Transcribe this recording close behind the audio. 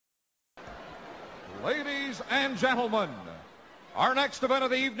Ladies and gentlemen, our next event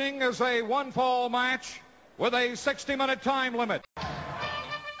of the evening is a one-fall match with a 60-minute time limit.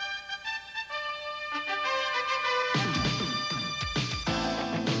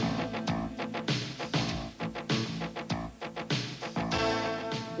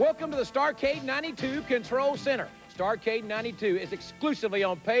 Welcome to the Starrcade 92 Control Center. Starrcade 92 is exclusively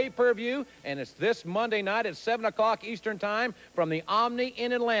on pay-per-view, and it's this Monday night at 7 o'clock Eastern Time from the Omni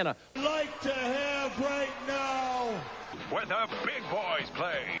in Atlanta. I'd like to have right now where the big boys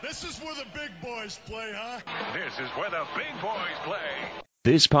play. This is where the big boys play, huh? This is where the big boys play.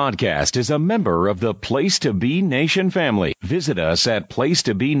 This podcast is a member of the Place to Be Nation family. Visit us at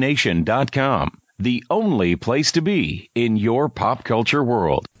placetobenation.com, the only place to be in your pop culture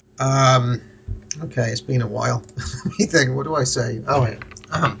world. Okay, it's been a while. Let me think, what do I say? Oh, wait.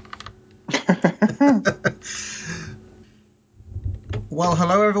 Well,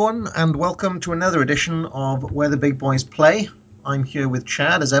 hello everyone, and welcome to another edition of Where the Big Boys Play. I'm here with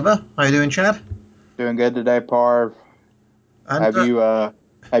Chad, as ever. How you doing, Chad? Doing good today, Parv. And,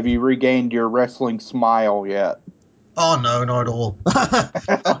 have you regained your wrestling smile yet? Oh, no, not at all.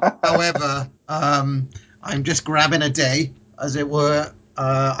 However, I'm just grabbing a day, as it were.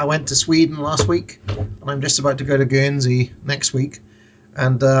 I went to Sweden last week, and I'm just about to go to Guernsey next week.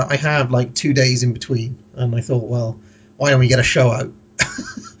 And I have like 2 days in between, and I thought, well, why don't we get a show out?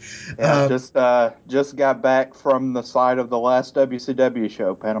 Just got back from the site of the last WCW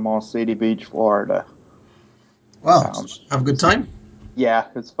show, Panama City Beach, Florida. Well, have a good time? Yeah,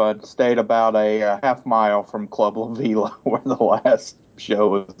 it's fun. Stayed about a half mile from Club La Vila, where the last show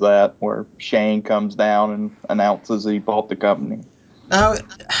was at, where Shane comes down and announces he bought the company. Now,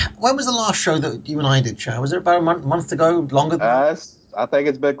 when was the last show that you and I did, Chad? Was it about a month ago? Longer than that? I think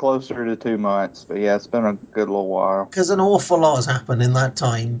it's been closer to 2 months, but yeah, it's been a good little while. Because an awful lot has happened in that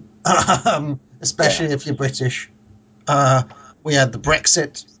time, especially if you're British. We had the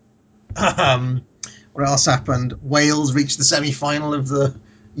Brexit. What else happened? Wales reached the semi-final of the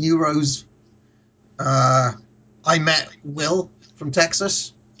Euros. I met Will from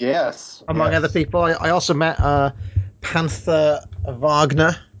Texas. Yes. Among other people. I also met Panther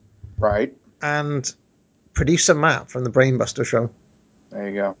Wagner. Right. And producer Matt from the Brainbuster show. There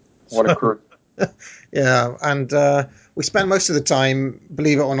you go. What a crew. Yeah, and we spent most of the time,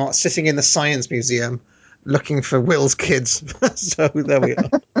 believe it or not, sitting in the Science Museum looking for Will's kids. So there we are.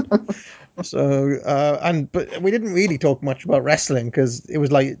 But we didn't really talk much about wrestling because it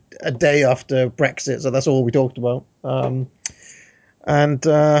was like a day after Brexit, so that's all we talked about.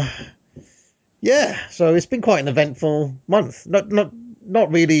 Yeah, so it's been quite an eventful month.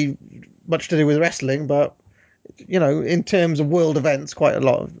 Not really much to do with wrestling, but you know, in terms of world events, quite a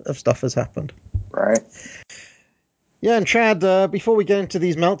lot of stuff has happened. Right. Yeah, and Chad, before we get into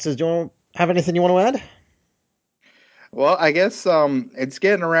these Meltzers, do you have anything you want to add? Well, I guess it's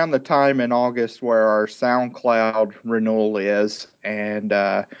getting around the time in August where our SoundCloud renewal is, and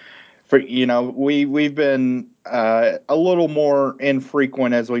we've been a little more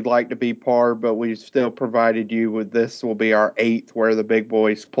infrequent as we'd like to be, but we've still provided you with this. Will be our 8th Where the Big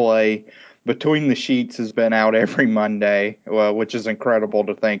Boys Play. Between the Sheets has been out every Monday, which is incredible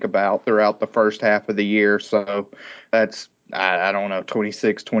to think about throughout the first half of the year. So that's, I don't know,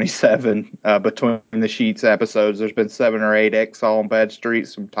 26, 27 between the Sheets episodes. There's been 7 or 8 Exile on Bad Street,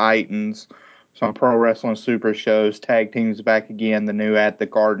 some Titans, some Pro Wrestling Super shows, tag teams back again, the new At the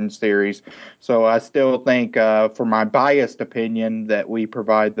Garden series. So I still think, for my biased opinion, that we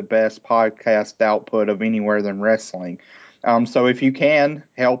provide the best podcast output of anywhere than wrestling. So if you can,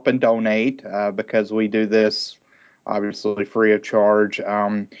 help and donate, because we do this obviously free of charge.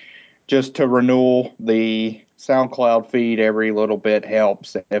 Just to renew the SoundCloud feed, every little bit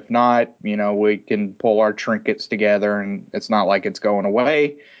helps. If not, we can pull our trinkets together, and it's not like it's going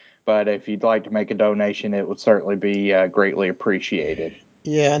away. But if you'd like to make a donation, it would certainly be greatly appreciated.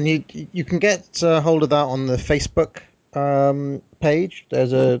 Yeah, and you can get hold of that on the Facebook page.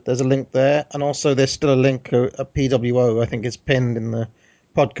 There's a link there, and also there's still a link at PWO. I think it's pinned in the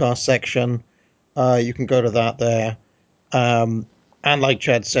podcast section. You can go to that there. And like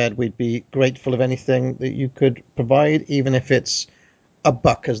Chad said, we'd be grateful of anything that you could provide, even if it's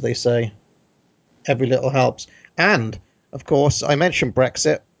 $1, as they say. Every little helps. And of course, I mentioned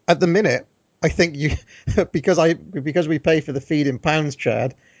Brexit. At the minute, I think because we pay for the feed in pounds,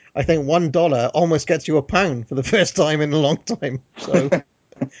 Chad, I think $1 almost gets you £1 for the first time in a long time. So,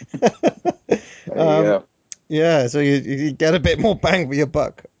 yeah, so you get a bit more bang for your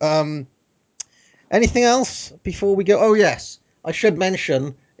buck. Anything else before we go? Oh, yes. I should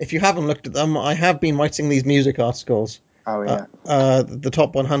mention, if you haven't looked at them, I have been writing these music articles. Oh yeah. The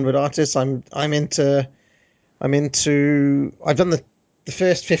top 100 artists. I'm into. I've done the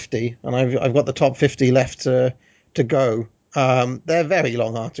first 50, and I've got the top 50 left to go. They're very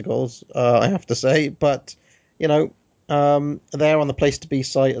long articles, I have to say, but they're on the Place to Be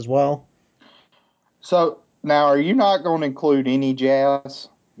site as well. So now, are you not going to include any jazz?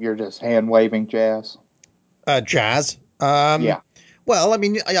 You're just hand waving jazz. Jazz. Yeah. Well, I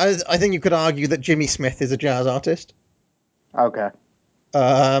mean, I think you could argue that Jimmy Smith is a jazz artist. Okay.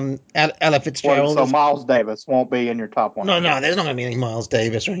 Ella Fitzgerald. So Miles Davis won't be in your top one. No, there's not going to be any Miles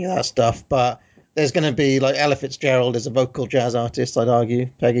Davis or any of that stuff, but there's going to be, like, Ella Fitzgerald is a vocal jazz artist, I'd argue.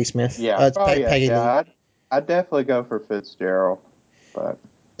 Peggy Smith. Yeah. Peggy Lee. I'd definitely go for Fitzgerald, but.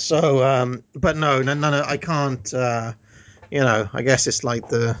 So, but no, I can't. I guess it's like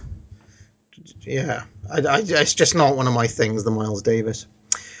it's just not one of my things, the Miles Davis.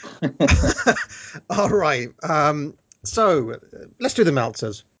 All right. So let's do the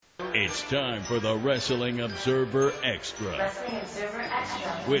Meltzers. It's time for the Wrestling Observer Extra.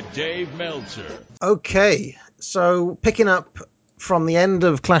 With Dave Meltzer. Okay. So picking up from the end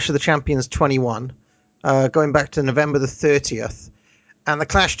of Clash of the Champions 21, going back to November the 30th. And the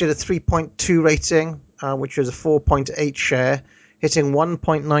Clash did a 3.2 rating, which was a 4.8 share, hitting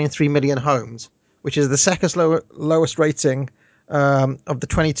 1.93 million homes, which is the second lowest rating of the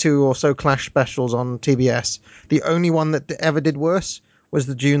 22 or so Clash specials on TBS. The only one that ever did worse was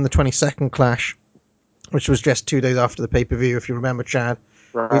the June the 22nd Clash, which was just 2 days after the pay-per-view, if you remember, Chad.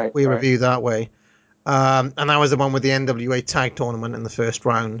 Right. We reviewed that way. And that was the one with the NWA Tag Tournament in the first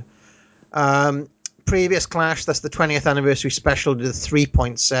round. Previous Clash, that's the 20th anniversary special, did a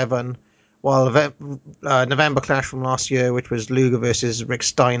 3.7, while November Clash from last year, which was Luger versus Rick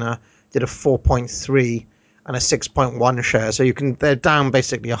Steiner, did a 4.3 and a 6.1 share. So they're down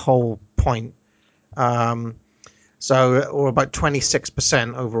basically a whole point. Or about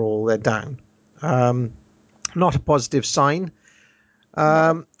 26% overall, they're down. Not a positive sign.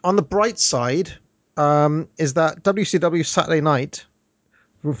 On the bright side, is that WCW Saturday Night,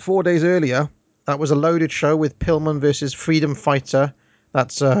 4 days earlier, that was a loaded show with Pillman versus Freedom Fighter.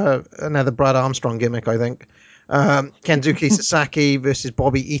 That's another Brad Armstrong gimmick, I think. Kenzuki Sasaki versus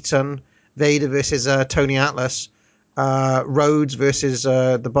Bobby Eaton. Vader versus Tony Atlas. Rhodes versus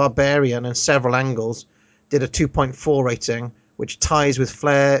the Barbarian, and several angles. Did a 2.4 rating, which ties with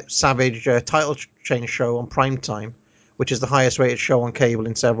Flair Savage title change show on primetime, which is the highest rated show on cable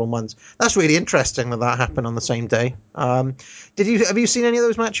in several months. That's really interesting that happened on the same day. Have you seen any of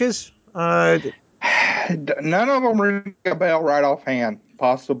those matches? None of them ring a bell right offhand.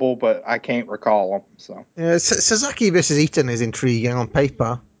 Possible, but I can't recall them. So Sasaki versus Eaton is intriguing on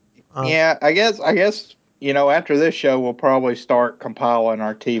paper. Yeah, I guess after this show we'll probably start compiling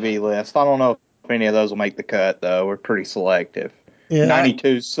our TV list. I don't know if any of those will make the cut though. We're pretty selective. Yeah, 92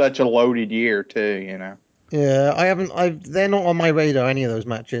 is such a loaded year too. Yeah, they're not on my radar, any of those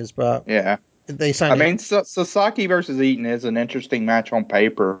matches, but yeah, they sound. Sasaki versus Eaton is an interesting match on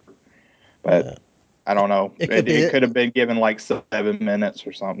paper. But I don't know. It could have been given like 7 minutes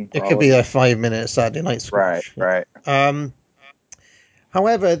or something. Probably. It could be a 5-minute Saturday night squash. Right.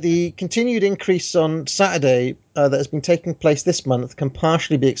 However, the continued increase on Saturday that has been taking place this month can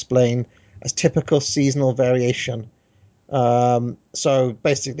partially be explained as typical seasonal variation. So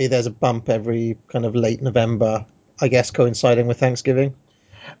basically, there's a bump every kind of late November, I guess, coinciding with Thanksgiving.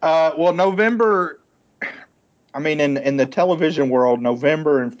 Well, November. I mean, in the television world,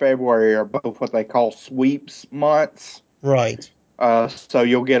 November and February are both what they call sweeps months. Right. So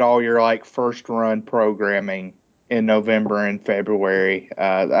you'll get all your first run programming in November and February.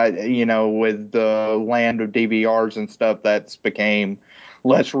 With the land of DVRs and stuff, that's became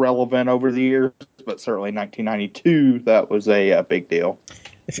less relevant over the years. But certainly 1992, that was a big deal.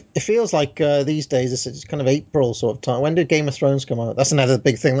 It feels like these days it's kind of April sort of time. When did Game of Thrones come out? That's another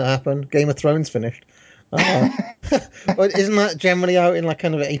big thing that happened. Game of Thrones finished. But isn't that generally out in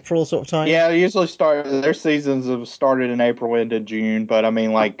kind of April sort of time? Yeah, they usually their seasons have started in April into June. But I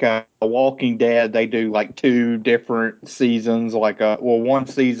mean, Walking Dead, they do 2 different seasons. One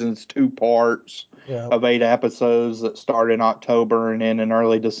season's 2 parts of 8 episodes that start in October and end in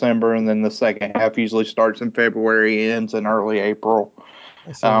early December, and then the second half usually starts in February, ends in early April.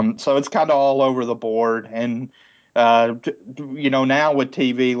 So it's kind of all over the board. And now with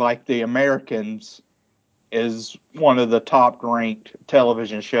TV, The Americans is one of the top-ranked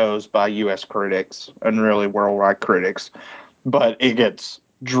television shows by U.S. critics and really worldwide critics, but it gets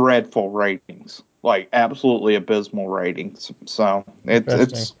dreadful ratings, absolutely abysmal ratings. So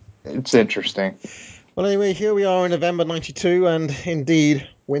it's interesting. Well, anyway, here we are in November '92, and indeed,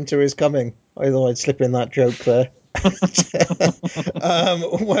 winter is coming. I thought I'd slip in that joke there.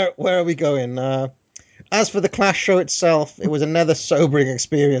 Where are we going? As for the Clash show itself, it was another sobering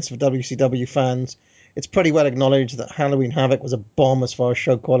experience for WCW fans. It's pretty well acknowledged that Halloween Havoc was a bomb as far as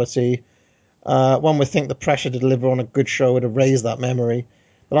show quality. One would think the pressure to deliver on a good show would have raised that memory.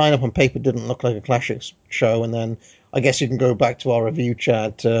 The lineup on paper didn't look like a Clash show, and then I guess you can go back to our review,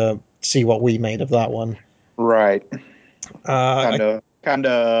 Chad, to see what we made of that one. Right. Kind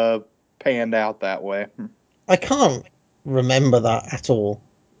of panned out that way. I can't remember that at all.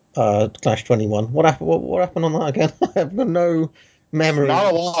 Clash 21. What happened on that again? I have no memory.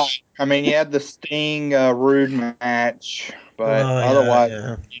 Not a lot. I mean, you had the Sting Rude match, but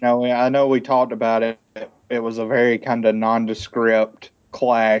otherwise, I know we talked about it. It was a very kind of nondescript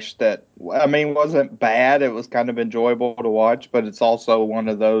clash that, I mean, wasn't bad. It was kind of enjoyable to watch, but it's also one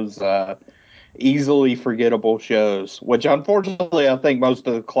of those easily forgettable shows, which unfortunately I think most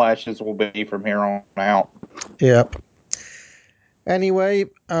of the clashes will be from here on out. Yep. Anyway,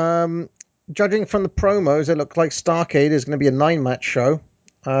 judging from the promos, it looked like Starrcade is going to be a 9-match show,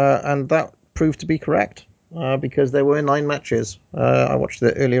 and that proved to be correct, because there were 9 matches. I watched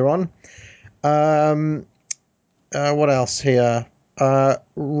it earlier on. What else here?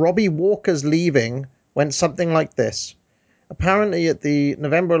 Robbie Walker's leaving went something like this. Apparently at the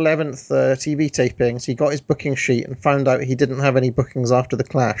November 11th TV tapings, he got his booking sheet and found out he didn't have any bookings after the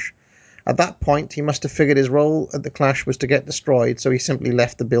Clash. At that point, he must have figured his role at the Clash was to get destroyed, so he simply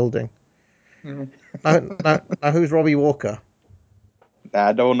left the building. Now, who's Robbie Walker?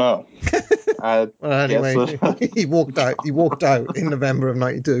 I don't know. Anyway, he walked out. He walked out in November of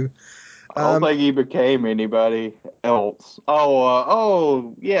 '92. I don't think he became anybody else.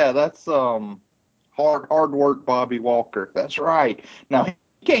 Yeah, that's hard work Bobby Walker. That's right. Now he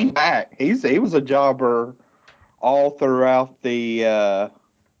came back. He was a jobber all throughout the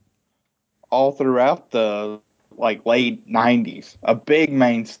like late '90s. A big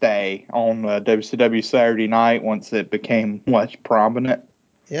mainstay on WCW Saturday Night once it became less prominent.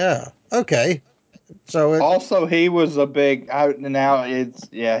 Yeah. Okay. So also he was a big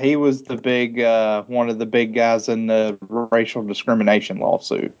he was the big one of the big guys in the racial discrimination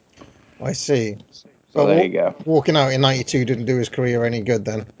lawsuit. I see. So there you go. Walking out in '92 didn't do his career any good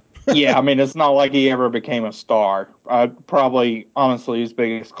then. Yeah, I mean, it's not like he ever became a star. Probably, honestly, his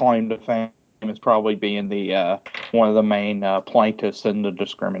biggest claim to fame is probably being the one of the main plaintiffs in the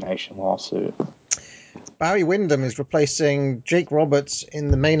discrimination lawsuit. Barry Windham is replacing Jake Roberts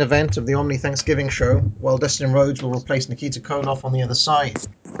in the main event of the Omni Thanksgiving show, while Dustin Rhodes will replace Nikita Koloff on the other side.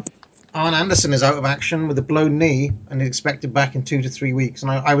 Arn Anderson is out of action with a blown knee and is expected back in 2 to 3 weeks.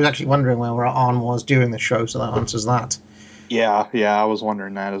 And I was actually wondering where Arn was during the show, so that answers that. Yeah, I was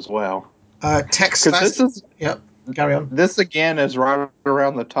wondering that as well. Yep, carry on. This again is right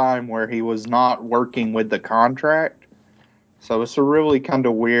around the time where he was not working with the contract. So it's a really kind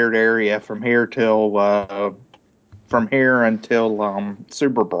of weird area from here until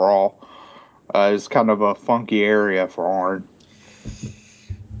Super Brawl is kind of a funky area for Arn.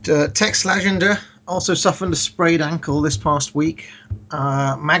 Tex Slagender also suffered a sprayed ankle this past week.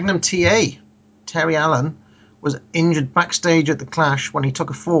 Magnum TA, Terry Allen, was injured backstage at the Clash when he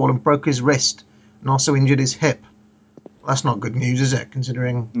took a fall and broke his wrist and also injured his hip. Well, that's not good news, is it,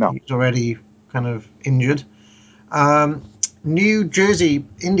 considering he's already kind of injured. New Jersey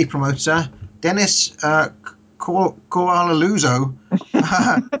indie promoter Dennis Coraluzzo,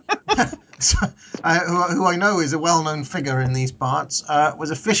 who I know is a well-known figure in these parts,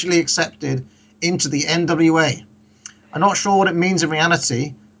 was officially accepted into the NWA. I'm not sure what it means in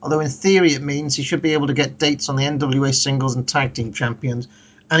reality, although in theory it means he should be able to get dates on the NWA singles and tag team champions.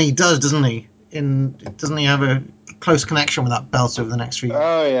 And he does, doesn't he? Doesn't he have a close connection with that belt over the next few years?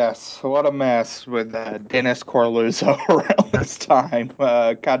 Oh, yes. What a mess with Dennis Coraluzzo around this time.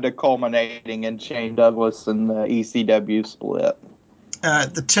 Kind of culminating in Shane Douglas and the ECW split.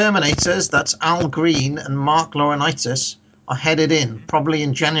 The Terminators, that's Al Green and Mark Laurinaitis, are headed in, probably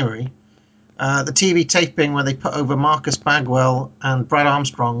in January. The TV taping where they put over Marcus Bagwell and Brad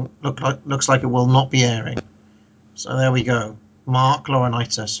Armstrong looks like it will not be airing. So there we go. Mark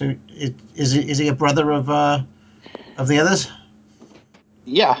Laurinaitis. Who is he a brother of the others?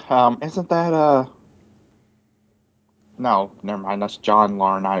 Yeah. Isn't that No, never mind. That's John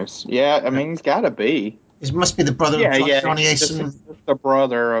Laurinaitis. Yeah, I mean he's got to be. He must be the brother of Johnny Ace and the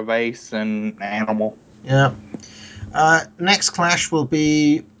brother of Ace and Animal. Yeah. Next clash will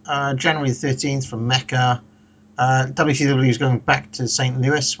be January 13th from Mecca. WCW is going back to St.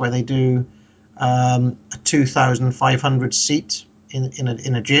 Louis, where they do a 2,500 seat in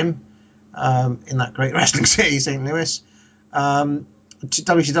a gym in that great wrestling city, St. Louis.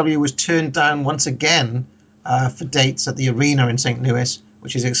 WCW was turned down once again for dates at the arena in St. Louis,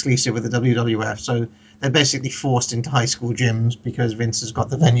 which is exclusive with the WWF. So they're basically forced into high school gyms because Vince has got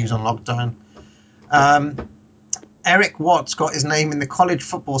the venues on lockdown. Erik Watts got his name in the college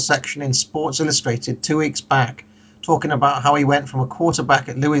football section in Sports Illustrated 2 weeks back, talking about how he went from a quarterback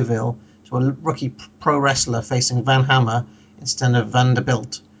at Louisville to a rookie pro wrestler facing Van Hammer instead of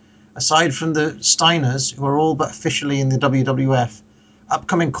Vanderbilt. Aside from the Steiners, who are all but officially in the WWF,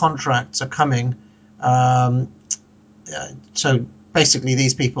 upcoming contracts are coming. So basically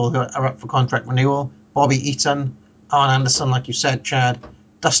these people who are up for contract renewal: Bobby Eaton, Arn Anderson, like you said, Chad,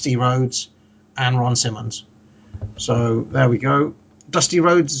 Dusty Rhodes, and Ron Simmons. So there we go. Dusty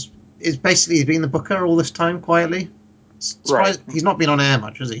Rhodes is basically been the booker all this time quietly. Right. He's not been on air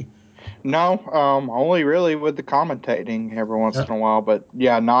much, has he? No, only really with the commentating every once in a while, but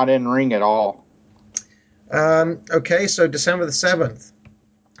yeah, not in ring at all. Okay, so December the 7th.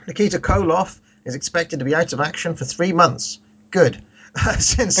 Nikita Koloff is expected to be out of action for 3 months. Good.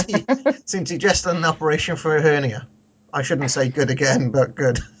 since he just done an operation for a hernia. I shouldn't say good again, but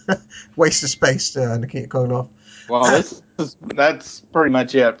good. Waste of space, Nikita Koloff. Well, that's pretty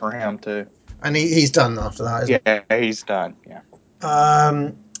much it for him too. And he's done after that, isn't he? Yeah, he's done. Yeah.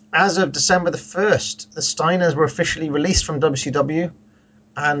 As of December the 1st, the Steiners were officially released from WCW.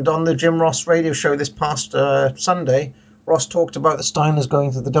 And on the Jim Ross radio show this past Sunday, Ross talked about the Steiners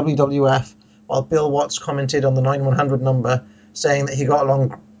going to the WWF, while Bill Watts commented on the 9100 number, saying that he got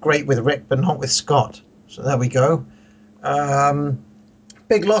along great with Rick, but not with Scott. So there we go.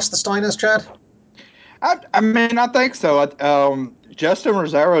 Big loss, the Steiners, Chad? I mean, I think so. Justin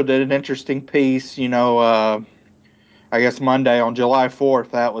Rosero did an interesting piece, I guess Monday on July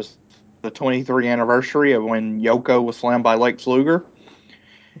 4th. That was the 23rd anniversary of when Yoko was slammed by Lex Luger.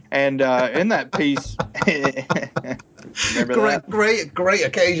 And in that piece, remember that? Great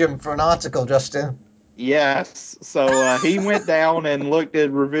occasion for an article, Justin. Yes. So he went down and looked at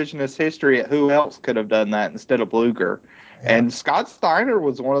revisionist history at who else could have done that instead of Luger. Yeah. And Scott Steiner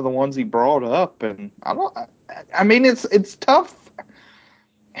was one of the ones he brought up. And I mean, it's tough.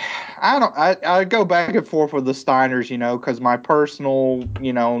 I go back and forth with the Steiners, because my personal,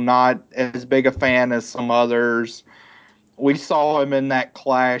 not as big a fan as some others. We saw him in that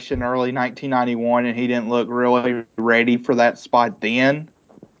clash in early 1991, and he didn't look really ready for that spot then.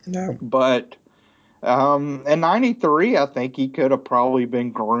 No. But in 93, I think he could have probably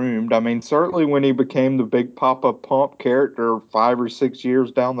been groomed. I mean, certainly when he became the big Papa Pump character 5 or 6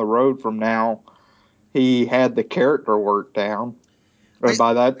 years down the road from now, he had the character work down. But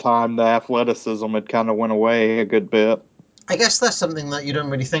by that time, the athleticism had kind of went away a good bit. I guess that's something that you don't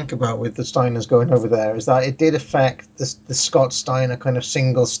really think about with the Steiners going over there, is that it did affect the Scott Steiner kind of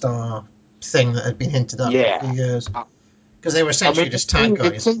single star thing that had been hinted at for a few years. Because they were essentially just tag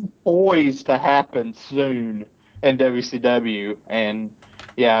guys. It seemed poised to happen soon in WCW. And,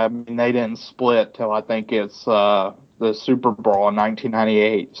 yeah, I mean, they didn't split till I think it's the Super Brawl in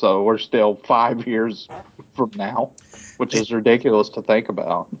 1998. So we're still 5 years from now, which is ridiculous to think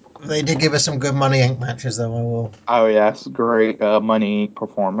about. They did give us some good Money Inc. matches, though, I will. Oh, yes. Great Money Inc.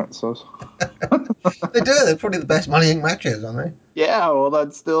 performances. They do. They're probably the best Money Inc. matches, aren't they? Yeah, well,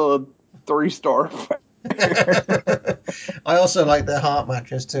 that's still a 3-star. I also like their Hart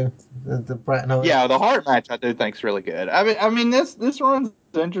matches, too. The Bret and Owen. Yeah, the Hart match I do think's really good. I mean, this run's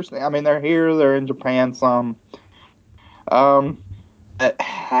interesting. I mean, they're here, they're in Japan some. I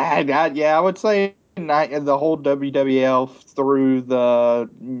would say the whole WWL through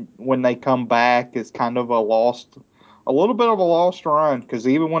when they come back is kind of a little bit of a lost run, because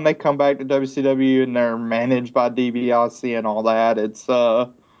even when they come back to WCW and they're managed by DiBiase and all that, it's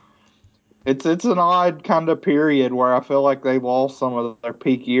an odd kind of period where I feel like they lost some of their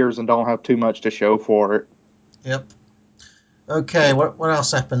peak years and don't have too much to show for it. Yep. Okay, what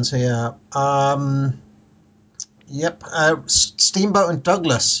else happens here? Steamboat and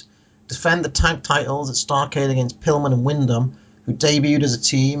Douglas defend the tag titles at Starrcade against Pillman and Wyndham, who debuted as a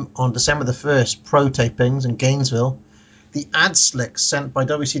team on December the 1st, pro tapings in Gainesville. The ad slicks sent by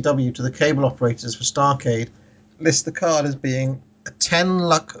WCW to the cable operators for Starrcade list the card as being a 10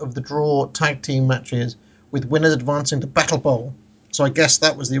 luck of the draw tag team matches with winners advancing to Battle Bowl. So I guess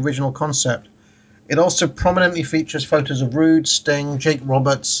that was the original concept. It also prominently features photos of Rude, Sting, Jake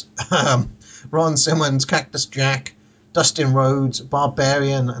Roberts, Ron Simmons, Cactus Jack, Dustin Rhodes,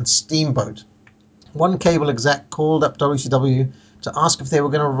 Barbarian, and Steamboat. One cable exec called up WCW to ask if they were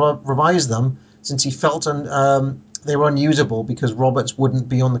going to revise them, since he felt they were unusable because Roberts wouldn't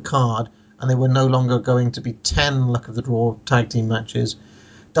be on the card and they were no longer going to be 10 luck of the draw tag team matches.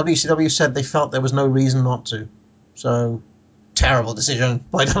 WCW said they felt there was no reason not to. So, terrible decision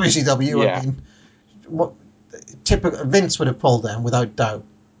by WCW. Yeah. I mean, Vince would have pulled them without doubt.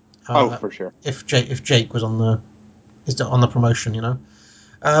 For sure. If Jake was on the promotion, you know.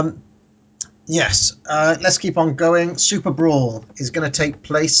 Yes. Let's keep on going. Super Brawl is going to take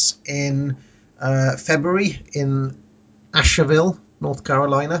place in February in Asheville, North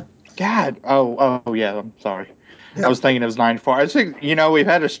Carolina. God. Oh yeah. I'm sorry. Yep. I was thinking it was 94. I think, we've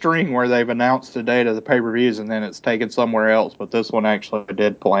had a string where they've announced the date of the pay-per-views and then it's taken somewhere else, but this one actually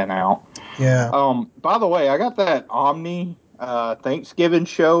did plan out. Yeah. By the way, I got that Omni Thanksgiving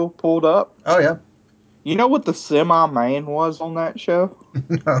show pulled up. Oh, yeah. You know what the semi-main was on that show?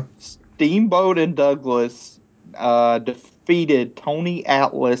 No. Steamboat and Douglas defeated Tony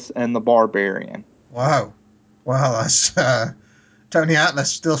Atlas and the Barbarian. Wow. That's... Tony Atlas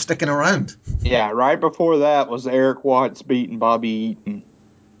still sticking around. Yeah, right before that was Erik Watts beating Bobby Eaton.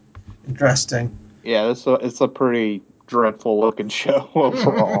 Interesting. Yeah, it's a pretty dreadful looking show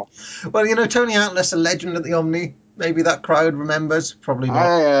overall. Well, Tony Atlas, a legend at the Omni. Maybe that crowd remembers. Probably not.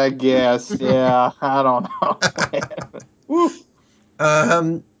 I guess, yeah. I don't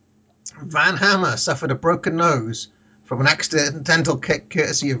know. Van Hammer suffered a broken nose from an accidental kick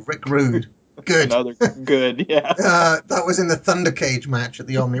courtesy of Rick Rude. Good. Another good, yeah. That was in the Thunder Cage match at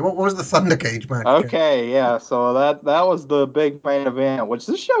the Omni. What was the Thunder Cage match? Okay, yeah. So that was the big main event, which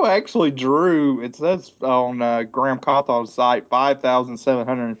this show actually drew. It says on Graham Cawthon's site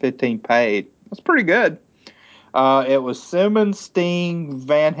 5,715 paid. That's pretty good. It was Simmons, Sting,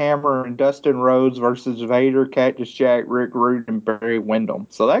 Van Hammer, and Dustin Rhodes versus Vader, Cactus Jack, Rick Rude, and Barry Windham.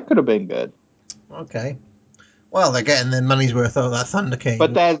 So that could have been good. Okay. Well, they're getting their money's worth out of that Thunder Cage.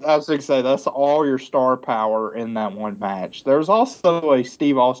 But I was going to say, that's all your star power in that one match. There's also a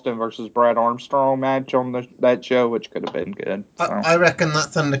Steve Austin versus Brad Armstrong match on that show, which could have been good. So. I reckon that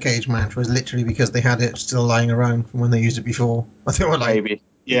Thunder Cage match was literally because they had it still lying around from when they used it before. I think they were like, maybe.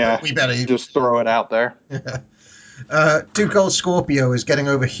 Yeah. We better just throw it out there. Yeah. Two Cold Scorpio is getting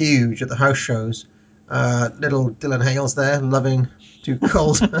over huge at the house shows. Little Dylan Hales there, loving Too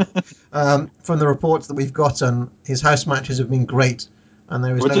Cold. From the reports that we've gotten, his house matches have been great. And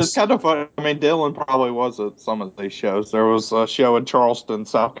there is Which is kind of funny. I mean, Dylan probably was at some of these shows. There was a show in Charleston,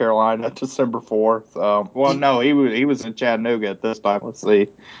 South Carolina, December 4th. No, he was in Chattanooga at this time. Let's see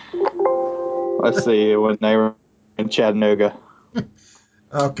when they were in Chattanooga.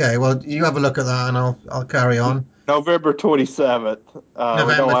 Okay, well, you have a look at that, and I'll carry on. November 27th. We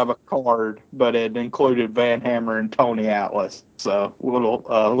don't have a card, but it included Van Hammer and Tony Atlas. So little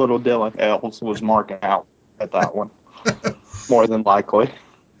Dylan Hales was marking out at that one, more than likely.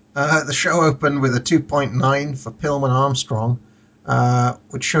 The show opened with a 2.9 for Pillman Armstrong,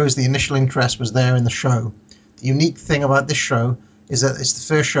 which shows the initial interest was there in the show. The unique thing about this show is that it's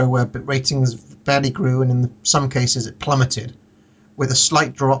the first show where ratings barely grew, and in some cases it plummeted, with a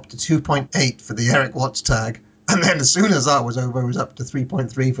slight drop to 2.8 for the Erik Watts tag. And then as soon as that was over, it was up to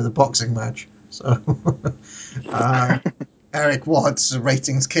 3.3 for the boxing match. So, Erik Watts,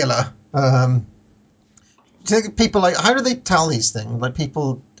 ratings killer. People how do they tell these things? Like,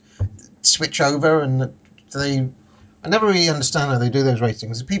 people switch over and I never really understand how they do those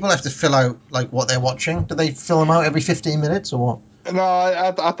ratings. People have to fill out, like, what they're watching. Do they fill them out every 15 minutes or what? No,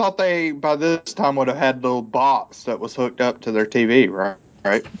 I thought they, by this time, would have had a little box that was hooked up to their TV,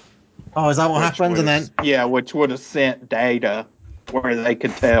 right? Oh, is that what happens? And then which would have sent data where they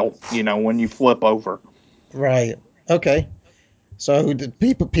could tell, when you flip over. Right. Okay. So did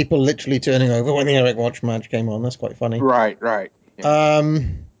people literally turning over when the Erik Watts match came on? That's quite funny. Right. Yeah.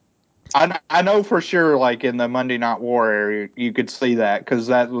 I know for sure, like in the Monday Night War area, you could see that because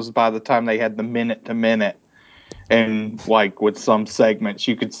that was by the time they had the minute to minute, and like with some segments,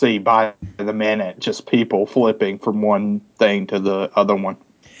 you could see by the minute just people flipping from one thing to the other one.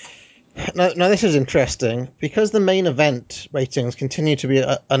 Now, this is interesting. Because the main event ratings continue to be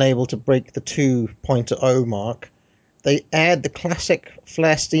unable to break the 2.0 mark, they aired the classic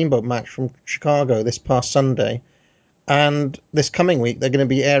Flair Steamboat match from Chicago this past Sunday, and this coming week they're going to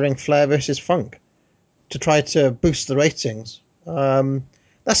be airing Flair versus Funk to try to boost the ratings.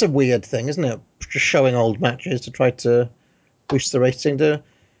 That's a weird thing, isn't it? Just showing old matches to try to boost the rating. A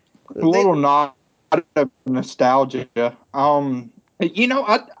little nod of nostalgia.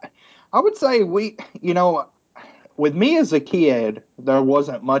 I would say with me as a kid, there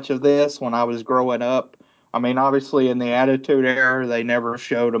wasn't much of this when I was growing up. I mean, obviously in the Attitude Era, they never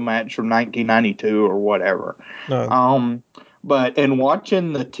showed a match from 1992 or whatever. No. But in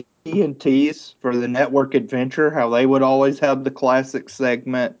watching the TNTs for the Network Adventure, how they would always have the classic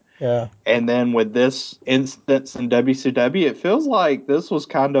segment. Yeah. And then with this instance in WCW, it feels like this was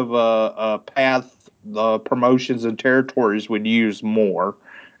kind of a path the promotions and territories would use more.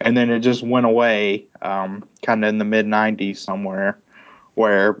 and then it just went away, kind of in the mid '90s somewhere,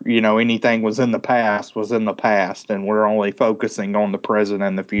 where anything was in the past, and we're only focusing on the present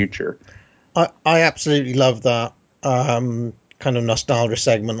and the future. I absolutely love that kind of nostalgia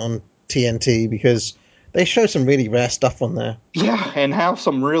segment on TNT because they show some really rare stuff on there. Yeah, and have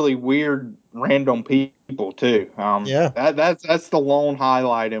some really weird, random people too. Yeah, that's the lone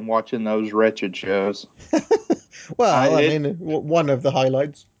highlight in watching those wretched shows. Well, I mean, one of the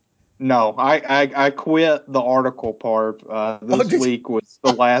highlights. No, I quit the article part. This week was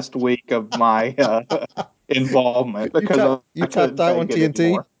the last week of my involvement because you I tapped couldn't out on take it TNT?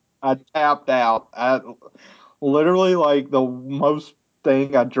 anymore. I tapped out. Literally, like, the most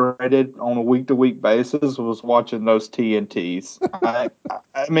thing I dreaded on a week-to-week basis was watching those TNTs. I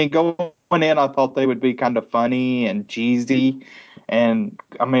mean, going in, I thought they would be kind of funny and cheesy, and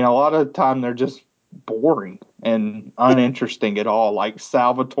I mean, a lot of the time they're just boring and uninteresting at all. Like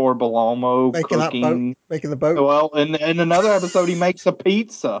Salvatore Bellomo making the boat. Well, in another episode, he makes a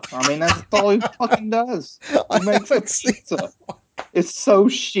pizza. I mean, that's all he fucking does. He makes a pizza. It's so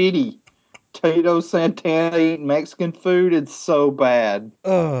shitty. Tito Santana eating Mexican food. It's so bad.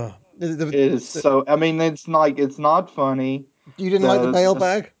 Oh, it is so. I mean, it's not funny. You didn't like the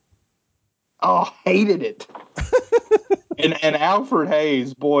mailbag? Oh, hated it. And Alfred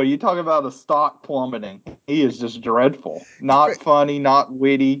Hayes, boy, you talk about the stock plummeting. He is just dreadful. Not funny, not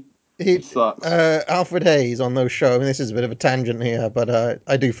witty. He sucks. Alfred Hayes on those shows. I mean, this is a bit of a tangent here, but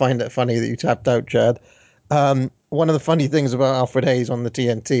I do find it funny that you tapped out, Chad. One of the funny things about Alfred Hayes on the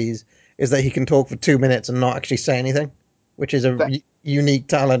TNTs is that he can talk for 2 minutes and not actually say anything, which is a unique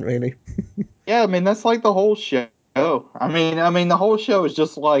talent, really. Yeah, I mean, that's like the whole show. I mean, the whole show is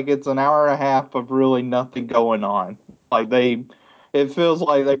just like it's an hour and a half of really nothing going on. Like it feels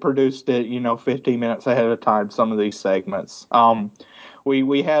like they produced it, 15 minutes ahead of time. Some of these segments.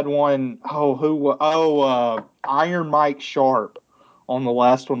 We had one. Iron Mike Sharp. On the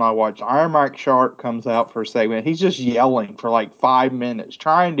last one I watched, Iron Mike Sharp comes out for a segment. He's just yelling for like 5 minutes,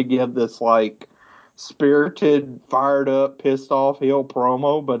 trying to give this like spirited, fired up, pissed off heel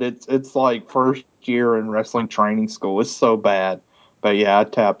promo, but it's like first year in wrestling training school. It's so bad. But yeah, I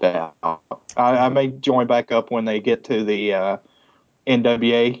tapped out. I may join back up when they get to the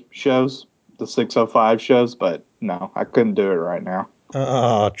NWA shows, the 605 shows, but no, I couldn't do it right now.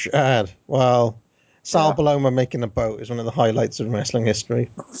 Oh, Chad. Well, Sal Bellomo making a boat is one of the highlights of wrestling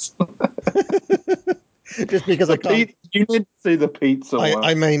history. Just because I can't. You did see the pizza one.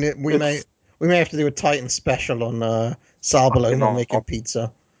 I mean, we may have to do a Titan special on Sal Bellomo making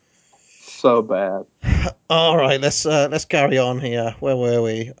pizza. So bad. All right, let's carry on here. Where were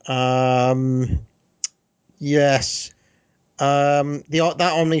we? Yes.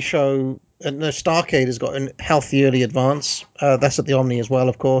 That Omni show. No, Starrcade has got a healthy early advance. That's at the Omni as well,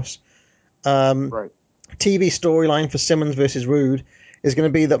 of course. Right. TV storyline for Simmons versus Rude is going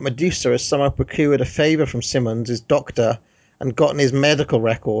to be that Medusa has somehow procured a favor from Simmons, his doctor, and gotten his medical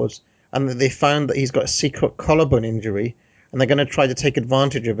records, and that they found that he's got a secret collarbone injury, and they're going to try to take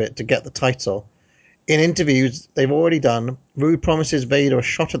advantage of it to get the title. In interviews they've already done, Rude promises Vader a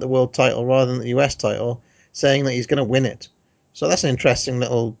shot at the world title rather than the US title, saying that he's going to win it. So that's an interesting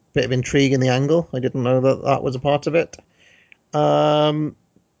little bit of intrigue in the angle. I didn't know that was a part of it.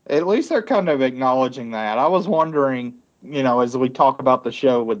 At least they're kind of acknowledging that. I was wondering, as we talk about the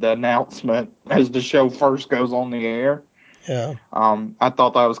show with the announcement, as the show first goes on the air. Yeah. I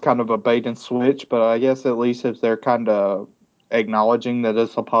thought that was kind of a bait and switch, but I guess at least if they're kind of acknowledging that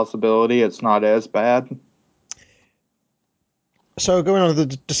it's a possibility, it's not as bad. So going on to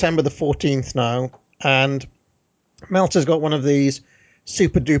December the 14th now, and Meltzer's got one of these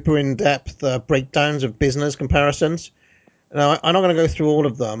super duper in-depth breakdowns of business comparisons. Now, I'm not going to go through all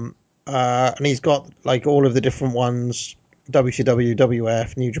of them, and he's got like all of the different ones, WCW,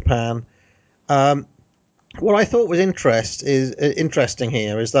 WF, New Japan. What I thought was interesting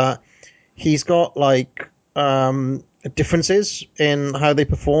here is that he's got like differences in how they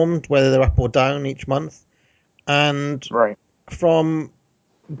performed, whether they're up or down each month. And from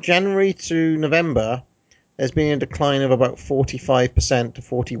January to November, there's been a decline of about 45% to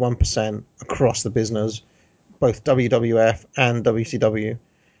 41% across the business, both WWF and WCW,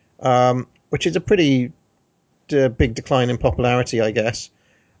 which is a pretty big decline in popularity, I guess.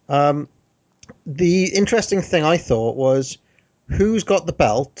 The interesting thing I thought was who's got the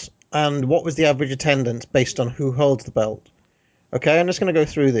belt and what was the average attendance based on who holds the belt. Okay, I'm just going to go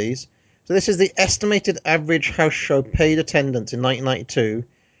through these. So this is the estimated average house show paid attendance in 1992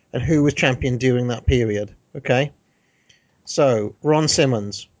 and who was champion during that period. Okay, so Ron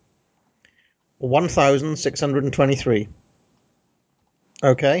Simmons, 1,623.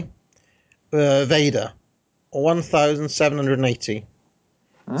 Okay. Vader, 1,780.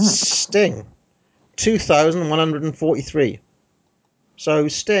 Sting, 2,143. So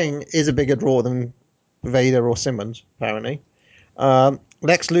Sting is a bigger draw than Vader or Simmons, apparently.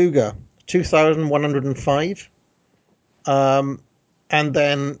 Lex Luger, 2,105. And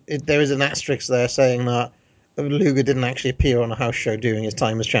then there is an asterisk there saying that Luger didn't actually appear on a house show during his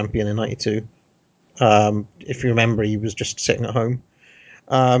time as champion in '92. If you remember, he was just sitting at home.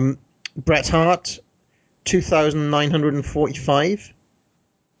 Bret Hart, 2,945.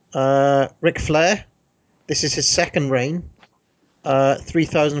 Ric Flair, this is his second reign,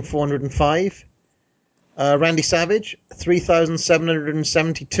 3,405. Randy Savage,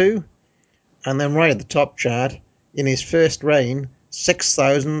 3,772. And then right at the top, Chad, in his first reign,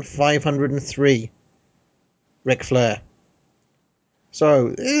 6,503. Ric Flair.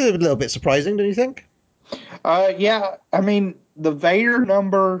 So, a little bit surprising, don't you think? Yeah, I mean, the Vader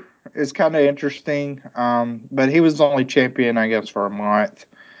number is kind of interesting, but he was only champion, I guess, for a month.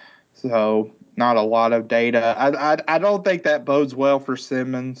 So, not a lot of data. I don't think that bodes well for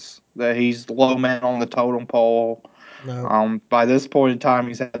Simmons, that he's low man on the totem pole. No. By this point in time,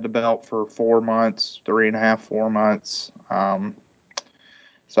 he's had the belt for 4 months, 3.5, 4 months.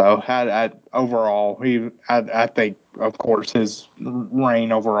 So overall, I think, of course, his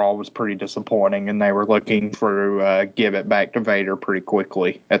reign overall was pretty disappointing, and they were looking for give it back to Vader pretty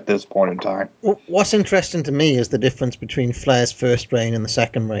quickly at this point in time. What's interesting to me is the difference between Flair's first reign and the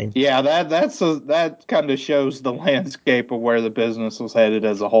second reign. Yeah, that kind of shows the landscape of where the business was headed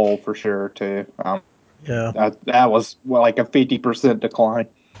as a whole, for sure, too. Yeah. That was like a 50% decline.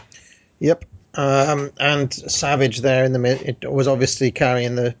 Yep. And Savage there in the mid, it was obviously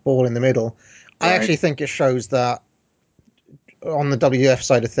carrying the ball in the middle. Right. I actually think it shows that on the WF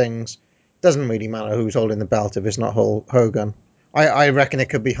side of things, it doesn't really matter who's holding the belt if it's not Hogan. I reckon it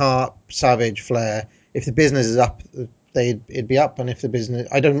could be Hart, Savage, Flair. If the business is up, it'd be up, and if the business,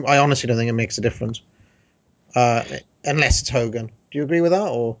 I honestly don't think it makes a difference, unless it's Hogan. Do you agree with that,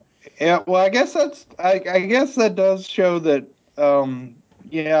 or? Yeah, well, I guess I guess that does show that.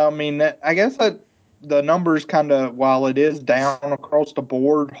 Yeah, I mean, I guess that the numbers kind of, while it is down across the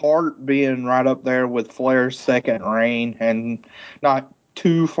board, Hart being right up there with Flair's second reign and not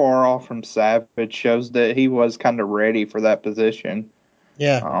too far off from Savage shows that he was kind of ready for that position.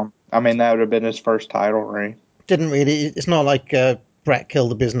 Yeah. I mean, that would have been his first title reign. Didn't really. It's not like Brett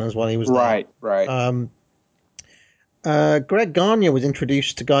killed the business while he was there. Right. Greg Gagne was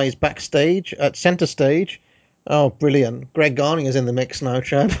introduced to guys backstage at center stage. Oh, brilliant. Greg Gagne is in the mix now,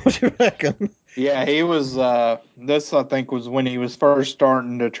 Chad. What do you reckon? Yeah, he was, this I think was when he was first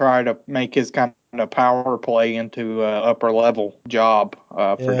starting to try to make his kind of power play into upper level job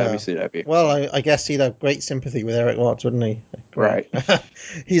for WCW. Well, I guess he'd have great sympathy with Erik Watts, wouldn't he? Right.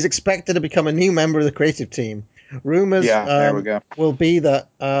 He's expected to become a new member of the creative team. Rumors there we go. will be that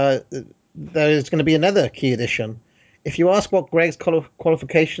there's going to be another key addition. If you ask what Greg's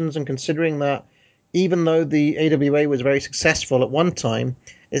qualifications, and considering that even though the AWA was very successful at one time,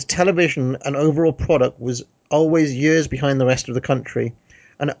 its television and overall product was always years behind the rest of the country,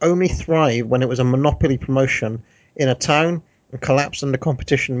 and only thrived when it was a monopoly promotion in a town and collapsed under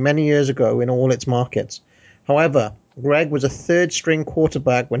competition many years ago in all its markets. However, Greg was a third-string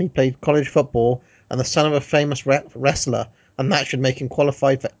quarterback when he played college football and the son of a famous wrestler, and that should make him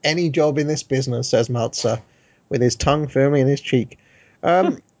qualified for any job in this business, says Meltzer, with his tongue firmly in his cheek.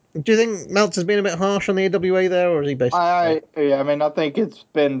 Do you think Meltzer's been a bit harsh on the AWA there, or is he basically? I mean, I think it's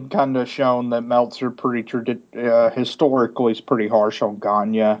been kind of shown that Meltzer historically is pretty harsh on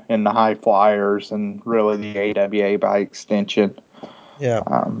Gagne and the High Flyers and really the AWA by extension. Yeah.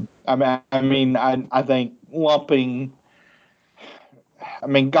 I think lumping. I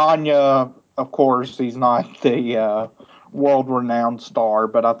mean, Gagne, of course, he's not the world-renowned star,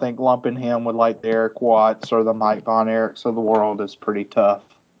 but I think lumping him with like the Erik Watts or the Mike Von Erichs of the world is pretty tough.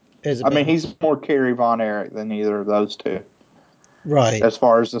 He's more Kerry Von Erich than either of those two. Right. As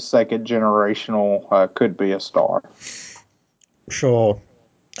far as the second generational could be a star. Sure.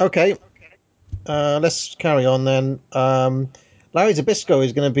 Okay. Let's carry on then. Larry Zbyszko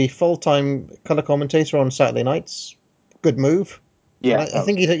is going to be full-time color commentator on Saturday nights. Good move. Yeah. I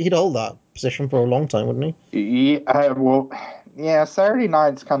think he'd hold that position for a long time, wouldn't he? Yeah, Saturday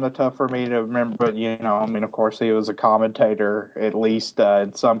night's kind of tough for me to remember, but, of course, he was a commentator, at least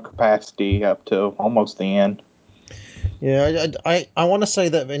in some capacity, up to almost the end. Yeah, I want to say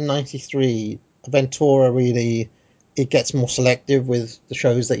that in '93, Ventura really, it gets more selective with the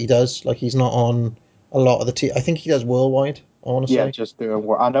shows that he does. Like, he's not on a lot of the I think he does worldwide, I want to say. Yeah, just doing,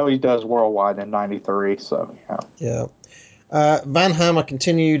 I know he does worldwide in '93, so, yeah. Yeah. Van Hammer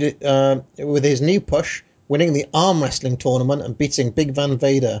continued with his new push, winning the arm wrestling tournament and beating Big Van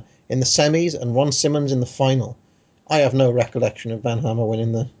Vader in the semis and Ron Simmons in the final. I have no recollection of Van Hammer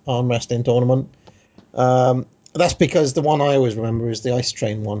winning the arm wrestling tournament. That's because the one I always remember is the Ice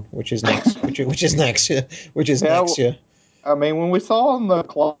Train one, which is next, which is next year. I mean, when we saw in the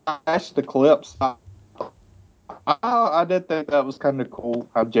Clash the clips, I did think that was kind of cool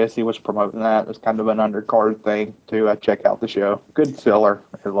how Jesse was promoting that. It was kind of an undercard thing to check out the show. Good filler,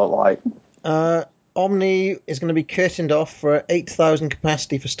 it looked like. Omni is going to be curtained off for 8,000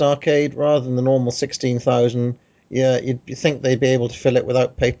 capacity for Starrcade rather than the normal 16,000. Yeah, you'd think they'd be able to fill it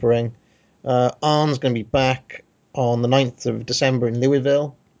without papering. Arn's going to be back on the 9th of December in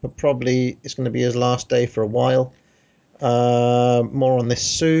Louisville, but probably it's going to be his last day for a while. More on this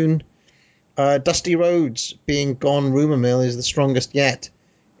soon. Dusty Rhodes being gone, rumour mill, is the strongest yet.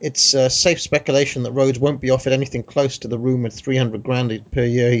 It's safe speculation that Rhodes won't be offered anything close to the rumoured $300,000 per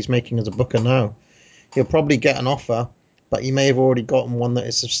year he's making as a booker now. He'll probably get an offer, but he may have already gotten one that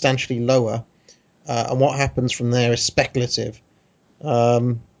is substantially lower. And what happens from there is speculative.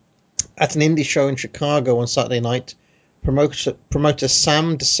 At an indie show in Chicago on Saturday night, promoter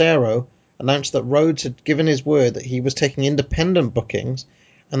Sam DeCero announced that Rhodes had given his word that he was taking independent bookings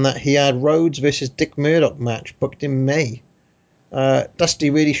and that he had Rhodes versus Dick Murdoch match booked in May.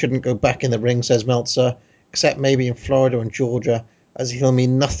 Dusty really shouldn't go back in the ring, says Meltzer, except maybe in Florida and Georgia, as he'll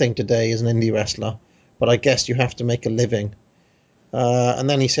mean nothing today as an indie wrestler. But I guess you have to make a living. And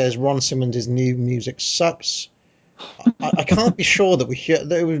then he says Ron Simmons' new music sucks. I can't be sure that we hear.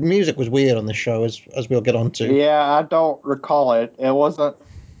 The music was weird on the show, as we'll get on to. Yeah, I don't recall it. It wasn't.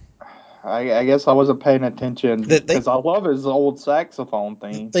 I guess I wasn't paying attention because I love his old saxophone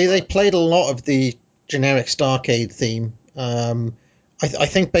theme. They played a lot of the generic Starrcade theme. I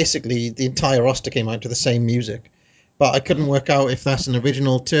think basically the entire roster came out to the same music, but I couldn't work out if that's an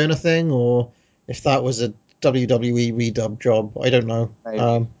original Turner thing or if that was a WWE redub job. I don't know.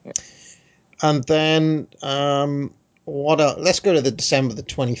 Yeah. And then what else? Let's go to the December the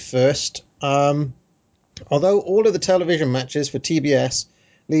 21st. Although all of the television matches for TBS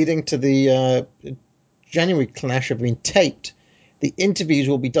leading to the January Clash have been taped, the interviews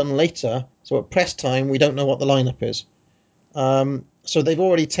will be done later, so at press time we don't know what the lineup is. So they've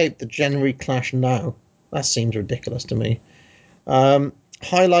already taped the January Clash now. That seems ridiculous to me.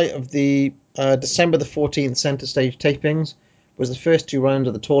 Highlight of the December the 14th Center Stage tapings was the first two rounds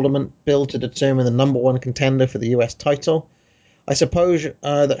of the tournament, billed to determine the number one contender for the US title. I suppose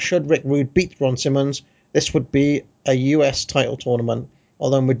that should Rick Rude beat Ron Simmons, this would be a US title tournament,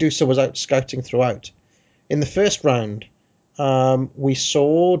 although Medusa was out scouting throughout. In the first round, we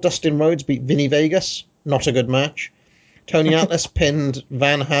saw Dustin Rhodes beat Vinny Vegas, not a good match. Tony Atlas pinned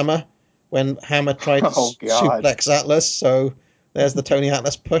Van Hammer when Hammer tried to suplex Atlas, so there's the Tony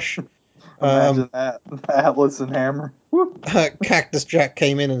Atlas push. Imagine that, Atlas and Hammer. Cactus Jack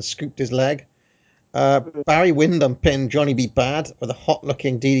came in and scooped his leg. Barry Windham pinned Johnny B. Bad with a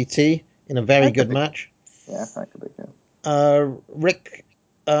hot-looking DDT in a very good match. Yeah, that could be good.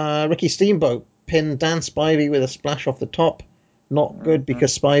 Ricky Steamboat pinned Dan Spivey with a splash off the top. Not good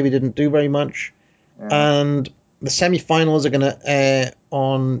because Spivey didn't do very much. Yeah. And the semi-finals are going to air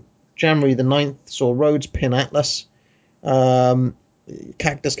on January the 9th. So Rhodes pin Atlas.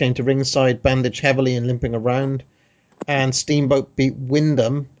 Cactus came to ringside, bandaged heavily and limping around. And Steamboat beat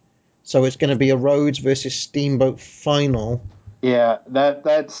Windham. So it's going to be a Rhodes versus Steamboat final. Yeah,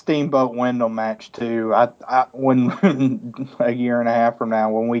 that Steamboat Windham match too. When a year and a half from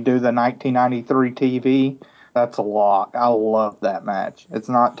now, when we do the 1993 TV, that's a lot. I love that match. It's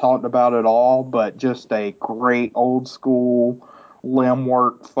not talked about at all, but just a great old school limb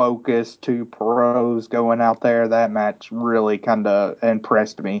work focus, two pros going out there. That match really kind of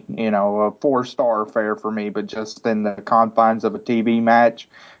impressed me. You know, a 4-star affair for me, but just in the confines of a TV match,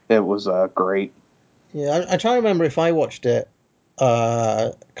 it was great. Yeah, I try to remember if I watched it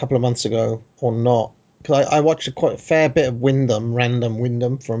a couple of months ago or not, because I watched quite a fair bit of random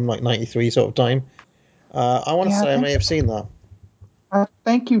Windham from like 93 sort of time. I want to say I may have seen that. I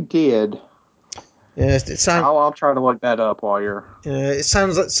think you did. Yes, I'll try to look that up while you're. It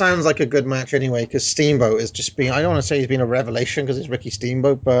sounds like a good match anyway, because Steamboat has just been. I don't want to say he's been a revelation because it's Ricky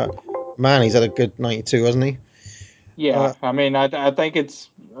Steamboat, but man, he's had a good 92, hasn't he? Yeah, I mean, I think it's,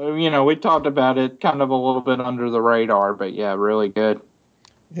 we talked about it kind of a little bit under the radar, but yeah, really good.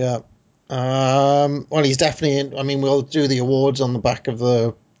 Yeah. Well, he's definitely, I mean, we'll do the awards on the back of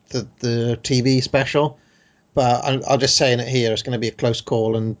the TV special, but I'll just say it here, it's going to be a close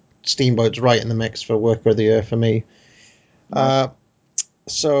call, and Steamboat's right in the mix for Worker of the Year for me. Nice.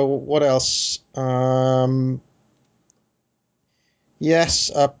 So what else? Yes,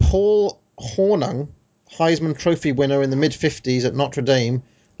 Paul Hornung, Heisman Trophy winner in the mid-50s at Notre Dame,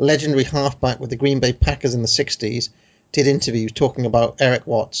 legendary halfback with the Green Bay Packers in the 60s, did interviews talking about Erik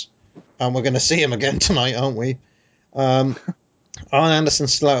Watts. And we're going to see him again tonight, aren't we? Arn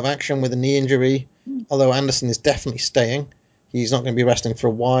Anderson's still out of action with a knee injury, although Anderson is definitely staying. He's not going to be resting for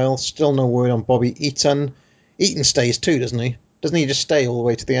a while. Still no word on Bobby Eaton. Eaton stays too, doesn't he? Doesn't he just stay all the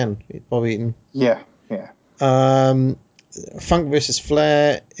way to the end, Bobby Eaton? Yeah. Funk vs.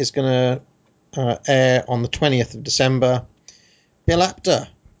 Flair is going to air on the 20th of December. Bill Apter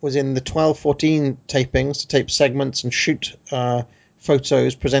was in the 12-14 tapings to tape segments and shoot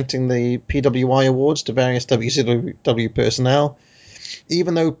photos presenting the PWI awards to various WCW personnel.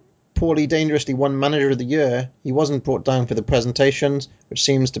 Even though Paulie Dangerously won Manager of the Year, he wasn't brought down for the presentations, which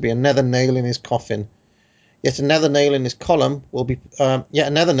seems to be another nail in his coffin. Yet another nail in his column will be. Yet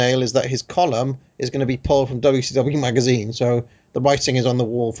another nail is that his column is going to be pulled from WCW magazine. So the writing is on the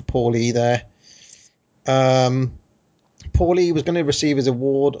wall for Paulie there. Paulie was going to receive his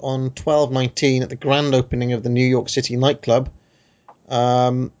award on 12/19 at the grand opening of the New York City nightclub.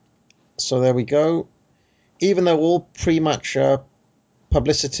 So there we go. Even though all pre-match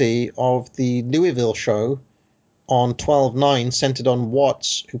publicity of the Louisville show on 12/9 centered on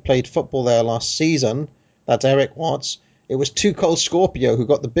Watts, who played football there last season, that's Erik Watts, it was Too Cold Scorpio who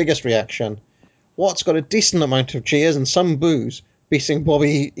got the biggest reaction. Watts got a decent amount of cheers and some boos, beating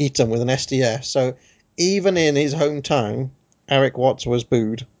Bobby Eaton with an SDS. So even in his hometown, Erik Watts was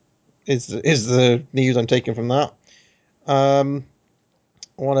booed, is the news I'm taking from that.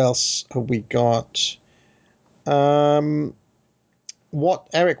 What else have we got? Erik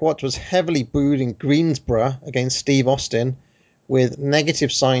Watts was heavily booed in Greensboro against Steve Austin, with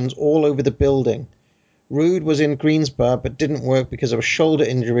negative signs all over the building. Rude was in Greensboro but didn't work because of a shoulder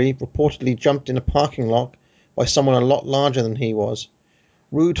injury, reportedly jumped in a parking lot by someone a lot larger than he was.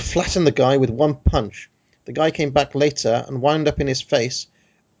 Rude flattened the guy with one punch. The guy came back later and wound up in his face,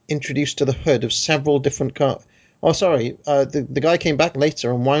 introduced to the hood of several different cars. The guy came back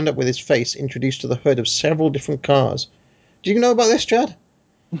later and wound up with his face introduced to the hood of several different cars. Do you know about this, Chad?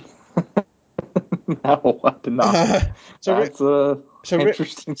 No, I did not. That's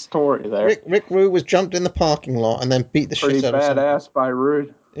interesting story there. Rick Rude was jumped in the parking lot and then beat the shit out of someone. Pretty badass by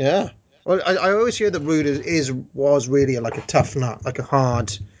Rude. Yeah. Well, I always hear that Rude was really like a tough nut, like a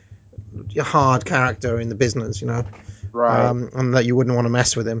hard character in the business, you know. Right. And that you wouldn't want to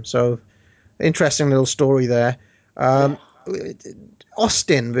mess with him. So, interesting little story there.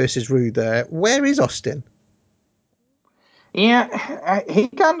 Austin versus Rude there. Where is Austin? Yeah, he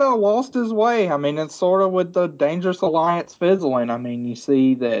kind of lost his way. I mean, it's sort of with the Dangerous Alliance fizzling. I mean, you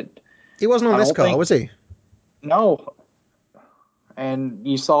see that... He wasn't on this car, was he? No. And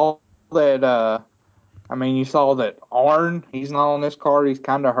you saw that... you saw that Arn, he's not on this card. He's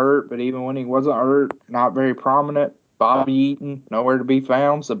kind of hurt, but even when he wasn't hurt, not very prominent. Bobby Eaton, nowhere to be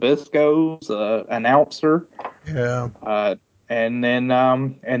found. Zabisco's announcer. Yeah. And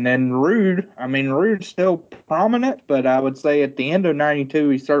then Rude. I mean, Rude's still prominent, but I would say at the end of '92,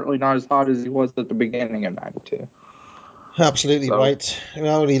 he's certainly not as hot as he was at the beginning of '92. Absolutely right.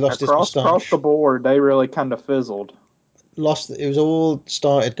 Well, he lost his moustache. Across the board, they really kind of fizzled. It was all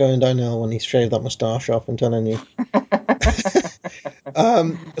started going downhill when he shaved that moustache off, I'm telling you.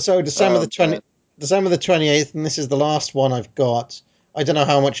 So December the 28th, and this is the last one I've got. I don't know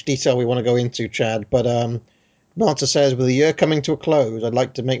how much detail we want to go into, Chad, but Meltzer says, with the year coming to a close, I'd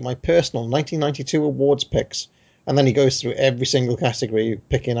like to make my personal 1992 awards picks. And then he goes through every single category,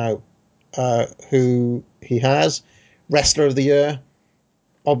 picking out who he has. Wrestler of the Year.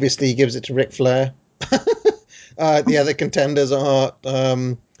 Obviously, he gives it to Ric Flair. The other contenders are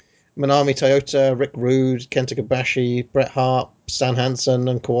Manami Toyota, Rick Rude, Kenta Kobashi, Bret Hart, Stan Hansen,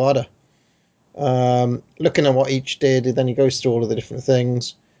 and Kawada. Looking at what each did, then he goes through all of the different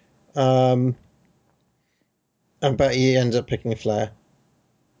things. But he ends up picking Flair.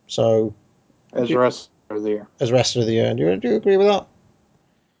 So, as Wrestler of the Year. As Wrestler of the Year. Do you agree with that?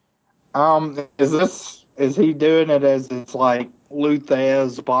 Is he doing it as it's like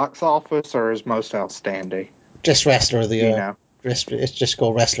Luthez box office or is most outstanding? Just Wrestler of the Year. You know. It's just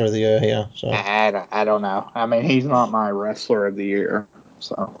called Wrestler of the Year here. So I don't know. I mean, he's not my Wrestler of the Year.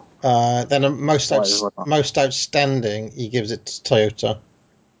 So then most outstanding, he gives it to Toyota.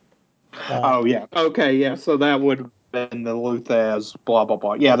 Oh yeah. Okay. Yeah. So that would have been the Luthez. Blah blah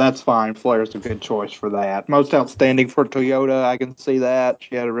blah. Yeah, that's fine. Flair's a good choice for that. Most outstanding for Toyota. I can see that.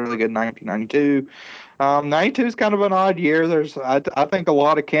 She had a really good 1992. 92 is kind of an odd year. There's, I think, a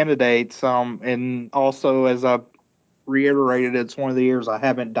lot of candidates. And also, as I reiterated, it's one of the years I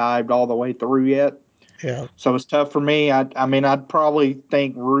haven't dived all the way through yet. Yeah. So it's tough for me. I mean, I'd probably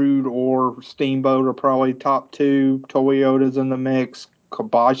think Rude or Steamboat are probably top two. Toyota's in the mix.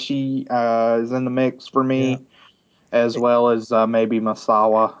 Kobashi is in the mix for me, as well as maybe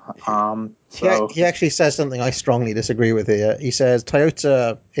Masawa. He actually says something I strongly disagree with here. He says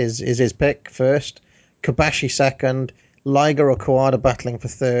Toyota is his pick first, Kobashi second, Liger or Kawada battling for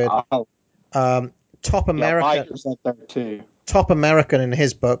third. Top American, Liger's up there too. Top American in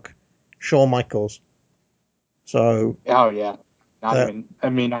his book, Shawn Michaels. So. Oh yeah. I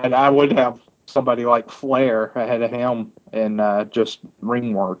mean, I would have somebody like Flair ahead of him in just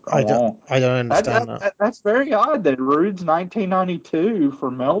ring work alone. I don't understand that. That's very odd that Rude's 1992 for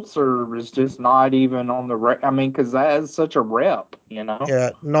Meltzer is just not even on the. I mean, because that is such a rep, you know.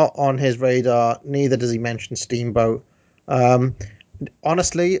 Yeah, not on his radar. Neither does he mention Steamboat.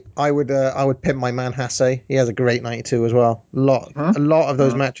 Honestly, I would pimp my man Hasse. He has a great 92 as well. A lot of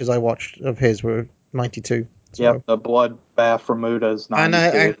those matches I watched of his were 92. So. Yep, the bloodbath from Muta's 92.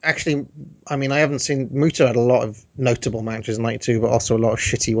 And actually, I mean, I haven't seen Muta had a lot of notable matches in 92, but also a lot of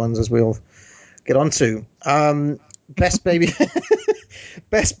shitty ones, as we'll get onto. Best baby face.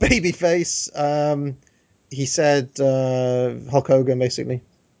 He said Hulk Hogan, basically.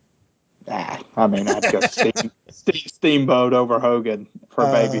 I mean, I'd go Steamboat over Hogan for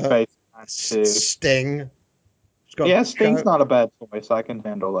babyface. Sting. Yeah, Sting's not a bad choice. I can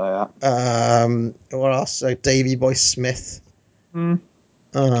handle that. What else? Davey Boy Smith.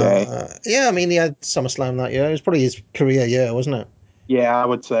 Okay. Yeah, I mean, he had SummerSlam that year. It was probably his career year, wasn't it? Yeah, I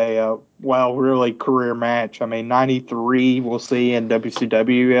would say, really career match. I mean, 93, we'll see in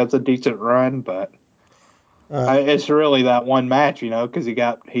WCW. He has a decent run, but it's really that one match, you know, because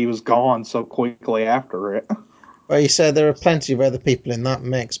he was gone so quickly after it. Well, he said there are plenty of other people in that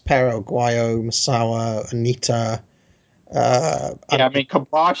mix. Pero, Guayo, Masawa, Anita. I mean,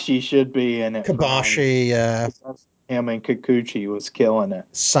 Kobashi should be in it. Kobashi, him and Kikuchi was killing it.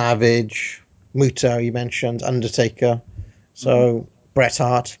 Savage, Muto, you mentioned, Undertaker. So, Bret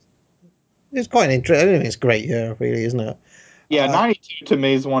Hart. It's quite interesting. I think it's great here, really, isn't it? Yeah, 92 to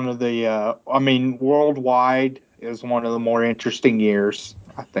me is one of the, worldwide is one of the more interesting years,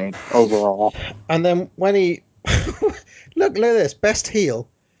 I think, overall. And then when he... look at this, best heel.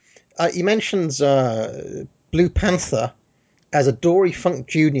 He mentions Blue Panther as a Dory Funk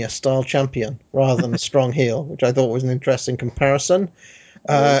Jr. style champion rather than a strong heel, which I thought was an interesting comparison.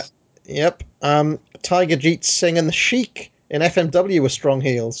 Yep. Tiger Jeet Singh and the Sheik in FMW were strong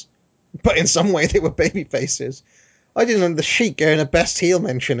heels, but in some way they were baby faces. I didn't know the Sheik getting a best heel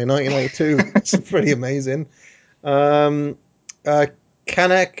mention in 1992. It's pretty amazing. Kanek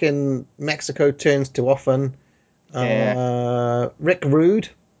in Mexico turns too often. Rick Rude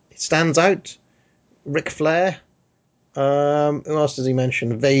stands out. Ric Flair. Who else does he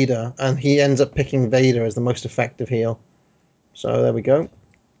mention? Vader, and he ends up picking Vader as the most effective heel. So there we go.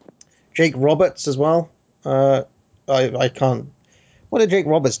 Jake Roberts as well. I can't. What did Jake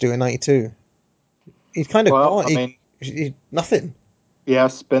Roberts do in '92? He's kind of he's nothing. Yeah,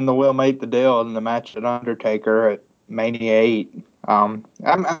 spin the wheel, mate the deal in the match at Undertaker at Mania 8. I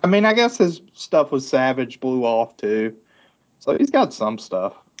mean, I guess his stuff with Savage blew off too, so he's got some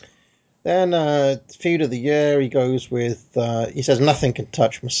stuff. Then feud of the year, he goes with he says nothing can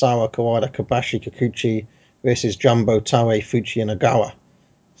touch Masawa, Kawada, Kobashi, Kikuchi versus Jumbo, Taue, Fuchi, and Ogawa.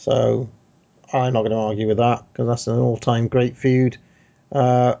 So I'm not going to argue with that because that's an all-time great feud.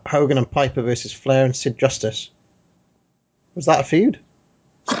 Hogan and Piper versus Flair and Sid Justice. Was that a feud?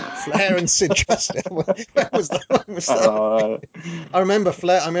 Flair and Sid Justice. When was that? I remember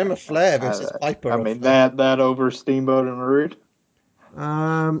Flair versus Piper. I mean that over Steamboat and Rude.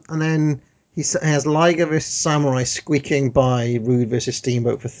 And then he has Liger versus Samurai squeaking by Rude versus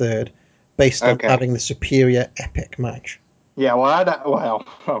Steamboat for third, based on having the superior epic match. Yeah, the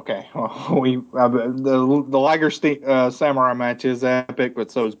Liger Samurai match is epic, but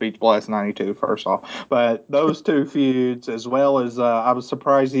so is Beach Blast 92, first off. But those two feuds, as well as I was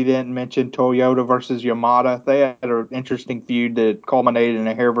surprised he didn't mention Toyota versus Yamada. They had an interesting feud that culminated in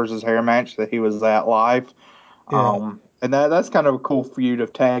a hair versus hair match that he was at live. Yeah. And that's kind of a cool feud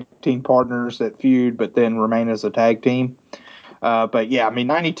of tag team partners that feud, but then remain as a tag team. But yeah, I mean,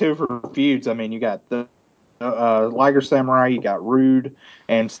 92 for feuds. I mean, you got the Liger Samurai, you got Rude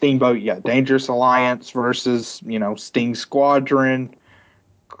and Steamboat, you got Dangerous Alliance versus, Sting Squadron,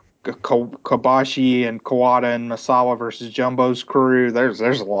 Kobashi and Kawada and Masawa versus Jumbo's crew. There's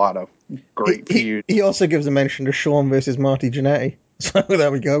a lot of great feuds. He also gives a mention to Shawn versus Marty Jannetty. So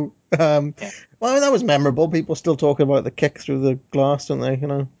there we go. Well, that was memorable. People still talking about the kick through the glass, don't they?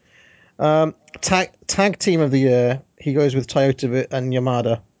 Tag team of the year, he goes with Toyota and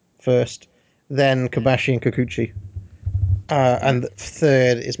Yamada first. then Kobashi and Kikuchi. And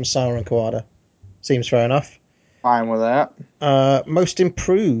third is Masaru and Kawada. Seems fair enough. Fine with that. Most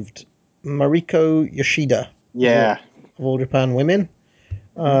improved, Mariko Yoshida. Yeah. Of All Japan Women.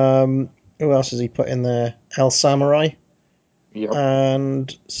 Who else has he put in there? El Samurai. Yep.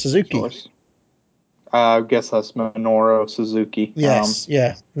 And Suzuki. I guess that's Minoru Suzuki. Yes,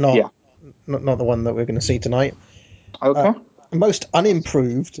 not the one that we're going to see tonight. Okay. Most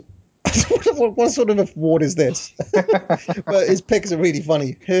unimproved. what sort of award is this? But his picks are really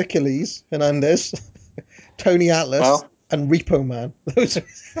funny. Hercules Hernandez, Tony Atlas, and Repo Man. Those are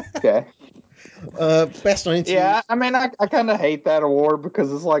okay. Best on interviews. Yeah, I mean, I kind of hate that award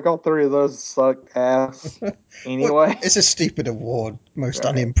because it's like all three of those suck ass anyway. Well, it's a stupid award. Most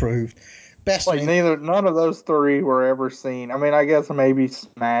unimproved. Best like none of those three were ever seen. I mean, I guess maybe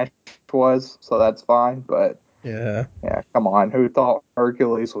Smash was, so that's fine. But yeah, come on. Who thought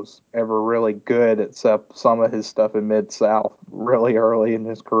Hercules was ever really good except some of his stuff in Mid-South really early in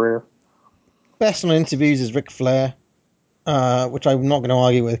his career? Best on interviews is Ric Flair, which I'm not going to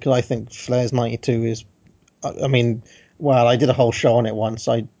argue with because I think Flair's 92 is. I mean, well, I did a whole show on it once.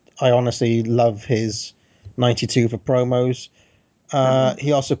 I honestly love his 92 for promos.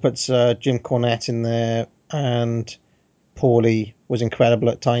 He also puts Jim Cornette in there, and Paulie was incredible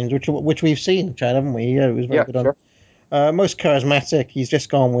at times, which we've seen, Chad, haven't we? Yeah, it was very good on. Sure. Most charismatic, he's just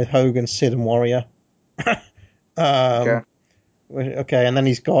gone with Hogan, Sid, and Warrior. Okay, and then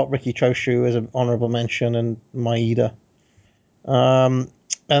he's got Ricky Choshu as an honorable mention, and Maeda. And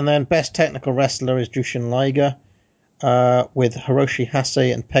then best technical wrestler is Jushin Liger, with Hiroshi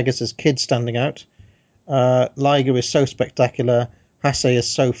Hase and Pegasus Kid standing out. Liger is so spectacular. Hase is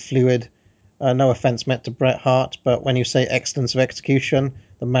so fluid. No offense meant to Bret Hart, but when you say excellence of execution,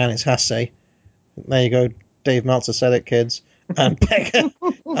 the man is Hase. There you go. Dave Meltzer said it, kids. And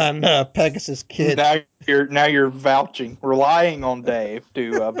Pegasus Kid. Now you're vouching, relying on Dave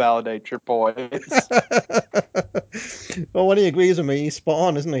to validate your points. Well, when he agrees with me, he's spot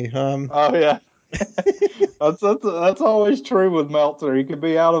on, isn't he? Oh yeah. That's always true with Meltzer. He could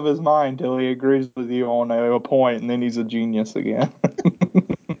be out of his mind till he agrees with you on a point, and then he's a genius again.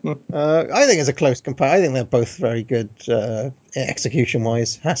 I think it's a close comparison. I think they're both very good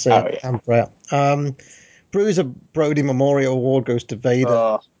execution-wise, Hase and Bret. Bruiser Brody Memorial Award goes to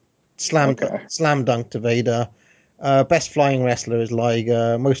Vader. Slam dunk to Vader. Best flying wrestler is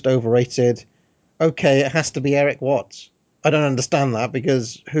Liger. Most overrated. Okay, it has to be Erik Watts. I don't understand that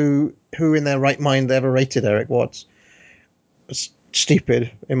because who in their right mind ever rated Erik Watts? It's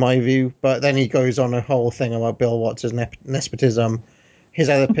stupid in my view. But then he goes on a whole thing about Bill Watts' nepotism. His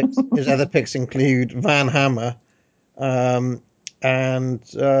other picks include Van Hammer, and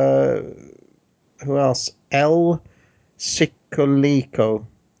who else? El Cicolico.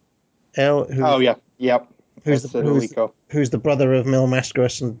 Who's the brother of Mil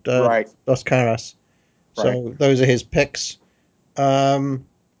Mascaras and Dos Caras. So those are his picks.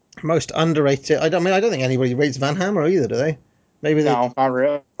 Most underrated. I don't think anybody rates Van Hammer either, do they? Not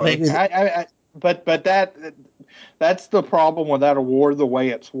really. But that's the problem with that award. The way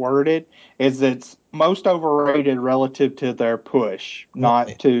it's worded is it's most overrated relative to their push,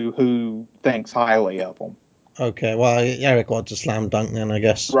 not to who thinks highly of them. Okay, well, Erik Watts a slam dunk then, I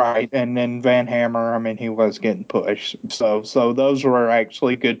guess. Right, and then Van Hammer, I mean, he was getting pushed. So those were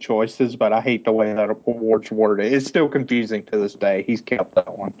actually good choices, but I hate the way that award's worded. It's still confusing to this day. He's kept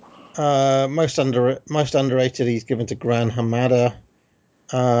that one. Most underrated, he's given to Gran Hamada.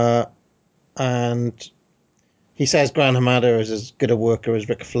 And he says Gran Hamada is as good a worker as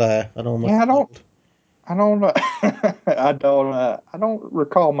Ric Flair. I don't know. I don't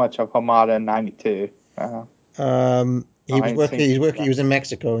recall much of Hamada in '92. He was in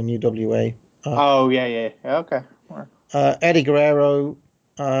Mexico in UWA. Okay. Eddie Guerrero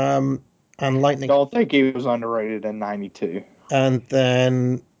and Lightning. Don't think he was underrated in '92. And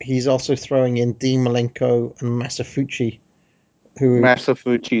then he's also throwing in Dean Malenko and Masafuchi.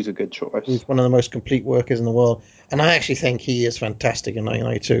 Masafuchi's a good choice. He's one of the most complete workers in the world. And I actually think he is fantastic in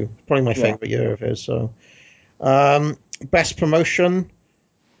 1992. Probably my favorite year of his. So, best promotion.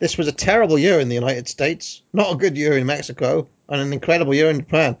 This was a terrible year in the United States. Not a good year in Mexico. And an incredible year in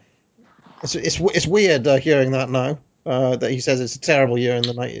Japan. It's weird hearing that now. That he says it's a terrible year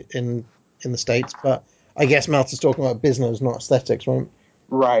in the States. But I guess Meltzer's talking about business, not aesthetics, right?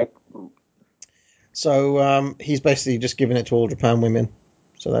 Right. So he's basically just giving it to All Japan Women.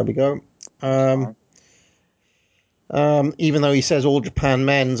 So there we go. Even though he says All Japan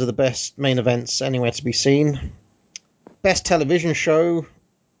Men's are the best main events anywhere to be seen. Best television show,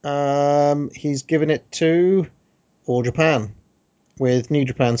 he's given it to All Japan. with New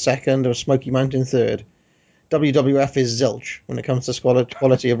Japan second or Smoky Mountain third. WWF is zilch when it comes to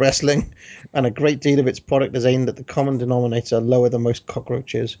quality of wrestling, and a great deal of its product is aimed at the common denominator lower than most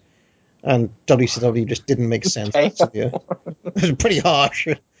cockroaches. And WCW just didn't make sense. It was pretty harsh.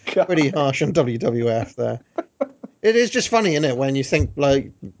 God. Pretty harsh on WWF there. It is just funny, isn't it, when you think,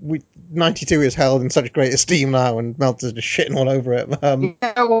 92 is held in such great esteem now, and Meltzer's just shitting all over it.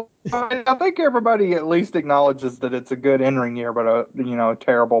 Yeah, well, I think everybody at least acknowledges that it's a good in-ring year, but a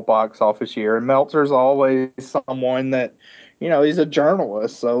terrible box office year. And Meltzer's always someone that, he's a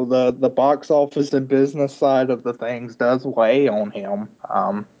journalist, so the box office and business side of the things does weigh on him.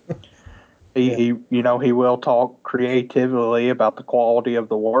 He will talk creatively about the quality of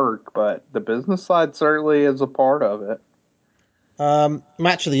the work, but the business side certainly is a part of it.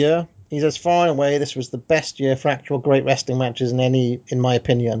 Match of the year. He says, far and away, this was the best year for actual great wrestling matches in my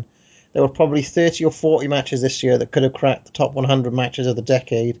opinion. There were probably 30 or 40 matches this year that could have cracked the top 100 matches of the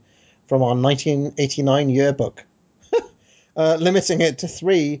decade from our 1989 yearbook. Limiting it to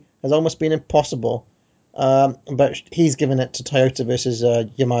 3 has almost been impossible. But he's given it to Toyota versus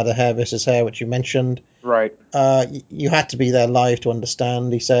Yamada Hair versus Hair, which you mentioned. Right. You had to be there live to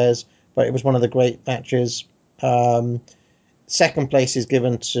understand, he says, but it was one of the great matches. Second place is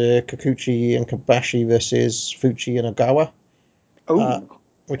given to Kikuchi and Kobashi versus Fuchi and Ogawa,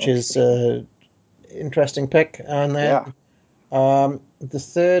 which is an interesting pick. And then the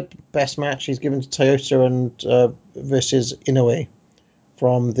third best match is given to Toyota and versus Inoue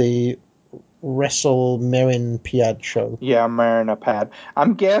from the Wrestle Marin-Piad show. Yeah, Marin-Piad.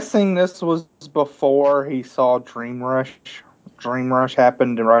 I'm guessing this was before he saw Dream Rush. Dream Rush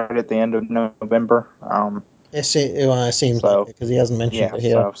happened right at the end of November. It seems like it, because he hasn't mentioned it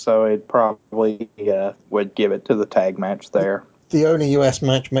here. So it probably would give it to the tag match there. The only US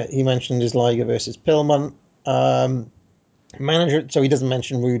match he mentioned is Liger versus Pillman. Manager, so he doesn't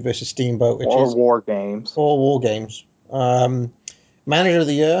mention Rude versus Steamboat, which is War Games. Or War Games. Manager of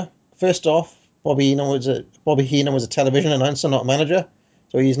the year. First off, Bobby Heenan was a television announcer, not a manager,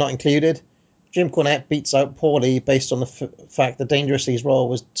 so he's not included. Jim Cornette beats out Paulie based on the fact that Dangerously's role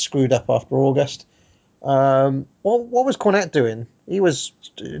was screwed up after August. What was Cornette doing? He was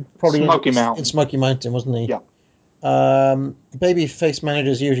probably in Smoky Mountain, wasn't he? Yeah. Babyface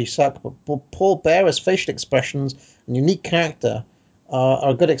managers usually suck, but Paul Bearer's facial expressions and unique character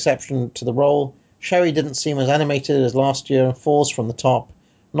are a good exception to the role. Sherry didn't seem as animated as last year and falls from the top.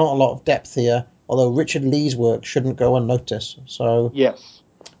 Not a lot of depth here, although Richard Lee's work shouldn't go unnoticed. So yes,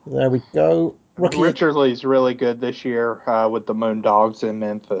 there we go. Richard Lee's really good this year with the Moondogs in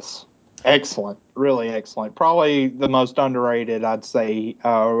Memphis. Excellent, really excellent. Probably the most underrated, I'd say,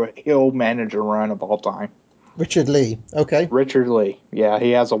 heel manager run of all time. Richard Lee, okay. Richard Lee, yeah,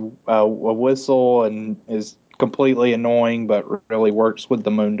 he has a whistle and is completely annoying, but really works with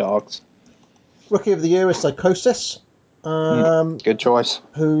the Moondogs. Rookie of the year is Psychosis. Good choice.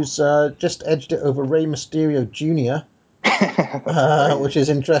 Who's just edged it over Rey Mysterio Jr., which is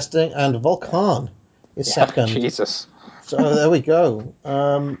interesting, and Volkan is second. Jesus. So there we go.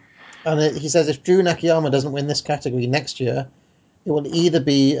 He says if Drew Nakayama doesn't win this category next year, it will either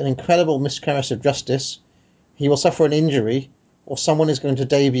be an incredible miscarriage of justice, he will suffer an injury, or someone is going to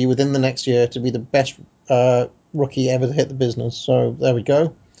debut within the next year to be the best rookie ever to hit the business. So there we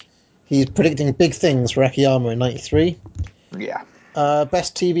go. He's predicting big things for Akiyama in 93. Yeah.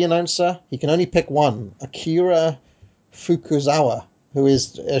 Best TV announcer, he can only pick one. Akira Fukuzawa, who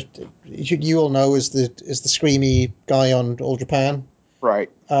is you all know is the screamy guy on All Japan. Right.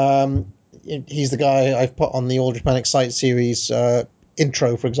 He's the guy I've put on the All Japan Excite series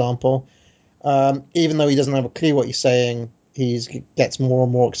intro, for example. Even though he doesn't have a clue what he's saying, he gets more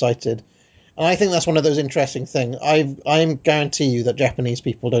and more excited. And I think that's one of those interesting things. I guarantee you that Japanese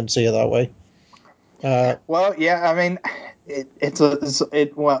people don't see it that way. Well, yeah, I mean,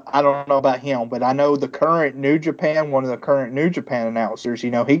 well, I don't know about him, but I know one of the current New Japan announcers,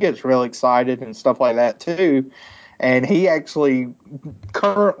 he gets real excited and stuff like that too. And he actually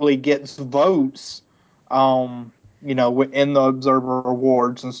currently gets votes, in the Observer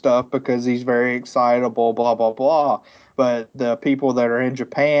Awards and stuff because he's very excitable, blah, blah, blah. But the people that are in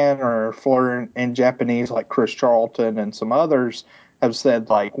Japan or fluent in Japanese, like Chris Charlton and some others, have said,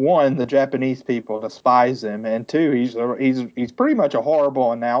 like, one, the Japanese people despise him, and two, he's pretty much a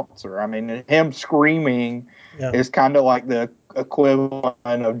horrible announcer. I mean, him screaming is kind of like the equivalent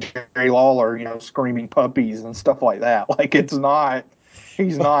of Jerry Lawler, screaming puppies and stuff like that. Like, he's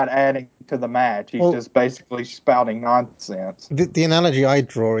not adding to the match. He's just basically spouting nonsense. The analogy I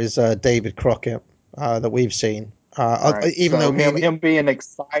draw is David Crockett that we've seen. Right. Even though him being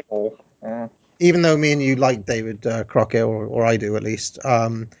excitable. even though me and you like David Crockett, or I do at least,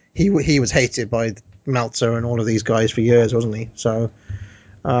 he was hated by Meltzer and all of these guys for years, wasn't he? So,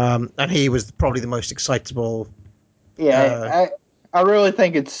 and he was probably the most excitable. Yeah, I really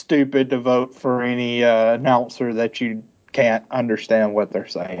think it's stupid to vote for any announcer that you can't understand what they're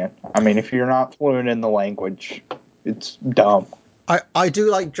saying. I mean, if you're not fluent in the language, it's dumb. I do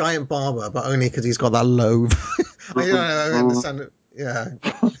like Giant Barber, but only because he's got that low. I understand it. Yeah,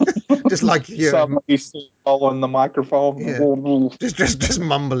 just like you. Somebody swallowing the microphone. Yeah. just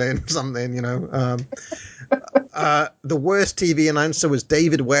mumbling something, you know. The worst TV announcer was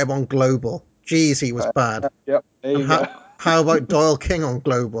David Webb on Global. Jeez, he was bad. Yep, there you go. How about Doyle King on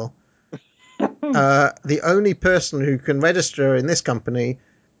Global? The only person who can register in this company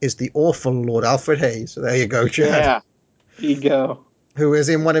is the awful Lord Alfred Hayes. So there you go, Chad. Yeah, there you go. Who is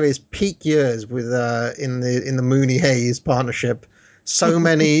in one of his peak years with in the Mooney Hayes partnership. So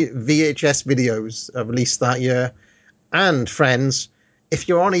many VHS videos are released that year. And friends, if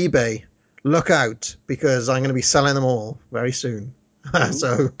you're on eBay, look out, because I'm going to be selling them all very soon.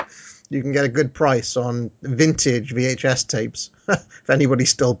 So you can get a good price on vintage VHS tapes if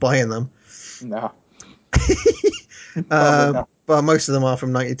anybody's still buying them. No. But most of them are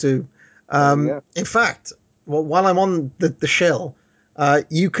from 92. In fact, while I'm on the shill,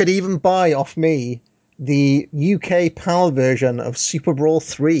 you could even buy off me the UK PAL version of Super Brawl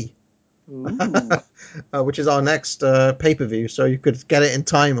 3. Which is our next pay-per-view, so you could get it in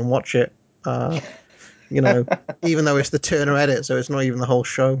time and watch it, you know, even though it's the Turner edit, so it's not even the whole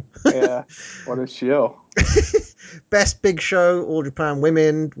show. Yeah, what a shill. Best big show, All Japan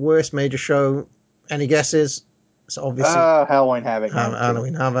Women. Worst major show, any guesses? So obviously Halloween Havoc.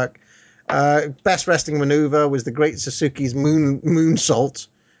 Halloween Havoc. Best wrestling maneuver was the Great Suzuki's moonsault,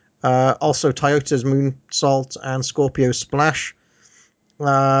 also Toyota's moonsault and Scorpio's splash.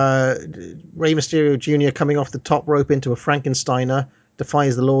 Rey Mysterio Jr. coming off the top rope into a Frankensteiner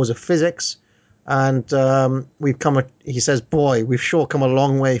defies the laws of physics, and he says, boy, we've sure come a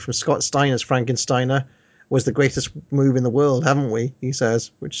long way from Scott Steiner's Frankensteiner. Was the greatest move in the world, haven't we? He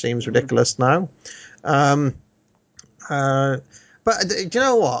says, which seems ridiculous now. But do you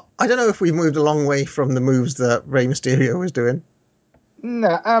know what? I don't know if we've moved a long way from the moves that Rey Mysterio was doing.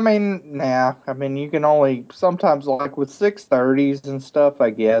 No, I mean, nah. I mean, you can only sometimes, like with 630s and stuff, I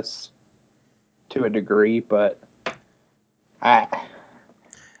guess, to a degree. But I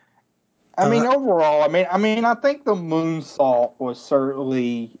mean, overall, I mean, I think the moonsault was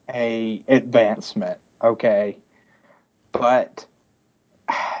certainly a advancement. Okay, but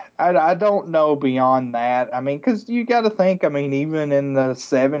I don't know beyond that. I mean, because you got to think. I mean, even in the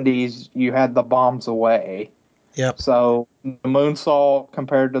 70s, you had the bombs away. Yep. So the moonsault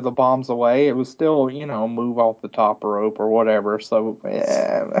compared to the bombs away, it was still, you know, move off the top rope or whatever. So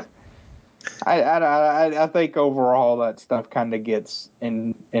yeah, I think overall that stuff kind of gets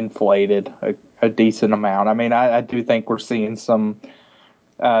inflated a decent amount. I mean, I do think we're seeing some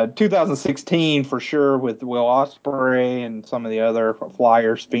 2016 for sure with Will Ospreay and some of the other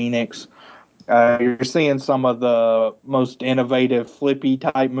flyers, Phoenix. You're seeing some of the most innovative flippy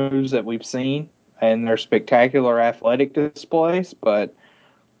type moves that we've seen. And they're spectacular athletic displays, but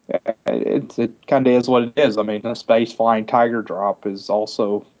it kind of is what it is. I mean, the space flying tiger drop is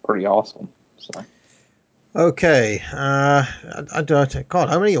also pretty awesome. So. Okay, God,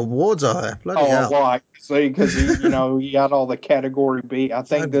 how many awards are there? Bloody hell! A lot. See, because you know you got all the category B. I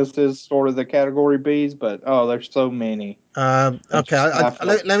think this is sort of the category Bs, but there's so many. Okay,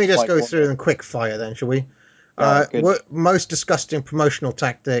 let me just go through them quick fire then, shall we? Most disgusting promotional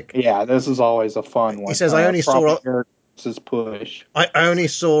tactic. Yeah, this is always a fun one. He says, I only saw push. I only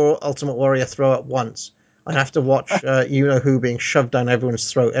saw Ultimate Warrior throw up once. I have to watch you know who being shoved down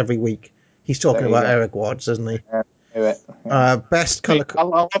everyone's throat every week. He's talking about Erik Watts, isn't he? Yeah. Best color. I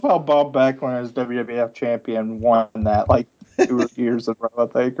love how Bob Backlund as WWF champion won that like 2 years in a row,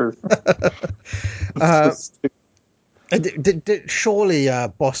 I think. Surely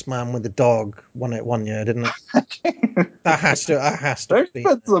Boss Man with the dog won it 1 year, didn't it? That has to. There's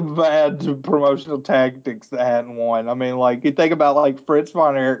been some bad promotional tactics that hadn't won. I mean, like you think about like Fritz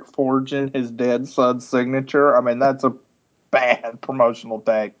von Erich forging his dead son's signature. I mean, that's a bad promotional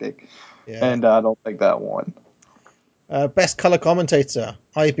tactic, and I don't think that won. Best color commentator.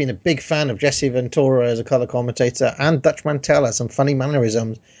 I've been a big fan of Jesse Ventura as a color commentator, and Dutch Mantell has some funny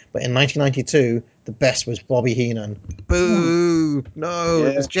mannerisms. But in 1992, the best was Bobby Heenan. Boo! No,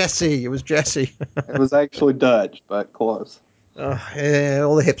 It was Jesse. It was actually Dutch, but close. All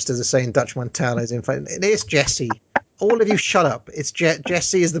the hipsters are saying Dutch Mantell is in fact. It is Jesse. All of you shut up. It's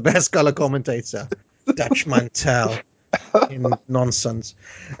Jesse is the best color commentator. Dutch Mantell. in nonsense.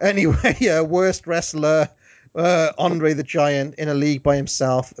 Anyway, worst wrestler, Andre the Giant in a league by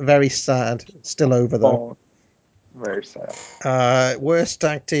himself. Very sad. Still over though. Oh, very sad. Worst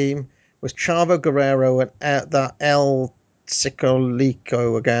tag team was Chavo Guerrero and that El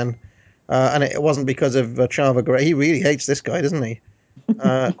Cicolico again. And it wasn't because of Chavo Guerrero. He really hates this guy, doesn't he?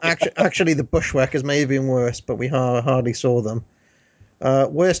 Actually, the Bushwhackers may have been worse, but we hardly saw them.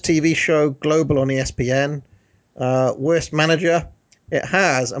 Worst TV show, Global on ESPN. Worst manager, it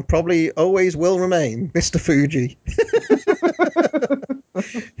has and probably always will remain Mr. Fuji.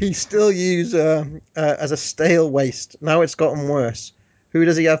 He's still used as a stale waste. Now it's gotten worse. Who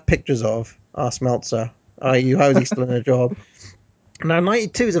does he have pictures of? Asked Meltzer. How is he still in a job? Now,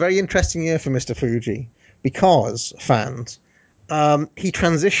 92 is a very interesting year for Mr. Fuji because, fans, he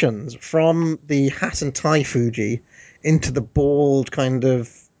transitions from the hat and tie Fuji into the bald kind of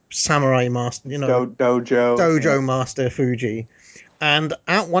samurai master, dojo master Fuji. And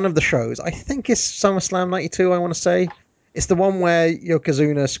at one of the shows, I think it's SummerSlam 92, I want to say. It's the one where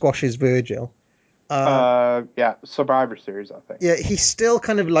Yokozuna squashes Virgil. Survivor Series, I think. Yeah, he's still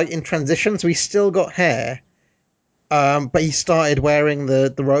kind of like in transition, so he's still got hair, but he started wearing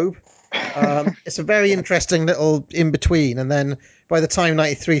the robe. It's a very interesting little in-between, and then by the time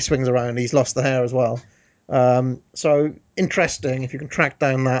 93 swings around, he's lost the hair as well. So interesting. If you can track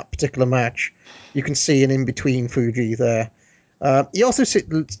down that particular match, you can see an in-between Fuji there. He also,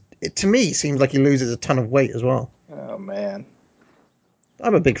 to me, seems like he loses a ton of weight as well. Oh, man.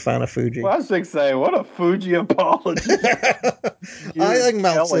 I'm a big fan of Fuji. Well, I was going to say, what a Fuji apology. I think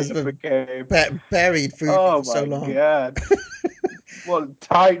Meltzer's buried Fuji for so long. Oh, my God. Well,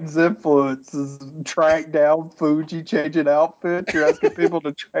 Titan's influence is track down Fuji changing outfits. You're asking people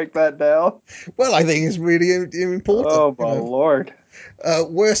to track that down? Well, I think it's really important. Oh, my Lord.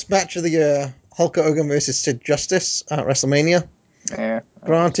 Worst match of the year, Hulk Hogan versus Sid Justice at WrestleMania. Yeah.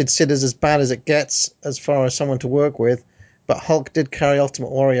 Granted, Sid is as bad as it gets as far as someone to work with, but Hulk did carry Ultimate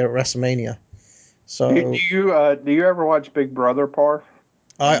Warrior at WrestleMania. So, do you ever watch Big Brother, Parv?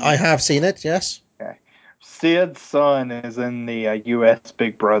 I have seen it, yes. Okay. Sid's son is in the U.S.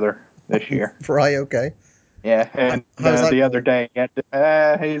 Big Brother this year. Right, okay. Yeah, and the other day,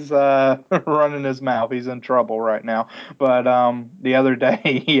 he's running his mouth. He's in trouble right now. But the other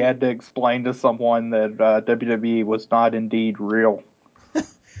day, he had to explain to someone that WWE was not indeed real.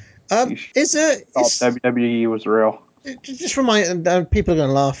 WWE was real? Just remind people are going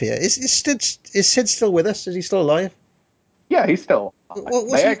to laugh here. Is Sid still with us? Is he still alive? Yeah, he's still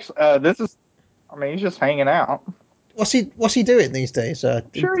alive. He's just hanging out. What's he doing these days? I'm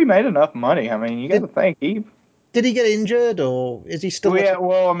sure he made enough money. I mean, you got to think did he get injured or is he still?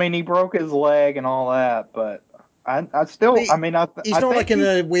 He broke his leg and all that, but he's not like in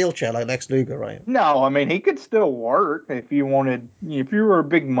a wheelchair like Lex Luger, right? No, I mean he could still work if you were a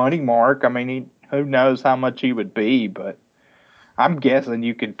big money mark. I mean, who knows how much he would be, but I'm guessing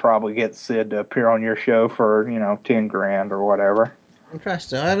you could probably get Sid to appear on your show for $10,000 or whatever.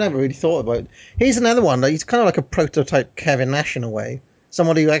 Interesting. I've never really thought about it. He's another one. He's kind of like a prototype Kevin Nash in a way.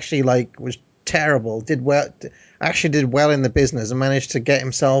 Somebody who actually was terrible, did well in the business and managed to get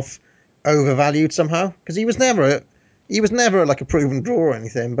himself overvalued somehow. Because he was never like a proven draw or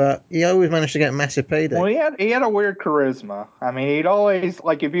anything, but he always managed to get a massive payday. Well, he had a weird charisma. I mean, he'd always,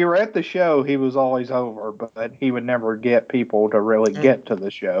 if you were at the show, he was always over, but he would never get people to really get to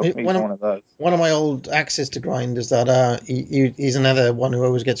the show. He's one of those. One of my old axes to grind is that he's another one who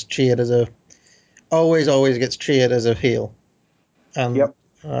always gets cheered as a heel. And yep.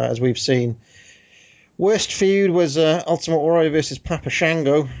 As we've seen. Worst feud was Ultimate Warrior versus Papa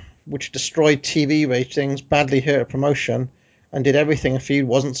Shango, which destroyed TV ratings, badly hurt a promotion, and did everything a feud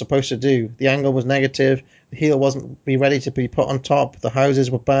wasn't supposed to do. The angle was negative, the heel wasn't ready to be put on top, the houses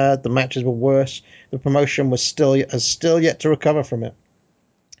were bad, the matches were worse, the promotion was still yet to recover from it.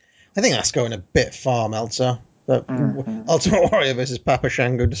 I think that's going a bit far, Meltzer. That Ultimate Warrior versus Papa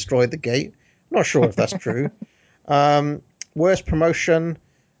Shango destroyed the gate. I'm not sure if that's true. Worst promotion.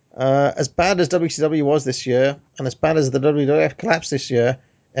 As bad as WCW was this year, and as bad as the WWF collapse this year,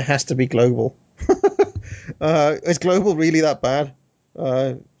 it has to be Global. Is Global really that bad?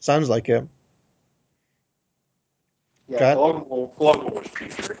 Sounds like it. Yeah, Global was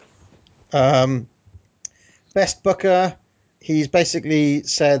putrid. Best Booker, he's basically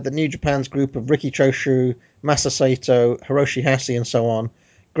said that New Japan's group of Riki Choshu, Masa Saito, Hiroshi Hase, and so on,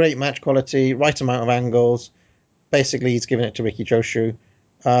 great match quality, right amount of angles. Basically, he's given it to Riki Choshu.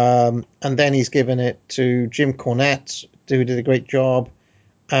 And then he's given it to Jim Cornette, who did a great job.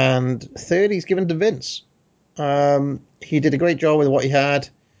 And third, he's given to Vince. He did a great job with what he had,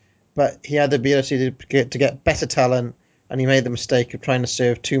 but he had the ability to get better talent and he made the mistake of trying to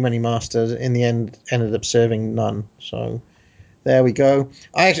serve too many masters. In the end, ended up serving none. So there we go.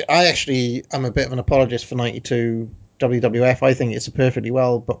 I actually am a bit of an apologist for 92 WWF. I think it's a perfectly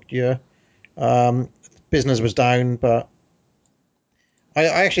well booked year. Business was down, but I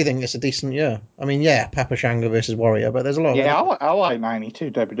actually think it's a decent year. I mean, yeah, Papa Shango versus Warrior, but there's a lot. Yeah, I like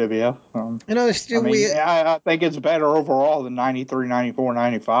 92 WWF. It's still weird. I think it's better overall than 93, 94,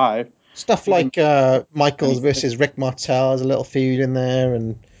 95. Stuff like Michaels versus Rick Martel has a little feud in there,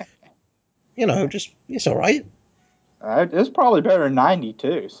 and just it's all right. It's probably better than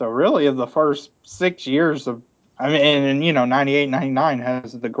 92. So really, of the first 6 years of, 98, 99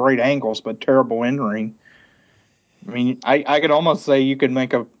 has the great angles, but terrible in-ring. I mean, I could almost say you could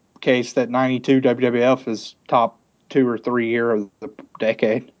make a case that 92 WWF is top 2 or 3 year of the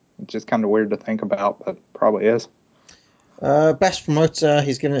decade. It's just kind of weird to think about, but probably is. Best promoter,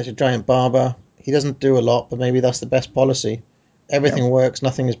 he's given it to Giant Barber. He doesn't do a lot, but maybe that's the best policy. Everything works,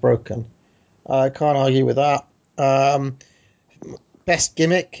 nothing is broken. I can't argue with that. Best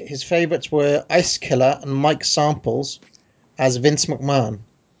gimmick, his favourites were Ice Killer and Mike Samples as Vince McMahon.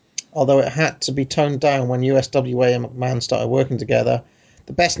 Although it had to be toned down when USWA and McMahon started working together.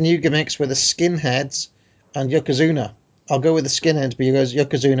 The best new gimmicks were the Skinheads and Yokozuna. I'll go with the Skinheads because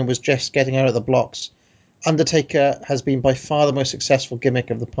Yokozuna was just getting out of the blocks. Undertaker has been by far the most successful gimmick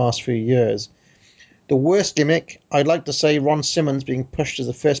of the past few years. The worst gimmick, I'd like to say Ron Simmons being pushed as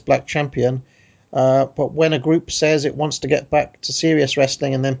the first black champion, but when a group says it wants to get back to serious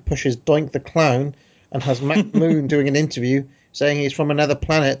wrestling and then pushes Doink the Clown and has Matt Moon doing an interview saying he's from another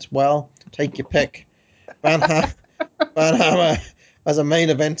planet, well, take your pick. Van Hammer as a main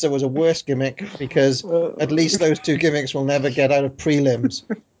eventer was a worse gimmick because at least those two gimmicks will never get out of prelims.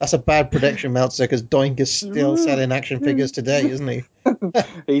 That's a bad prediction, Meltzer, because Doink is still selling action figures today, isn't he?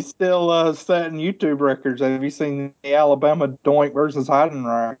 He's still setting YouTube records. Have you seen the Alabama Doink versus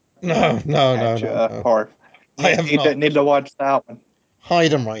Heidenreich? No. Parv. I have not. Need to watch that one.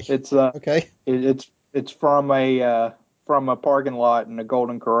 Heidenreich. It's okay. It's from a parking lot in the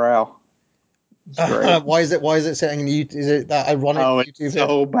Golden Corral. Why is it setting YouTube? Is it that ironic? Oh, it's YouTube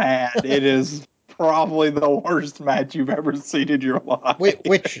so bad. It is probably the worst match you've ever seen in your life.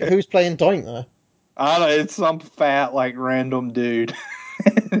 Who's playing Doink there? I don't know. It's some fat, random dude.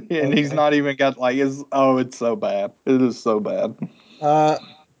 And he's not even got, it's so bad. It is so bad.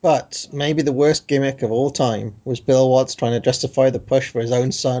 But maybe the worst gimmick of all time was Bill Watts trying to justify the push for his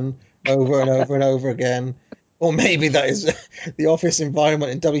own son over and over and over again. Or maybe that is the office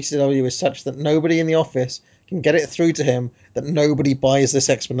environment in WCW is such that nobody in the office can get it through to him that nobody buys this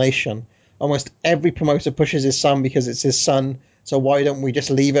explanation. Almost every promoter pushes his son because it's his son, so why don't we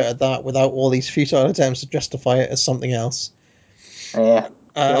just leave it at that without all these futile attempts to justify it as something else? Yeah,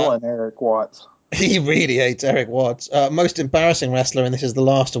 killing Erik Watts. He really hates Erik Watts. Most embarrassing wrestler, and this is the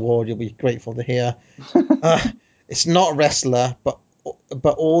last award you'll be grateful to hear. It's not wrestler, but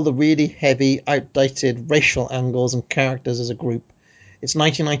all the really heavy, outdated racial angles and characters as a group. It's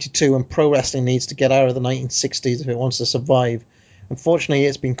 1992 and pro wrestling needs to get out of the 1960s if it wants to survive. Unfortunately,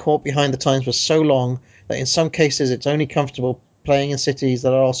 it's been caught behind the times for so long that in some cases it's only comfortable playing in cities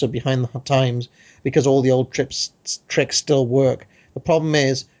that are also behind the times because all the old tricks still work. The problem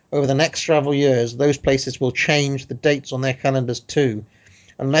is, over the next several years, those places will change the dates on their calendars too.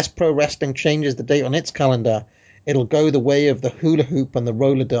 Unless pro wrestling changes the date on its calendar, it'll go the way of the hula hoop and the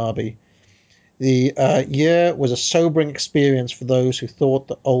roller derby. The year was a sobering experience for those who thought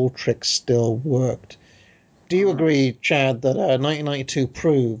the old tricks still worked. Do you agree, Chad, that 1992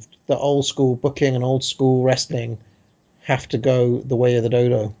 proved that old school booking and old school wrestling have to go the way of the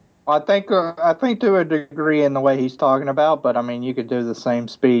dodo? I think to a degree in the way he's talking about, but you could do the same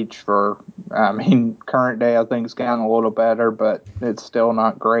speech for, current day I think it's gotten a little better, but it's still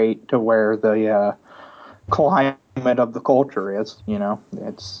not great to where the climate of the culture is,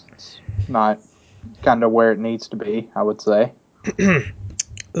 it's not kind of where it needs to be, I would say.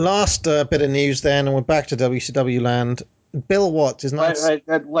 Last bit of news then, and we're back to WCW land. Bill Watts is not...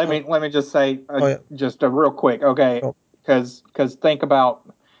 Let me just say, just a real quick, okay, because think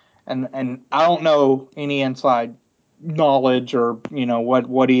about, and I don't know any inside knowledge or,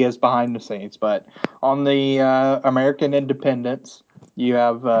 what he is behind the scenes, but on the American Independence, you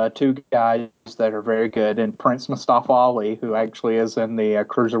have two guys that are very good, and Prince Mustafa Ali, who actually is in the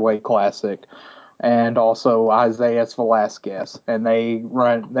Cruiserweight Classic, and also Isaiah Velasquez. And they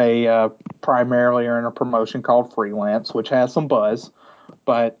primarily are in a promotion called Freelance, which has some buzz,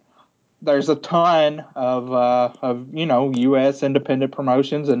 but there's a ton of U.S. independent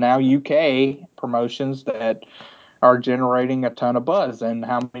promotions and now UK promotions that are generating a ton of buzz. And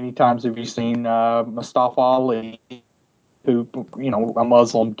how many times have you seen Mustafa Ali who, a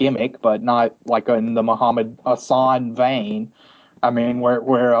Muslim gimmick, but not like in the Muhammad Hassan vein. I mean,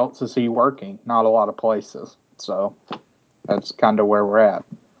 where else is he working? Not a lot of places. So that's kind of where we're at.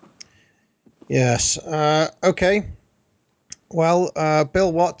 Yes. Okay. Well,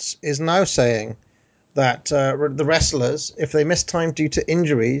 Bill Watts is now saying that the wrestlers, if they miss time due to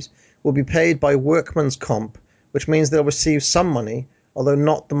injuries, will be paid by workman's comp, which means they'll receive some money, although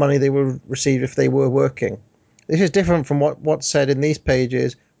not the money they would receive if they were working. This is different from what Watts said in these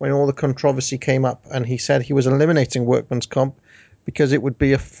pages when all the controversy came up, and he said he was eliminating workman's comp because it would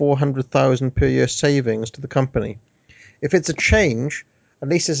be a $400,000 per year savings to the company. If it's a change, at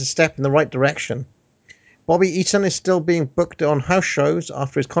least it's a step in the right direction. Bobby Eaton is still being booked on house shows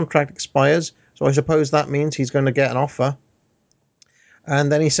after his contract expires, so I suppose that means he's going to get an offer.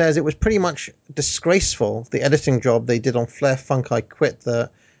 And then he says it was pretty much disgraceful, the editing job they did on Flair Funk I Quit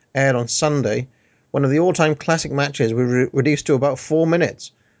that aired on Sunday. One of the all-time classic matches was reduced to about 4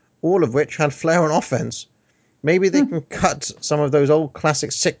 minutes, all of which had Flair on offense. Maybe they can cut some of those old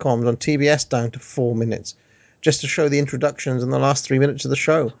classic sitcoms on TBS down to 4 minutes, just to show the introductions in the last 3 minutes of the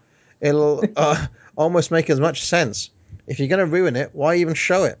show. It'll almost make as much sense. If you're going to ruin it, why even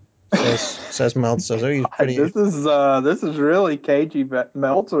show it? Says Meltzer. So he's pretty. This is really cagey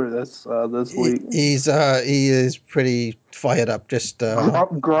Meltzer this week. He is pretty fired up. Just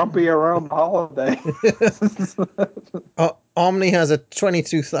grumpy around the holiday. Omni has a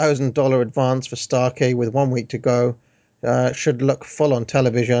 $22,000 advance for Starrcade with 1 week to go. Should look full on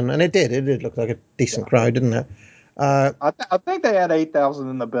television, and it did. It did look like a decent crowd, didn't it? I think they had 8,000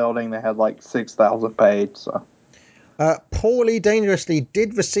 in the building. They had like 6,000 paid. So, Paulie Dangerously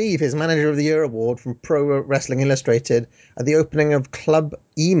did receive his Manager of the Year award from Pro Wrestling Illustrated at the opening of Club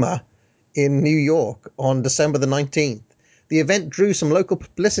EMA in New York on December the 19th. The event drew some local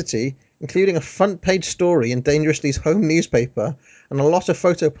publicity, including a front-page story in Dangerously's home newspaper and a lot of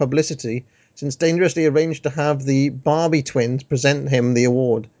photo publicity, since Dangerously arranged to have the Barbie twins present him the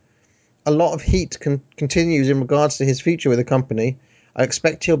award. A lot of heat continues in regards to his future with the company. I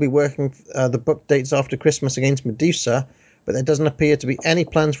expect he'll be working the book dates after Christmas against Medusa, but there doesn't appear to be any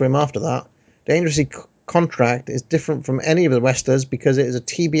plans for him after that. Dangerously contract is different from any of the wrestlers because it is a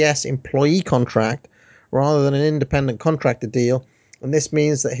TBS employee contract rather than an independent contractor deal, and this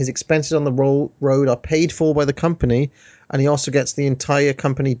means that his expenses on the road are paid for by the company, and he also gets the entire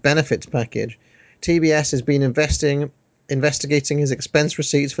company benefits package. TBS has been investigating his expense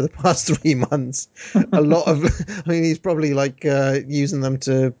receipts for the past 3 months. He's probably using them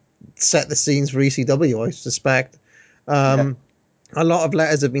to set the scenes for ECW, I suspect. A lot of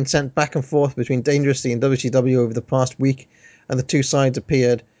letters have been sent back and forth between Dangerously and WCW over the past week, and the two sides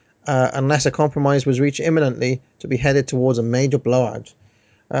appeared, unless a compromise was reached imminently, to be headed towards a major blowout.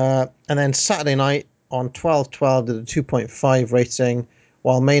 And then Saturday night on 12/12 did a 2.5 rating,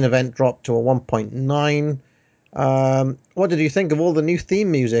 while main event dropped to a 1.9. What did you think of all the new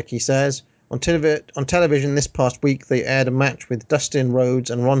theme music? He says on television this past week they aired a match with Dustin Rhodes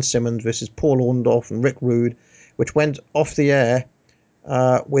and Ron Simmons versus Paul Orndorff and Rick Rude, which went off the air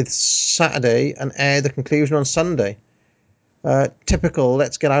with Saturday and aired the conclusion on Sunday. Typical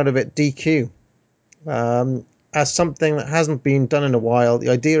let's get out of it DQ. As something that hasn't been done in a while,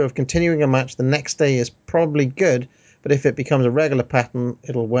 the idea of continuing a match the next day is probably good, but if it becomes a regular pattern,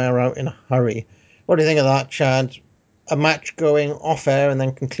 it'll wear out in a hurry. What do you think of that, Chad? A match going off air and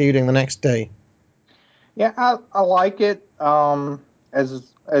then concluding the next day. Yeah, I like it. As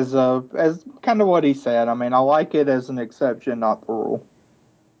kind of what he said. I mean, I like it as an exception, not the rule.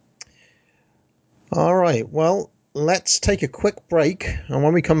 All right. Well, let's take a quick break, and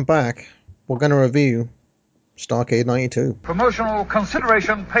when we come back, we're going to review Starrcade 92. Promotional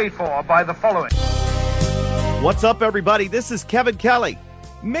consideration paid for by the following. What's up, everybody? This is Kevin Kelly.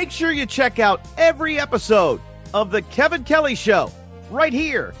 Make sure you check out every episode of The Kevin Kelly Show right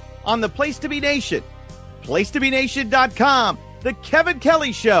here on the Place to Be Nation. PlaceToBeNation.com. The Kevin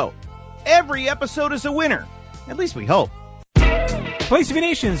Kelly Show. Every episode is a winner. At least we hope. Place to Be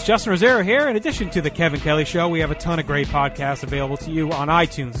Nation's Justin Rosero here. In addition to The Kevin Kelly Show, we have a ton of great podcasts available to you on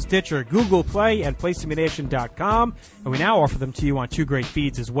iTunes, Stitcher, Google Play, and PlaceToBeNation.com. And we now offer them to you on 2 great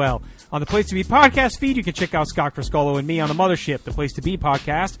feeds as well. On the Place to Be podcast feed, you can check out Scott Criscolo and me on the Mothership, the Place to Be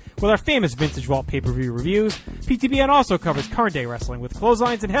podcast, with our famous Vintage Vault pay-per-view reviews. PTBN also covers current day wrestling with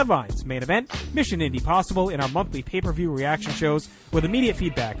clotheslines and headlines, main event, Mission Indie Possible, in our monthly pay-per-view reaction shows with immediate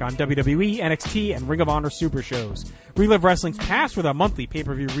feedback on WWE, NXT, and Ring of Honor Super shows. Relive wrestling's past with our monthly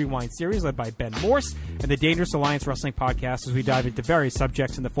pay-per-view rewind series led by Ben Morse and the Dangerous Alliance Wrestling podcast as we dive into various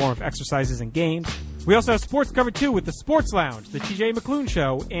subjects in the form of exercises and games. We also have sports covered too with the Sports Lounge, the TJ McClune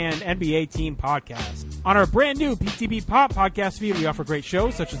Show, and NBA Team Podcast. On our brand new PTB Pop podcast feed, we offer great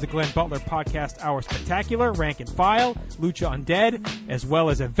shows such as the Glenn Butler Podcast Hour Spectacular, Rank and File, Lucha Undead, as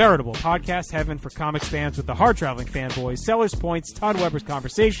well as a veritable podcast heaven for comics fans with the hard-traveling fanboys, Sellers Points, Todd Weber's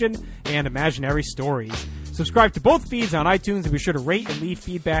Conversation, and Imaginary Stories. Subscribe to both feeds on iTunes and be sure to rate and leave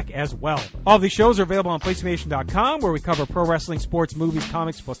feedback as well. All of these shows are available on PlayStation.com, where we cover pro wrestling, sports, movies,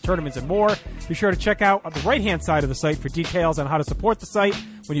 comics, plus tournaments and more. Be sure to check out on the right-hand side of the site for details on how to support the site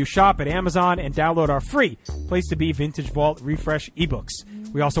when you shop at Amazon and download our free Place to Be Vintage Vault Refresh ebooks.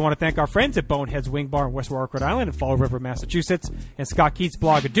 We also want to thank our friends at Bonehead's Wing Bar in West Warwick, Rhode Island, and Fall River, Massachusetts, and Scott Keats'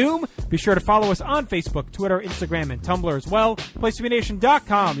 Blog of Doom. Be sure to follow us on Facebook, Twitter, Instagram, and Tumblr as well.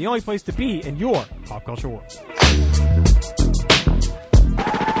 PlaceToBeNation.com, the only place to be in your pop culture world.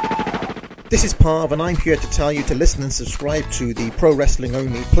 This is Parv, and I'm here to tell you to listen and subscribe to the Pro Wrestling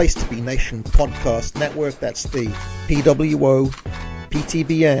Only Place to Be Nation podcast network. That's the PWO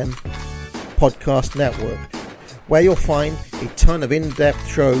PTBN podcast network, where you'll find a ton of in-depth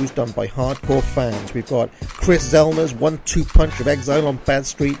shows done by hardcore fans. We've got Chris Zellner's 1-2 punch of Exile on Bad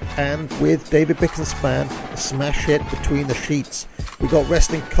Street, and with David Bixenspan, a smash hit Between the Sheets. We've got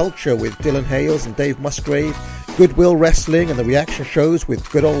Wrestling Culture with Dylan Hales and Dave Musgrave, Goodwill Wrestling and the reaction shows with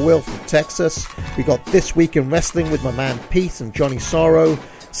Good Old Will from Texas. We got This Week in Wrestling with my man Pete and Johnny Sorrow,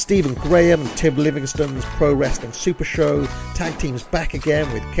 Stephen Graham and Tim Livingston's Pro Wrestling Super Show, Tag Teams Back Again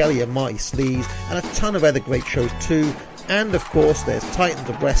with Kelly and Marty Sleaze, and a ton of other great shows too. And of course there's Titans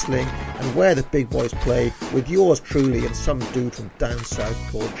of Wrestling and Where the Big Boys Play with yours truly and some dude from down south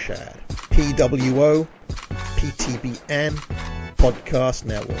called Chad. PWO PTBN Podcast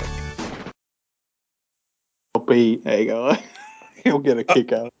Network. Pete, there you go. He'll get a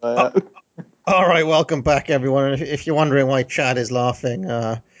kick out of that. All right, welcome back, everyone. If you're wondering why Chad is laughing,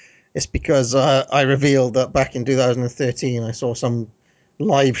 it's because I revealed that back in 2013 I saw some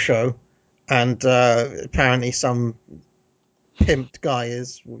live show, and apparently some pimped guy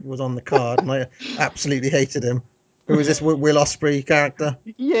was on the card, and I absolutely hated him. Who is this Will Ospreay character?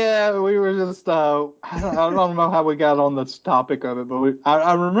 Yeah, we were just, I don't know how we got on this topic of it, but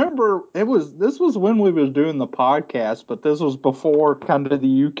I remember this was when we was doing the podcast, but this was before kind of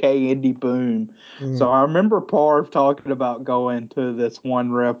the UK indie boom. So I remember Parv talking about going to this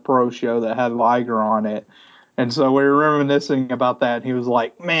one Rev Pro show that had Liger on it. And so we were reminiscing about that, and he was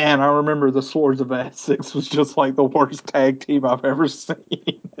like, man, I remember the Swords of Essex was just like the worst tag team I've ever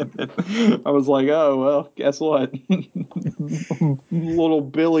seen. I was like, oh, well, guess what? Little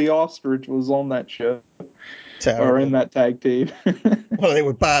Billy Ostrich was on that show. Terrible. Or in that tag team. Well, they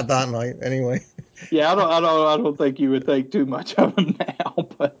were bad that night, anyway. Yeah, I don't think you would think too much of them now,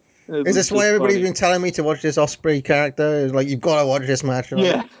 but... Is this why everybody's been telling me to watch this Ospreay character? It's like, you've got to watch this match.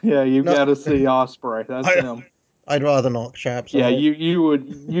 Yeah, you've got to see Ospreay. That's him. I'd rather not, chaps. Yeah, you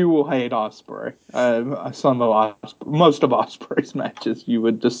will hate Ospreay. Most of Ospreay's matches you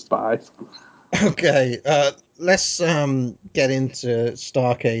would despise. Okay, let's get into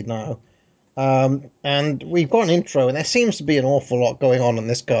Starrcade now. And we've got an intro, and there seems to be an awful lot going on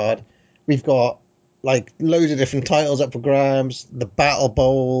this card. We've got like loads of different titles up for grabs: the Battle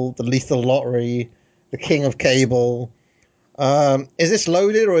Bowl, the Lethal Lottery, the King of Cable. Is this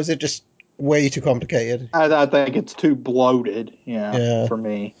loaded, or is it just way too complicated? I think it's too bloated, for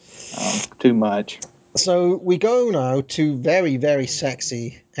me. Too much. So we go now to very, very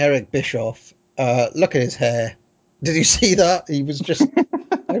sexy Eric Bischoff. Look at his hair. Did you see that? He was just...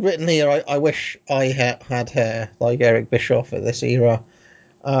 I've written here, I wish I had hair like Eric Bischoff at this era.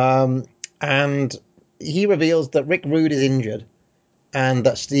 And he reveals that Rick Rude is injured and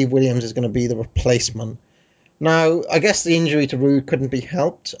that Steve Williams is going to be the replacement. Now, I guess the injury to Rude couldn't be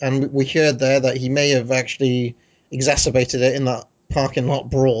helped, and we heard there that he may have actually exacerbated it in that parking lot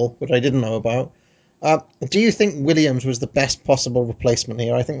brawl, which I didn't know about. Do you think Williams was the best possible replacement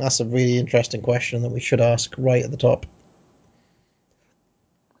here? I think that's a really interesting question that we should ask right at the top.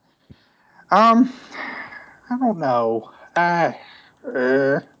 I don't know. I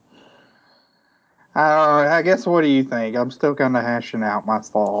guess, what do you think? I'm still kind of hashing out my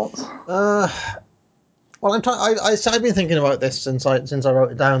thoughts. Well, I've been thinking about this since I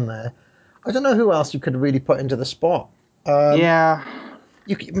wrote it down there. I don't know who else you could really put into the spot. Given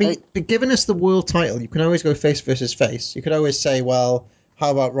us the world title, you can always go face versus face. You could always say, well,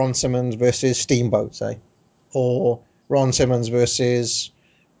 how about Ron Simmons versus Steamboat, say? Or Ron Simmons versus,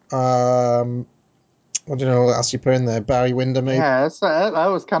 I don't know what else you put in there, Barry Windham, maybe? Yeah,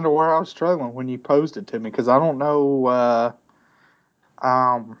 that was kind of where I was struggling when you posed it to me, because I don't know,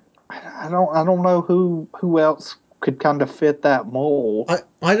 I don't know who else could kind of fit that mold.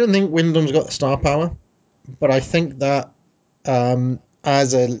 I don't think Wyndham's got the star power, but I think that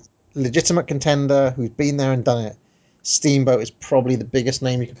as a legitimate contender who's been there and done it, Steamboat is probably the biggest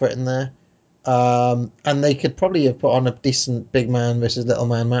name you could put in there. And they could probably have put on a decent big man versus little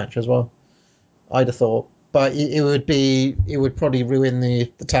man match as well, I'd have thought. But it would probably ruin the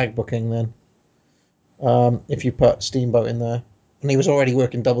tag booking then, if you put Steamboat in there. And he was already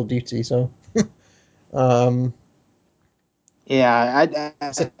working double duty, so... we'll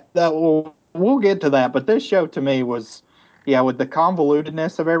get to that, but this show to me was, with the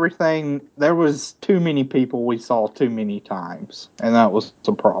convolutedness of everything, there was too many people we saw too many times, and that was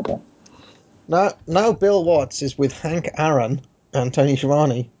the problem. Now Bill Watts is with Hank Aaron and Tony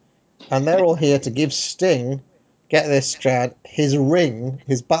Schiavone, and they're all here to give Sting, get this, Chad, his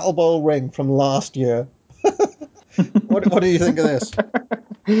Battle Bowl ring from last year. What do you think of this?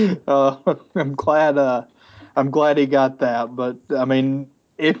 I'm glad he got that, but I mean,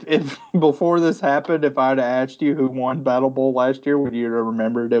 if before this happened, if I'd asked you who won Battle Bowl last year, would you have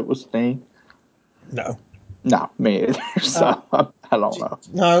remembered it was Sting? No, me either. So I don't know.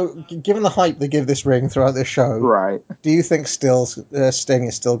 No, given the hype they give this ring throughout this show, right? Do you think Sting has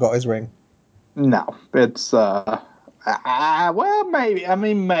still got his ring? No, it's well, maybe. I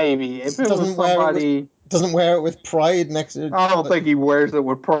mean, maybe if it was somebody. Doesn't wear it with pride next to... I don't think he wears it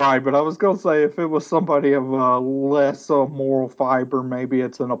with pride, but I was going to say if it was somebody of less moral fiber, maybe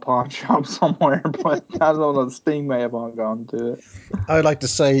it's in a pawn shop somewhere, but I don't know, Sting may have gone to it. I would like to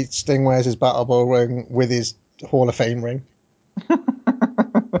say Sting wears his Battle Bowl ring with his Hall of Fame ring.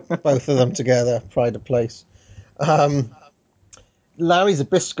 Both of them together, pride of place. Larry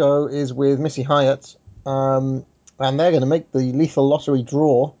Zbyszko is with Missy Hyatt, and they're going to make the Lethal Lottery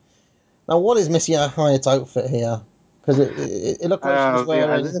draw. Now, what is Missy Hyatt's outfit here? Because it looked like she was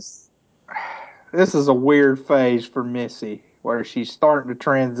wearing... This is a weird phase for Missy, where she's starting to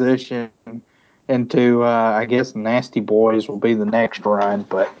transition into, I guess, Nasty Boys will be the next run.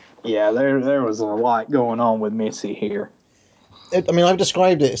 But, there was a lot going on with Missy here. I've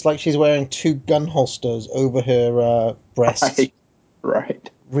described it. It's like she's wearing two gun holsters over her breasts. Right.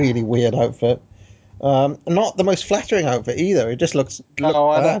 Really weird outfit. Not the most flattering outfit either. It just looks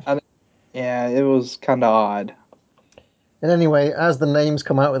bad. It was kind of odd. And anyway, as the names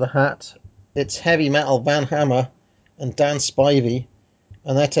come out with the hat, it's Heavy Metal Van Hammer and Dan Spivey,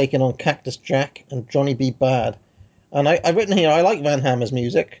 and they're taking on Cactus Jack and Johnny B. Bad. And I've written here, I like Van Hammer's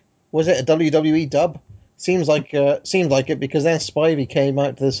music. Was it a WWE dub? Seems like it, because then Spivey came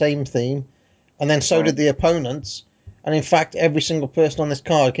out to the same theme, and then so did the opponents. And in fact, every single person on this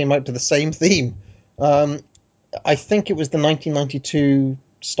card came out to the same theme. I think it was the 1992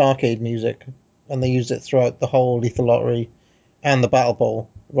 Starrcade music, and they used it throughout the whole Lethal Lottery and the Battle Bowl,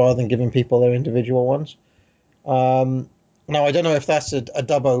 rather than giving people their individual ones. Now, I don't know if that's a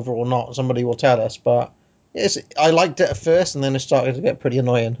dub over or not. Somebody will tell us, but I liked it at first, and then it started to get pretty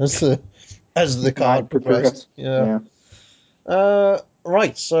annoying as the card progressed. Yeah.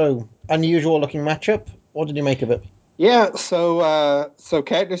 Right, so unusual looking matchup. What did you make of it? Yeah, so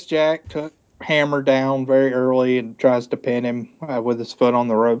Cactus Jack took Hammer down very early and tries to pin him with his foot on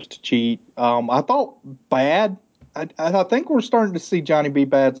the ropes to cheat. I thought Bad. I think we're starting to see Johnny B.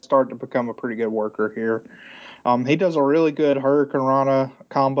 Bad start to become a pretty good worker here. He does a really good Hurricane Rana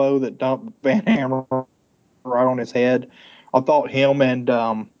combo that dumped Van Hammer right on his head. I thought him and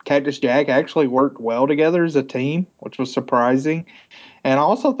Cactus Jack actually worked well together as a team, which was surprising. And I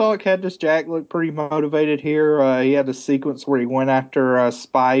also thought Cactus Jack looked pretty motivated here. He had a sequence where he went after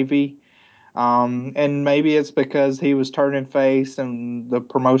Spivey. And maybe it's because he was turning face and the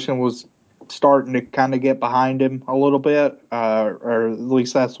promotion was starting to kind of get behind him a little bit, or at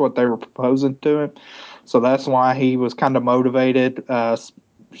least that's what they were proposing to him. So that's why he was kind of motivated.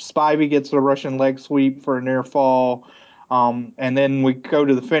 Spivey gets a Russian leg sweep for a near fall. And then we go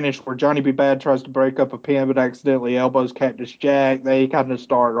to the finish where Johnny B. Bad tries to break up a pin but accidentally elbows Cactus Jack. They kind of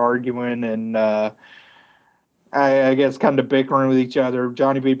start arguing and I guess kind of bickering with each other.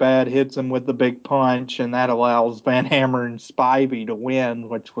 Johnny B. Bad hits him with the big punch, and that allows Van Hammer and Spivey to win,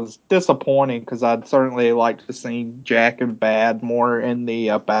 which was disappointing because I'd certainly like to see Jack and Bad more in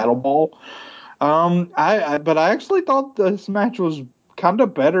the Battle Bowl. But I actually thought this match was kind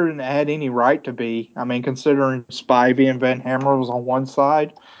of better than it had any right to be. I mean, considering Spivey and Van Hammer was on one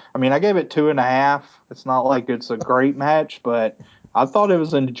side. I mean, I gave it 2.5. It's not like it's a great match, but I thought it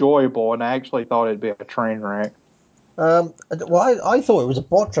was enjoyable, and I actually thought it'd be a train wreck. Well, I thought it was a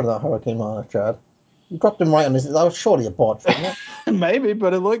botch of that Hurricane Rana, Chad. You dropped him right on his... That was surely a botch, wasn't it? Maybe,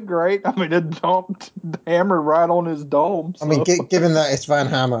 but it looked great. I mean, it dumped the hammer right on his dome. So. I mean, given that it's Van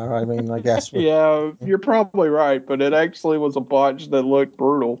Hammer, I mean, I guess... Yeah, you're probably right, but it actually was a botch that looked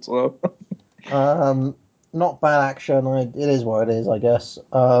brutal, so... Not bad action. It is what it is, I guess.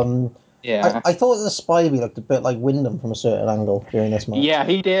 Yeah. I thought the Spivey looked a bit like Wyndham from a certain angle during this match. Yeah,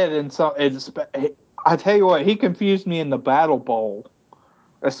 he did, and so I tell you what, he confused me in the Battle Bowl,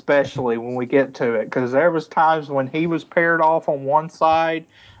 especially when we get to it, because there was times when he was paired off on one side,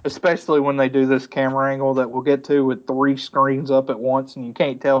 especially when they do this camera angle that we'll get to with 3 screens up at once, and you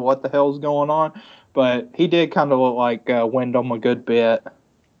can't tell what the hell's going on. But he did kind of look like Wyndham a good bit.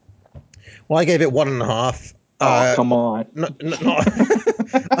 Well, I gave it 1.5. Oh, come on. Not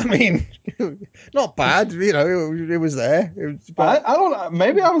I mean, not bad. You know, it was there. I don't know.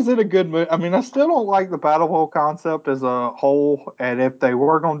 Maybe I was in a good mood. I mean, I still don't like the Battle Bowl concept as a whole. And if they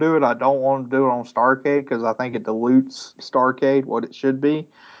were going to do it, I don't want to do it on Starrcade because I think it dilutes Starrcade what it should be.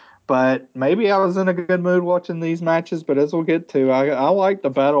 But maybe I was in a good mood watching these matches. But as we'll get to, I like the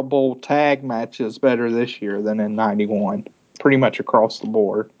Battle Bowl tag matches better this year than in 91. Pretty much across the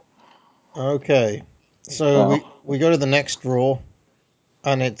board. Okay. So we go to the next Raw,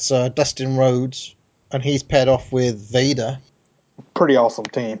 and it's Dustin Rhodes, and he's paired off with Vader. Pretty awesome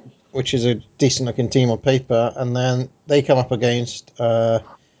team. Which is a decent-looking team on paper. And then they come up against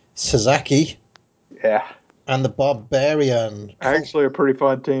Sasaki. Yeah. And the Barbarian. Actually a pretty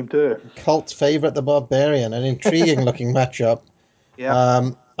fun team, too. Cult favorite, the Barbarian. An intriguing-looking matchup. Yeah.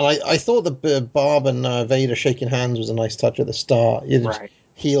 And I thought the Barb and Vader shaking hands was a nice touch at the start. Right.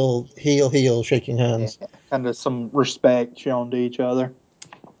 Heel shaking hands. Yeah. Kind of some respect shown to each other.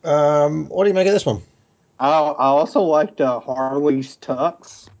 What do you make of this one? I also liked Harley's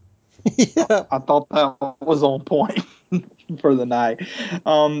tux. Yeah. I thought that was on point for the night.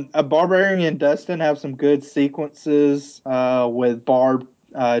 Barbarian and Dustin have some good sequences with Barb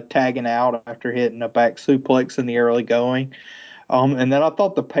tagging out after hitting a back suplex in the early going. And then I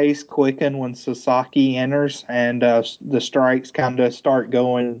thought the pace quickened when Sasaki enters and the strikes kind of start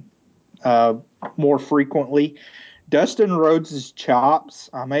going more frequently. Dustin Rhodes' chops,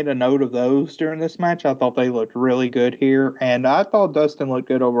 I made a note of those during this match. I thought they looked really good here. And I thought Dustin looked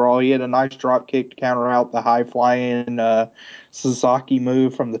good overall. He had a nice drop kick to counter out the high-flying Sasaki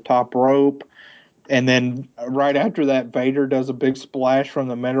move from the top rope. And then right after that, Vader does a big splash from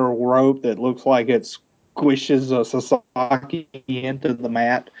the middle rope that looks like it squishes Sasaki into the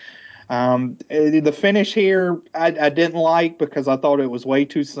mat. The finish here, I didn't like because I thought it was way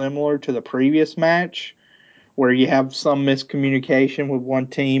too similar to the previous match, where you have some miscommunication with one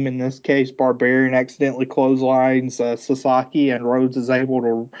team. In this case, Barbarian accidentally clotheslines Sasaki, and Rhodes is able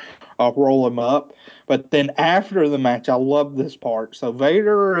to roll him up. But then after the match, I love this part. So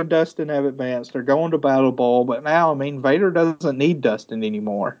Vader and Dustin have advanced. They're going to Battle Bowl. But now, I mean, Vader doesn't need Dustin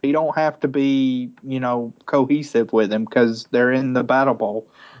anymore. He don't have to be, cohesive with him because they're in the Battle Bowl.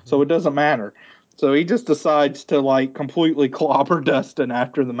 So it doesn't matter. So he just decides to completely clobber Dustin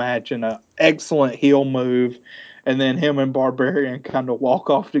after the match in an excellent heel move. And then him and Barbarian kind of walk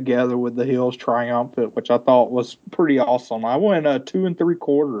off together with the heels triumphant, which I thought was pretty awesome. I went 2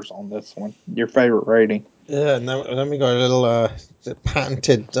 3/4 on this one. Your favorite rating? Yeah, and then we got a little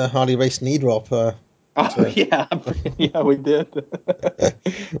patented Harley Race knee drop. Yeah, we did.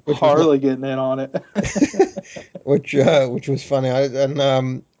 Harley getting in on it, which was funny.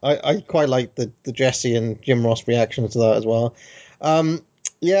 I quite liked the Jesse and Jim Ross reaction to that as well.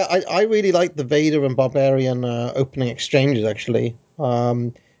 I really liked the Vader and Barbarian opening exchanges. Actually,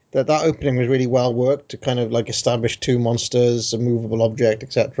 that opening was really well worked to kind of establish two monsters, a movable object,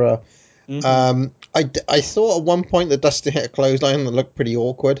 etc. Mm-hmm. I thought at one point that Dustin hit a clothesline that looked pretty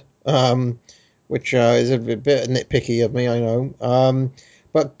awkward. Which is a bit nitpicky of me, I know.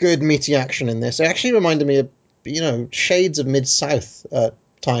 But good meaty action in this. It actually reminded me of, shades of Mid-South at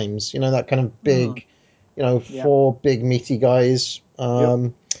times. That kind of big, 4 big meaty guys.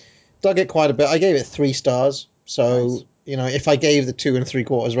 Dug it quite a bit. I gave it 3 stars. So, nice. If I gave the 2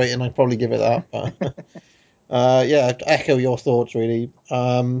 3/4 rating, I'd probably give it that. But, echo your thoughts, really.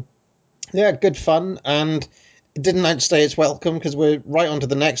 Good fun. And it didn't outstay its welcome because we're right on to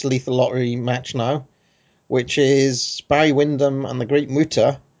the next Lethal Lottery match now, which is Barry Windham and the Great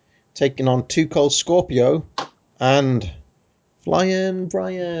Muta taking on Too Cold Scorpio and Flying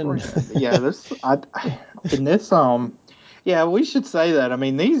Brian. We should say that. I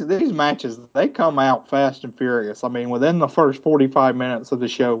mean, these matches, they come out fast and furious. I mean, within the first 45 minutes of the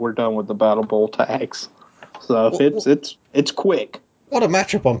show, we're done with the Battle Bowl tags. So it's quick. What a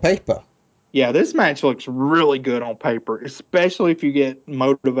matchup on paper. Yeah, this match looks really good on paper, especially if you get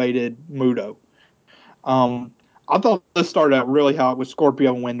motivated Muto. I thought this started out really hot with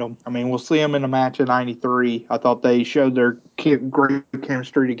Scorpio and Wyndham. I mean, we'll see them in a match in '93. I thought they showed their great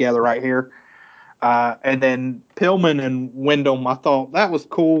chemistry together right here. And then Pillman and Wyndham, I thought that was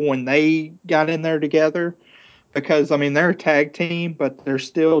cool when they got in there together because, I mean, they're a tag team, but they're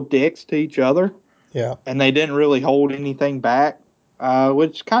still dicks to each other. Yeah. And they didn't really hold anything back,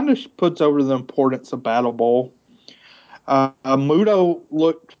 which kind of puts over the importance of Battle Bowl. Muto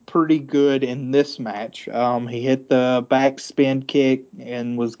looked pretty good in this match. He hit the back spin kick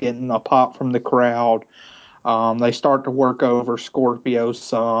and was getting a pop from the crowd. They start to work over Scorpio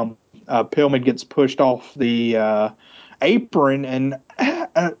some. Pillman gets pushed off the apron, and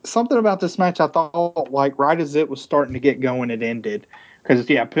something about this match I thought, like, right as it was starting to get going, it ended. Because,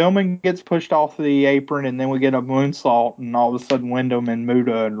 Pillman gets pushed off the apron, and then we get a moonsault, and all of a sudden Wyndham and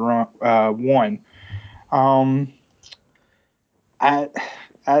Muta won. I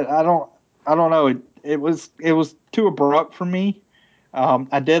don't know. It was too abrupt for me.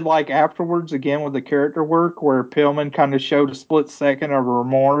 I did like afterwards again with the character work where Pillman kind of showed a split second of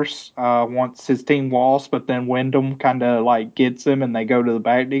remorse once his team lost, but then Wyndham kind of like gets him and they go to the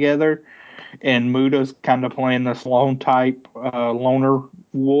back together. And Muta's kind of playing this lone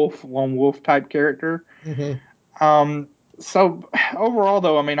wolf type character. Mm-hmm. So overall,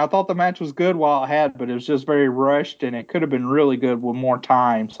 though, I mean, I thought the match was good while it had, but it was just very rushed, and it could have been really good with more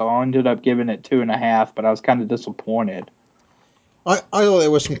time. So I ended up giving it 2.5, but I was kind of disappointed. I thought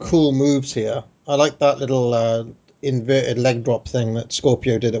there were some cool moves here. I like that little inverted leg drop thing that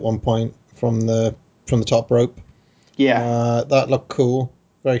Scorpio did at one point from the top rope. Yeah, that looked cool,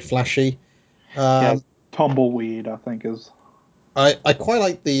 very flashy. Tumbleweed, I think is. I quite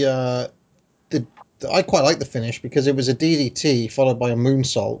like I quite like the finish because it was a DDT followed by a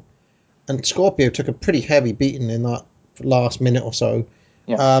moonsault, and Scorpio took a pretty heavy beating in that last minute or so.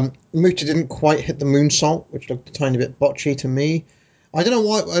 Yeah. Muta didn't quite hit the moonsault, which looked a tiny bit botchy to me. I don't know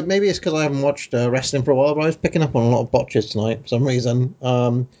why. Maybe it's because I haven't watched wrestling for a while, but I was picking up on a lot of botches tonight for some reason.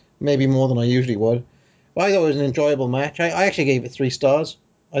 Maybe more than I usually would. But I thought it was an enjoyable match. I actually gave it 3 stars.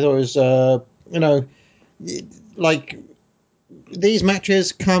 I thought it was, like these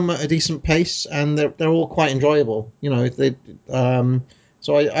matches come at a decent pace and they're all quite enjoyable.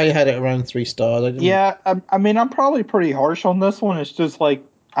 So I had it around 3 stars. I mean, I'm probably pretty harsh on this one. It's just like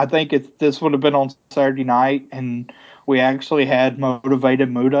I think this would have been on Saturday night, and we actually had motivated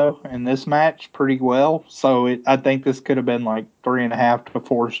Muto in this match pretty well. So I think this could have been like 3.5 to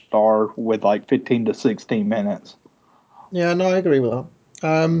 4 star with like 15 to 16 minutes. Yeah, no, I agree with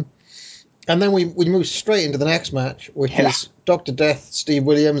that. And then we move straight into the next match, which is Dr. Death, Steve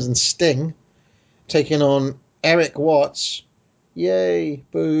Williams, and Sting taking on Erik Watts. Yay,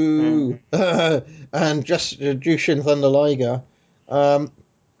 boo. And Jushin Thunder Liger.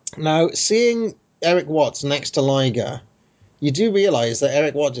 Now, seeing Erik Watts next to Liger, you do realise that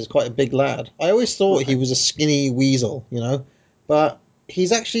Erik Watts is quite a big lad. I always thought he was a skinny weasel, but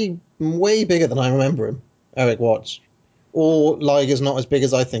he's actually way bigger than I remember him, Erik Watts. Or Liger's not as big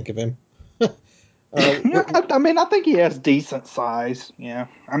as I think of him. I mean, I think he has decent size. Yeah.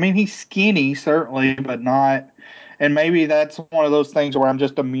 I mean, he's skinny, certainly, but not. And maybe that's one of those things where I'm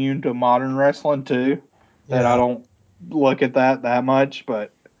just immune to modern wrestling, too. That I don't look at that much,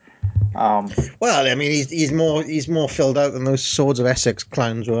 but. Well, I mean, he's more filled out than those Swords of Essex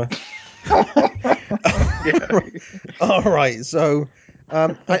clowns were. All right, so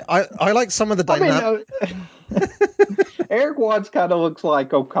I like some of the dynamics. Erik Watts kind of looks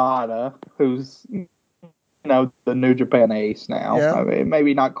like Okada, who's the New Japan ace now. Yeah. I mean,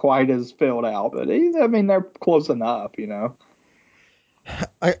 maybe not quite as filled out, but they're close enough,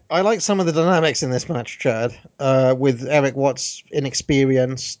 I like some of the dynamics in this match, Chad, with Erik Watts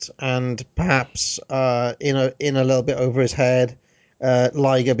inexperienced and perhaps in a little bit over his head.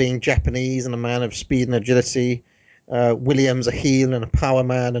 Liger being Japanese and a man of speed and agility. Williams a heel and a power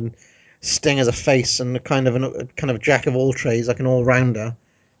man, and Sting as a face and a kind of jack of all trades, like an all rounder.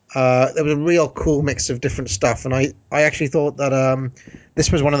 There was a real cool mix of different stuff, and I actually thought that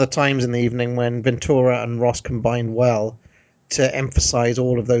this was one of the times in the evening when Ventura and Ross combined well to emphasize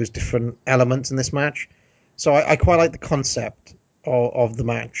all of those different elements in this match. So I quite like the concept of the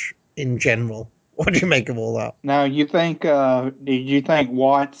match in general. What do you make of all that? Now, did you think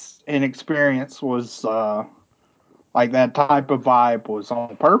Watts' inexperience was like that type of vibe was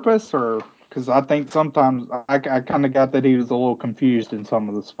on purpose, or because I think sometimes I kind of got that he was a little confused in some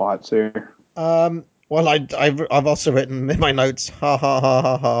of the spots here. Well, I've also written in my notes, ha ha ha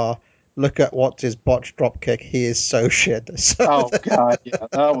ha ha. Look at Watts' botched dropkick. He is so shit. God, yeah,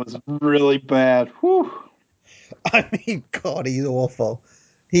 that was really bad. Whew. I mean, God, he's awful.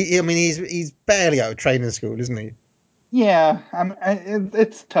 He's barely out of training school, isn't he? Yeah,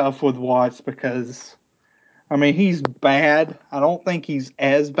 it's tough with Watts because, he's bad. I don't think he's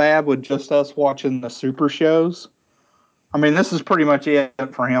as bad with just us watching the super shows. This is pretty much it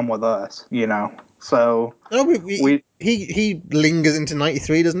for him with us, So he lingers into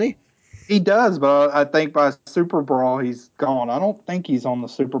 '93, doesn't he? He does, but I think by Super Brawl he's gone. I don't think he's on the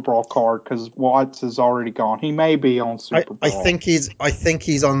Super Brawl card because Watts is already gone. He may be on Super Brawl. I think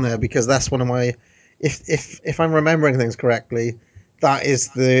he's on there because that's one of my. If I'm remembering things correctly, that is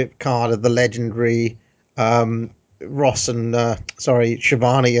the card of the legendary Ross and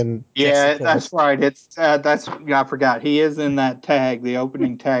Shivani and yeah, Jessica. that's right. I forgot he is in that tag, the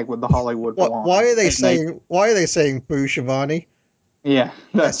opening tag with the Hollywood Blonde. Why are they saying Boo Shivani? Yeah,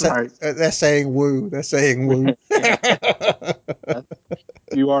 that's right. They're saying woo. They're saying woo.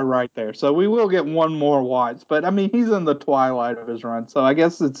 You are right there. So we will get one more Watts, but he's in the twilight of his run, so I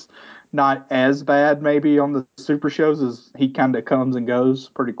guess it's not as bad maybe on the super shows as he kind of comes and goes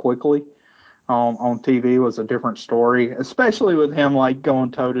pretty quickly. On TV was a different story, especially with him like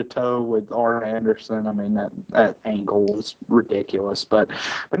going toe to toe with Arn Anderson. That angle was ridiculous. But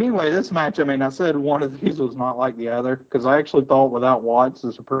anyway, this match, I said one of these was not like the other because I actually thought without Watts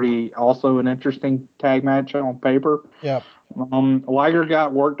is also an interesting tag match on paper. Yeah. Liger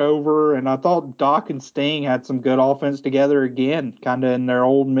got worked over, and I thought Doc and Sting had some good offense together again, kind of in their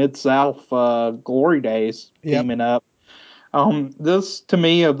old Mid-South glory days, teaming up. This, to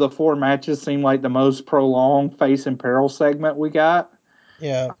me, of the four matches, seemed like the most prolonged face and peril segment we got.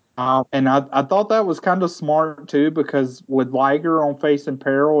 Yeah. And I thought that was kind of smart, too, because with Liger on face and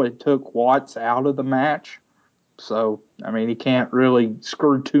peril, it took Watts out of the match. So, he can't really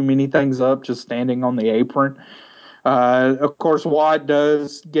screw too many things up just standing on the apron. Of course, Watt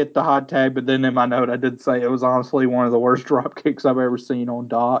does get the hot tag, but then in my note, I did say it was honestly one of the worst drop kicks I've ever seen on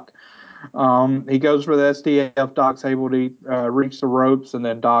Doc. He goes for the STF. Doc's able to reach the ropes, and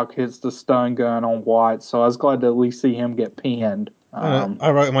then Doc hits the stun gun on Watts. So I was glad to at least see him get pinned.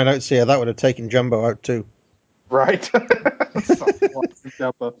 I wrote in my notes here that would have taken Jumbo out too. Right.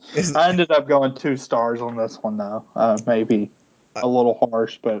 I ended up going 2 stars on this one, though. Maybe a little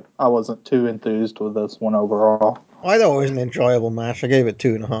harsh, but I wasn't too enthused with this one overall. I thought it was an enjoyable match. I gave it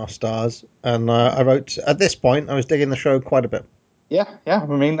 2.5 stars, and I wrote at this point I was digging the show quite a bit. Yeah.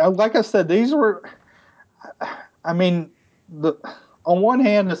 Like I said, these were. On one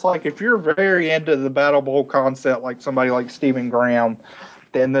hand, it's like if you're very into the Battle Bowl concept, like somebody like Stephen Graham,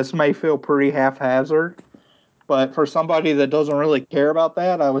 then this may feel pretty haphazard. But for somebody that doesn't really care about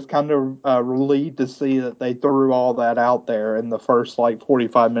that, I was kind of relieved to see that they threw all that out there in the first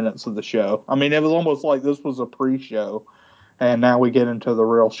 45 minutes of the show. It was almost like this was a pre-show, and now we get into the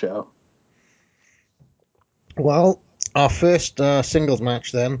real show. Well, our first singles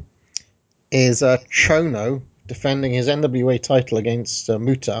match then is Chono defending his NWA title against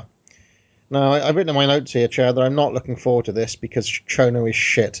Muta. Now, I've written in my notes here, Chad, that I'm not looking forward to this because Chono is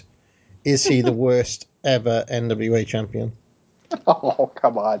shit. Is he the worst ever NWA champion? Oh,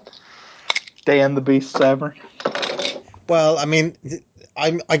 come on. Dan the Beast Severn. Well,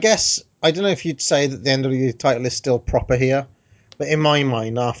 I guess, I don't know if you'd say that the NWA title is still proper here, but in my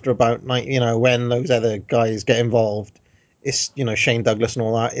mind, after about, when those other guys get involved, it's, Shane Douglas and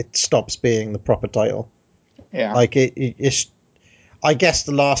all that, it stops being the proper title. Yeah. It's, I guess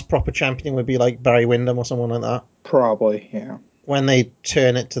the last proper champion would be like Barry Windham or someone like that. Probably, yeah. When they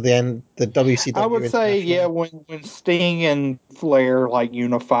turn it to the end, the WCW. I would say, yeah, when Sting and Flair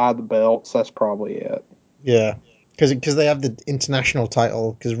unify the belts, that's probably it. Yeah, because they have the international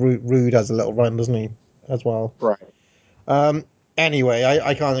title. Because Rude has a little run, doesn't he, as well? Right. Anyway,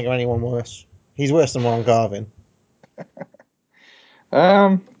 I can't think of anyone worse. He's worse than Ron Garvin.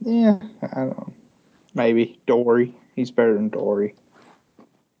 Yeah, I don't know. Maybe Dory. He's better than Dory.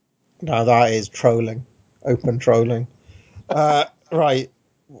 No, that is trolling. Open trolling. Right.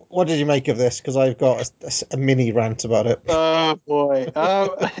 What did you make of this? Because I've got a mini rant about it. Oh, boy.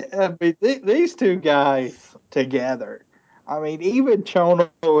 These two guys together. Even Chono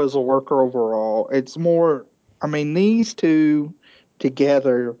as a worker overall, it's more. These two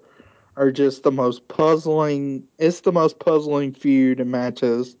together are just the most puzzling. It's the most puzzling feud and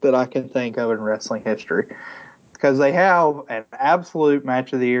matches that I can think of in wrestling history. Because they have an absolute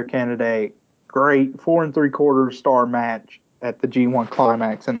match of the year candidate, great 4 3/4 star match at the G1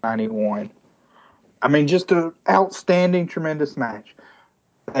 Climax in '91. Just an outstanding, tremendous match.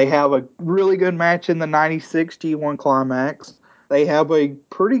 They have a really good match in the '96 G1 Climax. They have a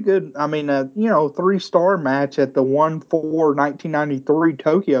pretty good, 3-star match at the 1/4/1993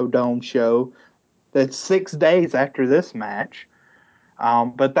 Tokyo Dome show. That's 6 days after this match.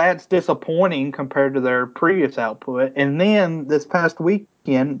 But that's disappointing compared to their previous output. And then this past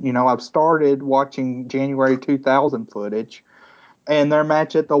weekend, I've started watching January 2000 footage, and their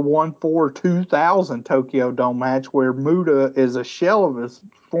match at the 1/4/2000 Tokyo Dome match, where Muta is a shell of his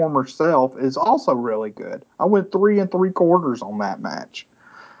former self, is also really good. I went 3 3/4 on that match.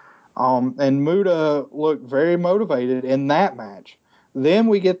 And Muta looked very motivated in that match. Then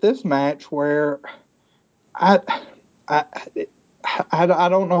we get this match where I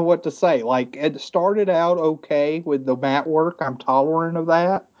don't know what to say. Like, it started out okay with the mat work. I'm tolerant of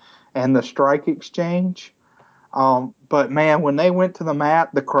that. And the strike exchange. But, man, when they went to the mat,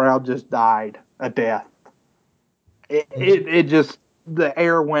 the crowd just died a death. It just, the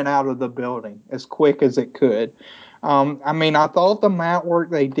air went out of the building as quick as it could. I thought the mat work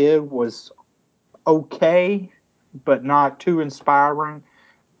they did was okay, but not too inspiring.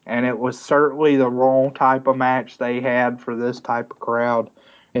 And it was certainly the wrong type of match they had for this type of crowd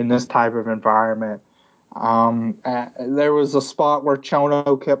in this type of environment. There was a spot where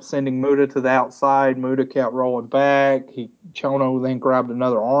Chono kept sending Muta to the outside. Muta kept rolling back. Chono then grabbed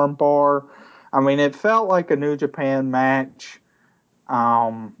another arm bar. It felt like a New Japan match,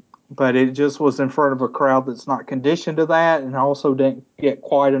 but it just was in front of a crowd that's not conditioned to that, and also didn't get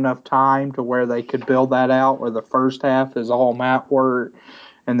quite enough time to where they could build that out, where the first half is all mat work,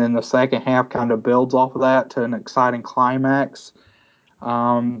 and then the second half kind of builds off of that to an exciting climax.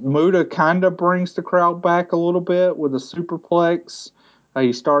 Muta kind of brings the crowd back a little bit with a superplex.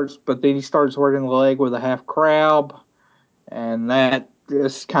 But then he starts working the leg with a half crab, and that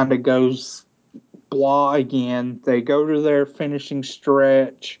just kind of goes blah again. They go to their finishing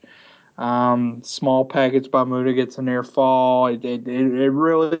stretch. Small package by Muta gets a near fall. It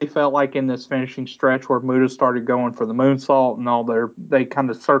really felt like in this finishing stretch where Muta started going for the moonsault and all they kind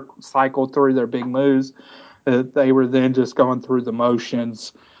of cycled through their big moves. They were then just going through the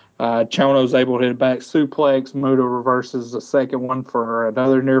motions. Chono's able to hit a back suplex. Muta reverses the second one for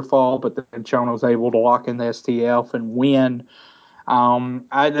another near fall, but then Chono's able to lock in the STF and win.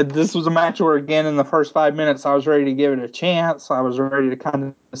 This was a match where, again, in the first 5 minutes, I was ready to give it a chance. I was ready to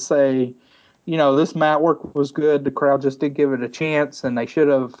kind of say, this mat work was good. The crowd just did give it a chance, and they should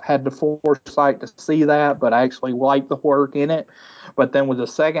have had the foresight to see that, but I actually liked the work in it. But then with the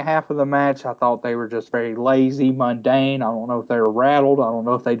second half of the match, I thought they were just very lazy, mundane. I don't know if they were rattled. I don't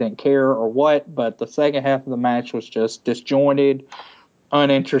know if they didn't care or what, but the second half of the match was just disjointed,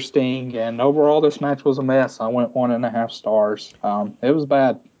 uninteresting, and overall this match was a mess. I went 1.5 stars. It was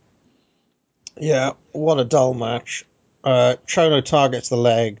bad. Yeah, what a dull match. Chono targets the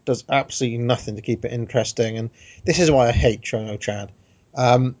leg, does absolutely nothing to keep it interesting, and this is why I hate Chono, Chad.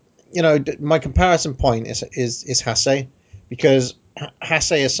 My comparison point is Hase, because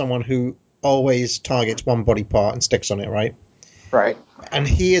Hase is someone who always targets one body part and sticks on it, right? Right. And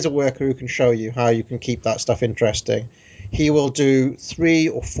he is a worker who can show you how you can keep that stuff interesting. He will do 3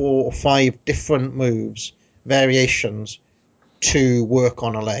 or 4 or 5 different moves, variations, to work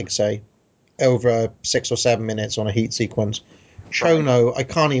on a leg, say, over 6 or 7 minutes on a heat sequence. Chono, right. I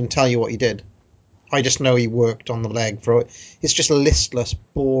can't even tell you what he did. I just know he worked on the leg for it. It's just listless,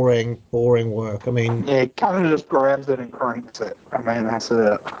 boring work. Yeah, he kind of just grabs it and cranks it. That's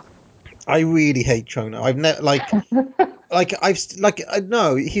it. I really hate Chono. I've never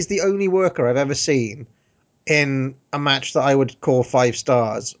no, he's the only worker I've ever seen in a match that I would call 5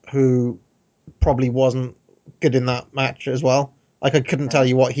 stars who probably wasn't good in that match as well. I couldn't tell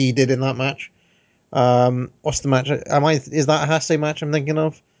you what he did in that match. What's the match? Is that a Hase match I'm thinking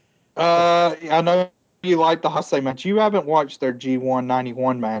of? I know you like the Hase match. You haven't watched their G1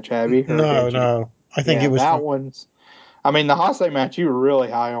 91 match, have you? No. I think it was that one's. The Hase match you were really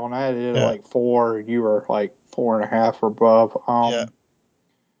high on. I did like 4. You were like 4.5 or above. Yeah.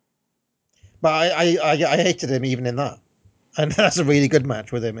 But I hated him even in that, and that's a really good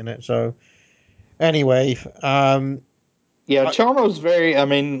match with him in it. So anyway, Chono's very. A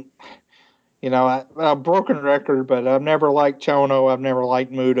broken record, but I've never liked Chono. I've never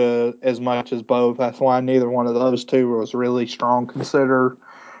liked Muta as much as both. That's why neither one of those two was really strong considered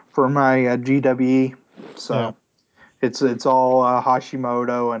for my GWE. So it's all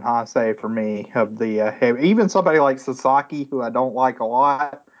Hashimoto and Hase for me. Of the even somebody like Sasaki, who I don't like a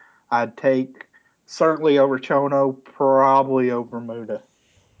lot, I'd take certainly over Chono, probably over Muta.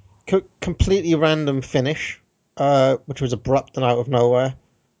 Completely random finish, which was abrupt and out of nowhere.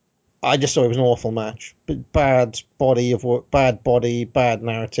 I just thought it was an awful match. Bad body of work, bad body, bad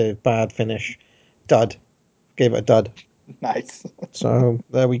narrative, bad finish. Dud. Gave it a dud. Nice. So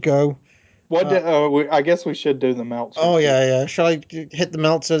there we go. I guess we should do the Meltzer. Oh, yeah. Shall I hit the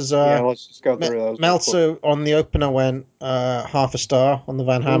Meltzers? Let's just go through those. Meltzer on the opener went half a star on the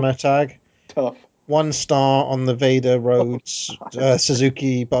Van Hammer tag. Tough. 1 star on the Vader Rhodes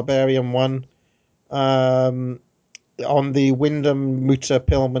Suzuki Barbarian 1. On the Wyndham Muta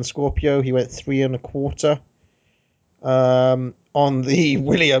Pillman Scorpio, he went 3 1/4. On the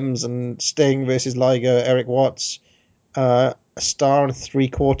Williams and Sting versus Liger Erik Watts, 1 star and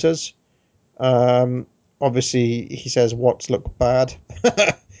 3/4. Obviously, he says Watts look bad.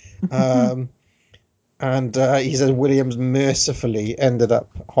 And he says Williams mercifully ended up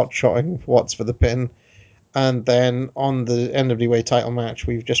hot-shotting Watts for the pin. And then on the NWA title match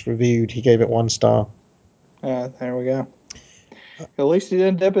we've just reviewed, he gave it 1 star. There we go. At least he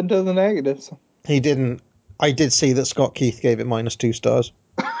didn't dip into the negatives. He didn't. I did see that Scott Keith gave it -2 stars.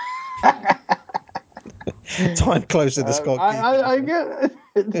 Time closer to Scott Keith. I get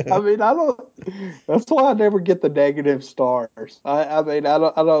it. I mean, I don't. That's why I never get the negative stars. I mean, I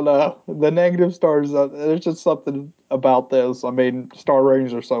don't know. The negative stars. There's just something about this. I mean, star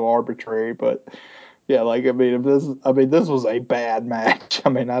ratings are so arbitrary, but yeah, like I mean, this was a bad match. I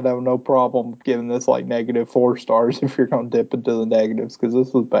mean, I have no problem giving this like -4 stars if you're going to dip into the negatives because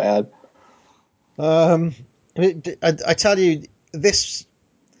this was bad. I tell you, this.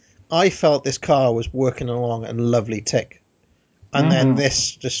 I felt this car was working along at a lovely tick. And then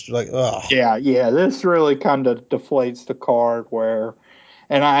this just like, ugh. Yeah, this really kind of deflates the card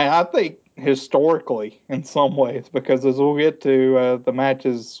and I think historically in some ways, because as we'll get to the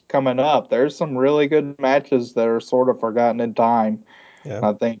matches coming up, there's some really good matches that are sort of forgotten in time. Yeah.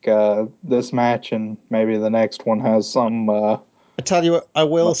 I think this match and maybe the next one has some... I tell you what, I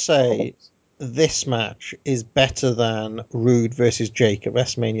will say... This match is better than Rude versus Jake at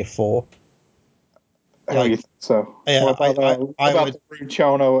WrestleMania 4. How you think so? Yeah, what about the Rude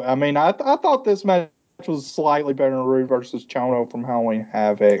Chono? I mean, I thought this match was slightly better than Rude versus Chono from Halloween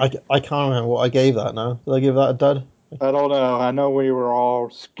Havoc. I can't remember what I gave that now. Did I give that a dud? I don't know. I know we were all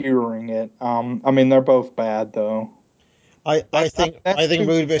skewering it. I mean, they're both bad though. I think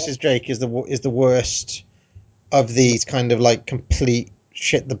Rude versus Jake is the worst of these kind of like complete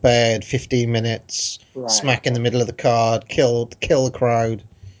shit the bed, 15 minutes, smack in the middle of the card, kill the crowd.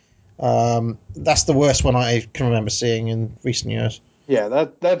 That's the worst one I can remember seeing in recent years. Yeah,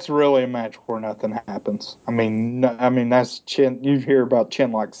 that's really a match where nothing happens. I mean that's Chin. You hear about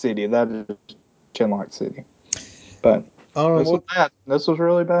Chinlock City. That is Chinlock City. But this was bad. This was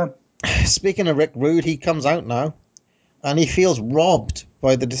really bad. Speaking of Rick Rude, he comes out now, and he feels robbed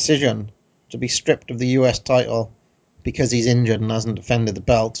by the decision to be stripped of the US title because he's injured and hasn't defended the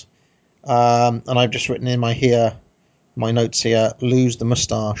belt. And I've just written in my notes here, lose the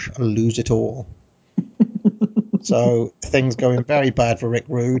moustache and lose it all. So things going very bad for Rick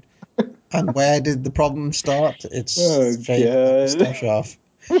Rude. And where did the problem start? It's shaving the moustache off.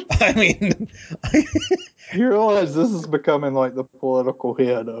 I mean... You realize this is becoming like the political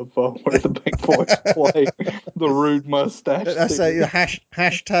hit of where the big boys play the Rude mustache. That's a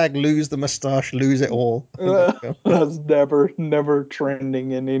hashtag lose the mustache, lose it all. That's never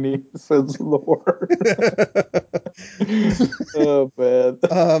trending in any sense of the word. Oh,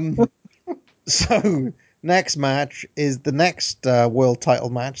 man. So, next match is the next world title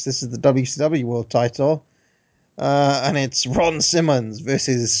match. This is the WCW world title. And it's Ron Simmons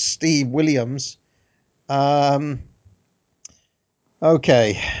versus Steve Williams.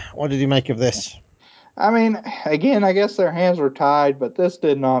 Okay, what did you make of this? I mean, again, I guess their hands were tied, but this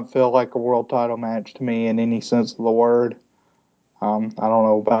did not feel like a world title match to me in any sense of the word. I don't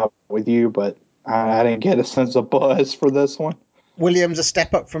know about with you, but I didn't get a sense of buzz for this one. Williams a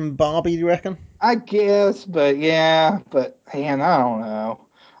step up from Barbie, do you reckon? I guess, but man, I don't know.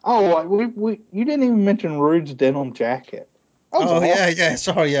 Oh, you didn't even mention Rude's denim jacket. Oh, yeah,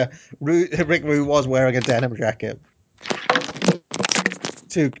 sorry, yeah. Rick Rude was wearing a denim jacket.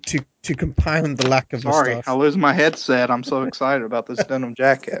 To compound the lack of moustache. I lose my headset. I'm so excited about this denim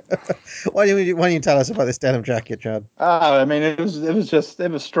jacket. Why don't you tell us about this denim jacket, Chad? I mean, it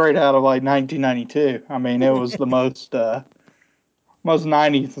was straight out of like 1992. I mean, it was the most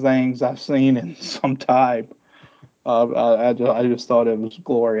 90s things I've seen in some time. I just thought it was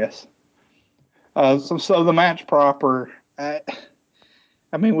glorious. So the match proper.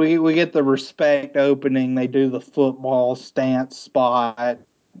 I mean, we get the respect opening. They do the football stance spot.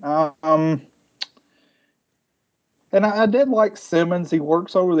 And I did like Simmons. He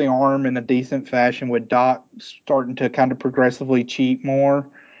works over the arm in a decent fashion with Doc starting to kind of progressively cheat more.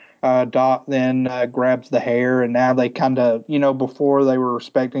 Doc then grabs the hair, and now they kind of, before they were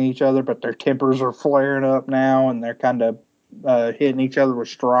respecting each other, but their tempers are flaring up now, and they're kind of hitting each other with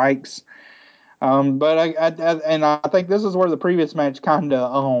strikes. But I think this is where the previous match kind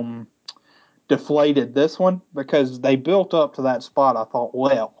of deflated this one, because they built up to that spot, I thought,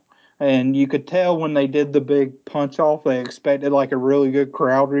 well. And you could tell when they did the big punch off, they expected like a really good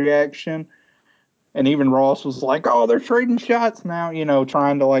crowd reaction. And even Ross was like, oh, they're trading shots now,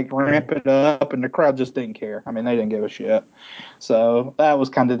 trying to like ramp it up. And the crowd just didn't care. I mean, they didn't give a shit. So that was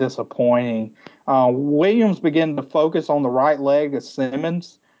kind of disappointing. Williams began to focus on the right leg of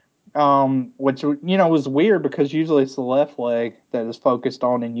Simmons, which, was weird because usually it's the left leg that is focused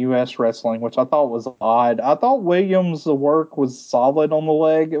on in U.S. wrestling, which I thought was odd. I thought Williams' work was solid on the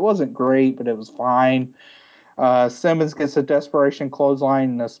leg. It wasn't great, but it was fine. Simmons gets a desperation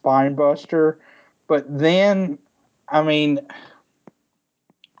clothesline and a spine buster. But then, I mean,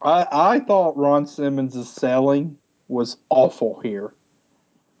 I thought Ron Simmons' selling was awful here.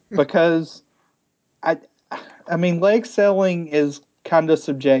 Because, I mean, leg selling is kind of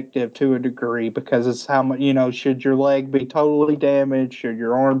subjective to a degree, because it's how much, should your leg be totally damaged? Should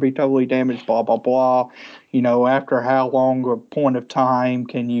your arm be totally damaged? Blah, blah, blah. After how long a point of time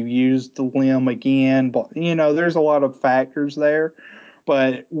can you use the limb again? But, there's a lot of factors there.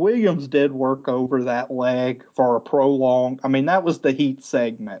 But Williams did work over that leg for a prolonged. I mean, that was the heat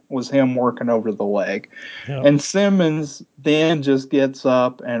segment, was him working over the leg. Yep. And Simmons then just gets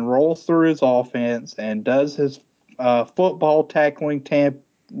up and rolls through his offense and does his football tackling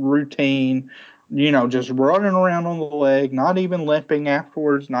routine, just running around on the leg, not even limping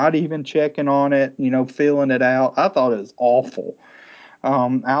afterwards, not even checking on it, feeling it out. I thought it was awful.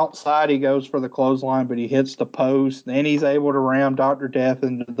 Outside, he goes for the clothesline, but he hits the post. Then he's able to ram Dr. Death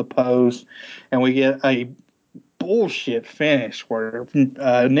into the post, and we get a bullshit finish where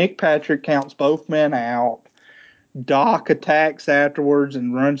Nick Patrick counts both men out. Doc attacks afterwards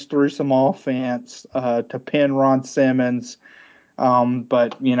and runs through some offense to pin Ron Simmons.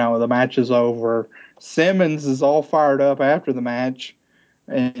 But, the match is over. Simmons is all fired up after the match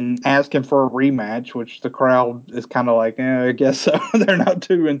and asking for a rematch, which the crowd is kind of like, I guess so. They're not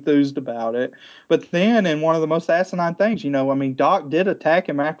too enthused about it. But then, in one of the most asinine things, Doc did attack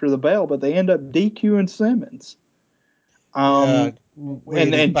him after the bell, but they end up DQing Simmons.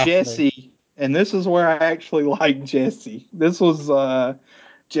 Really and Jesse, and this is where I actually like Jesse. This was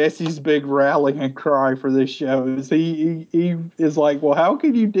Jesse's big rallying cry for this show. Is he is like, well, how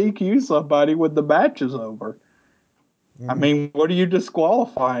can you DQ somebody when the match is over? I mean, what are you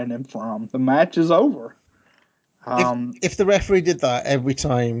disqualifying him from? The match is over. If the referee did that every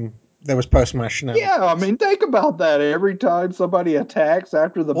time there was post-match shenanigans. Yeah, I mean, think about that. Every time somebody attacks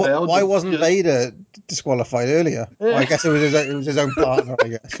after the bell. Why wasn't Vader disqualified earlier? Well, I guess it was his own partner, I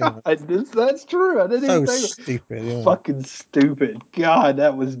guess. God, that's true. I didn't even think stupid. Yeah. Fucking stupid. God,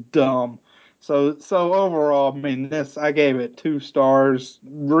 that was dumb. So overall, I mean, I gave it 2 stars.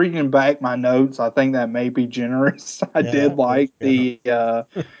 Reading back my notes, I think that may be generous. I did like the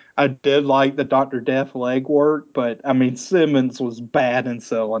Dr. Death leg work, but I mean, Simmons was bad in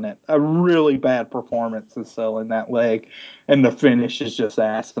selling it. A really bad performance in selling that leg, and the finish is just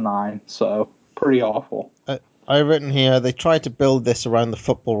asinine. So pretty awful. I've written here, they tried to build this around the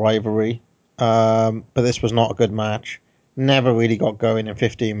football rivalry, but this was not a good match. Never really got going in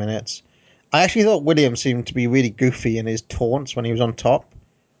 15 minutes. I actually thought Williams seemed to be really goofy in his taunts when he was on top.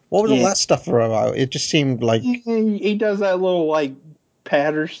 What was all that stuff about? It just seemed like... He does that little, like,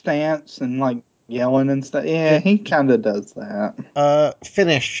 patter stance and, like, yelling and stuff. Yeah, he kind of does that.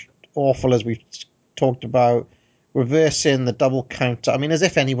 Finish awful, as we talked about. Reversing the double counter. I mean, as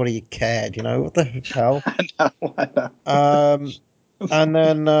if anybody cared, What the hell? I know. And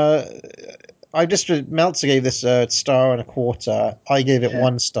then Meltzer gave this a 1.25. I gave it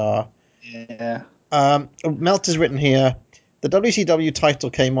 1 star. Yeah. Meltzer's written here, the WCW title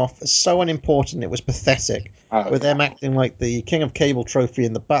came off as so unimportant it was pathetic, with them acting like the King of Cable trophy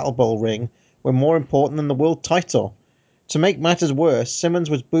in the Battle Bowl ring were more important than the world title. To make matters worse, Simmons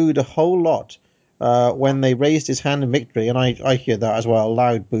was booed a whole lot when they raised his hand in victory, and I hear that as well,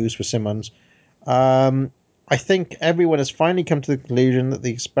 loud boos for Simmons. I think everyone has finally come to the conclusion that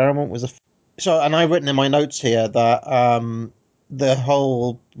the experiment was and I've written in my notes here that the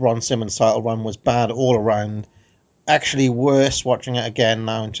whole Ron Simmons title run was bad all around. Actually worse watching it again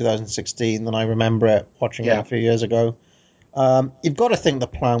now in 2016 than I remember it watching it a few years ago. You've got to think the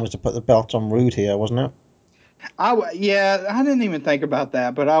plan was to put the belt on Rude here, wasn't it? I didn't even think about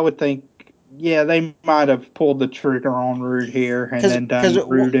that, but I would think, they might have pulled the trigger on Rude here and then done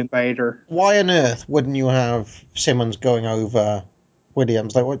Rude and Vader. Why on earth wouldn't you have Simmons going over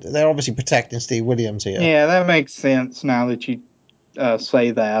Williams? They're obviously protecting Steve Williams here. Yeah, that makes sense now that you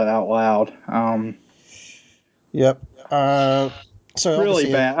say that out loud. Yep. So really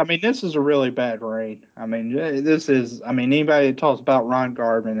obviously, bad. I mean, this is a really bad reign. I mean, this is. I mean, anybody that talks about Ron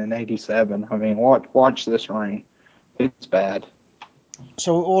Garvin in '87, I mean, watch this reign. It's bad.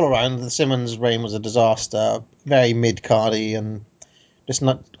 so all around, the Simmons reign was a disaster. Very mid-cardy and just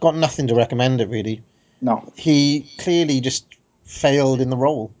got nothing to recommend it, really. No. He clearly just failed in the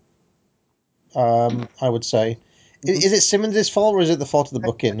role, I would say. Is it Simmons' fault, or is it the fault of the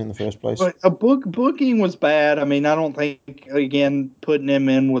booking in the first place? But booking was bad. I mean, I don't think, again, putting him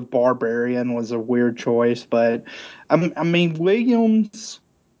in with Barbarian was a weird choice. But, I mean, Williams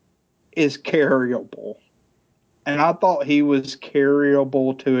is carryable. And I thought he was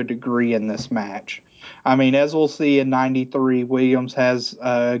carryable to a degree in this match. I mean, as we'll see in '93, Williams has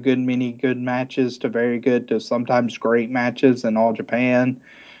a good many good matches to very good to sometimes great matches in All Japan.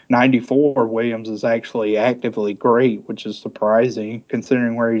 '94, Williams is actually actively great, which is surprising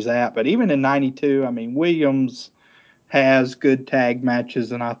considering where he's at. But even in '92, I mean, Williams has good tag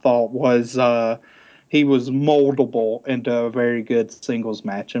matches, and I thought he was moldable into a very good singles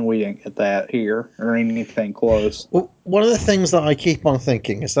match, and we didn't get that here or anything close. Well, one of the things that I keep on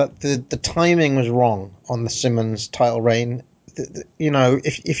thinking is that the timing was wrong on the Simmons title reign.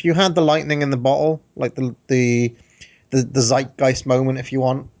 If you had the lightning in the bottle, like the zeitgeist moment, if you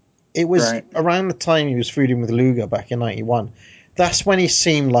want, it was right. around the time he was feuding with Luger back in '91. That's when he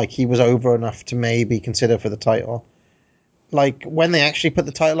seemed like he was over enough to maybe consider for the title. Like when they actually put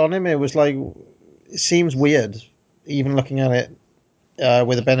the title on him, it was like, it seems weird, even looking at it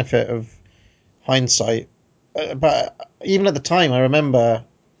with the benefit of hindsight. But even at the time, I remember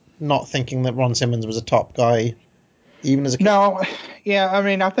not thinking that Ron Simmons was a top guy, even as a kid. No, yeah, I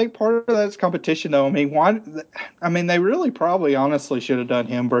mean, I think part of that's competition, though. I mean, why? I mean, they really probably honestly should have done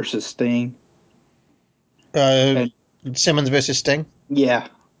him versus Sting. Simmons versus Sting. Yeah,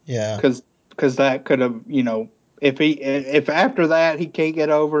 Yeah, because that could have, if after that he can't get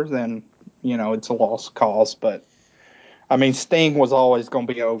over, then it's a lost cause. But I mean, Sting was always going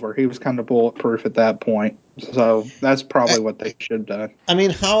to be over. He was kind of bulletproof at that point. So that's probably what they should have done. I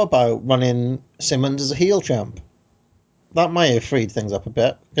mean, how about running Simmons as a heel champ? That might have freed things up a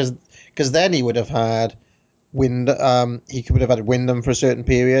bit, because then he would have had he would have had Wyndham for a certain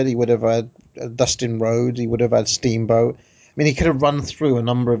period. He would have had Dustin Rhodes. He would have had Steamboat. I mean, he could have run through a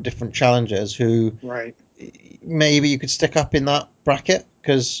number of different challengers who right. maybe you could stick up in that bracket,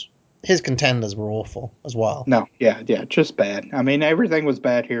 because his contenders were awful as well. No, yeah, just bad. I mean, everything was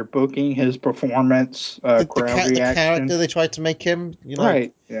bad here. Booking, his performance, crowd reaction. The character they tried to make him,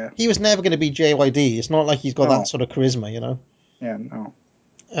 right? Yeah, he was never going to be JYD. It's not like he's got that sort of charisma, Yeah,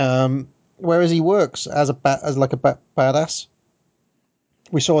 no. Whereas he works as a badass.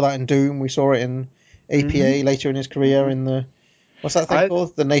 We saw that in Doom. We saw it in APA later in his career in the what's that thing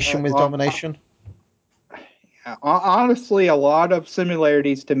called? The Nation with Domination. Honestly, a lot of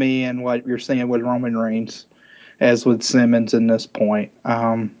similarities to me in what you're saying with Roman Reigns, as with Simmons in this point.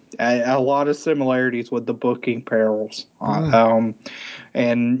 A lot of similarities with the booking perils. And,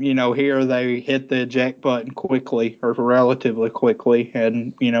 here they hit the eject button quickly, or relatively quickly,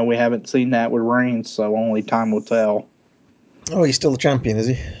 and, we haven't seen that with Reigns, so only time will tell. Oh, he's still the champion, is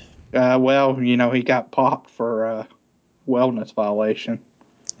he? Well, he got popped for a wellness violation.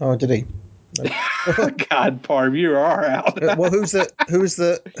 Oh, did he? God, Parv, you are out. Well, who's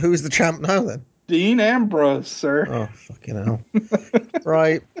the champ now then? Dean Ambrose, sir. Oh, fucking hell!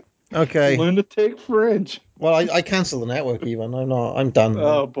 Right, okay. Lunatic fringe. Well, I cancelled the network. Even I'm done.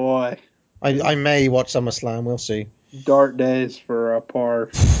 Oh boy. I may watch SummerSlam. We'll see. Dark days for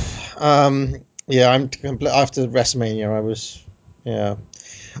Parv. Yeah, after WrestleMania. Yeah.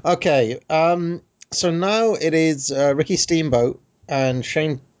 Okay. So now it is Ricky Steamboat and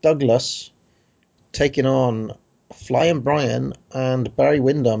Shane Douglas taking on Flying Brian and Barry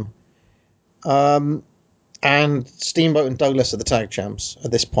Windham. And Steamboat and Douglas are the tag champs at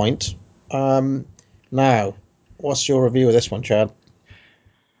this point. Now, what's your review of this one, Chad?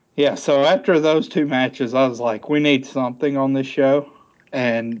 Yeah, so after those two matches, I was like, we need something on this show.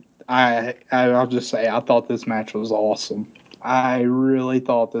 And I'll just say, I thought this match was awesome. I really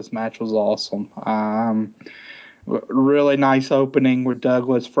thought this match was awesome. Really nice opening with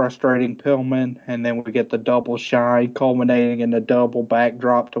Douglas frustrating Pillman, and then we get the double shine culminating in the double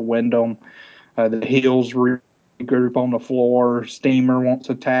backdrop to Wyndham. The heels regroup on the floor. Steamer wants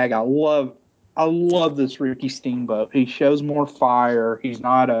a tag. I love this Ricky Steamboat. He shows more fire. He's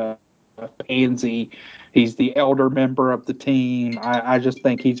not a pansy. He's the elder member of the team. I just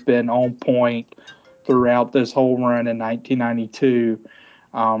think he's been on point throughout this whole run in 1992.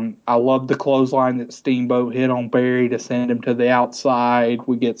 I love the clothesline that Steamboat hit on Barry to send him to the outside.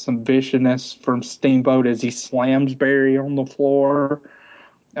 We get some viciousness from Steamboat as he slams Barry on the floor.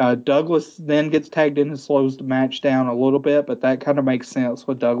 Douglas then gets tagged in and slows the match down a little bit, but that kind of makes sense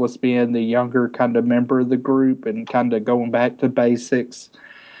with Douglas being the younger kind of member of the group and kind of going back to basics.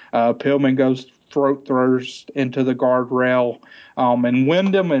 Pillman goes throat thrust into the guardrail. And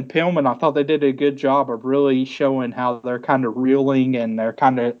Wyndham and Pillman, I thought they did a good job of really showing how they're kind of reeling and they're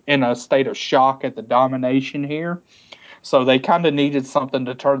kind of in a state of shock at the domination here. So they kind of needed something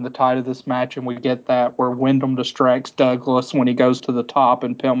to turn the tide of this match, and we get that where Wyndham distracts Douglas when he goes to the top,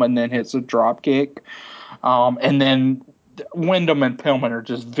 and Pillman then hits a drop kick. And then Wyndham and Pillman are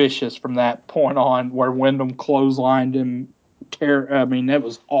just vicious from that point on, where Wyndham clotheslined him. It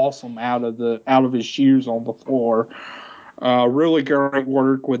was awesome out of his shoes on the floor. Really great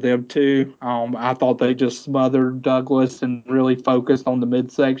work with them too. I thought they just smothered Douglas and really focused on the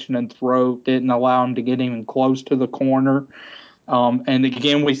midsection and throat. Didn't allow him to get even close to the corner. And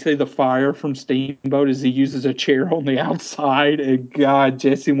again, we see the fire from Steamboat as he uses a chair on the outside. And God,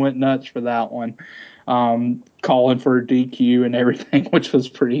 Jesse went nuts for that one, calling for a DQ and everything, which was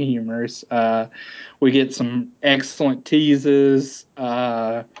pretty humorous. We get some excellent teases.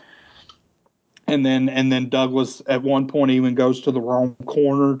 And then Douglas at one point even goes to the wrong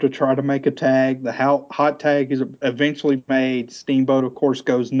corner to try to make a tag. The hot tag is eventually made. Steamboat, of course,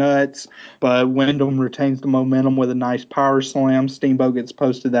 goes nuts, but Wyndham retains the momentum with a nice power slam. Steamboat gets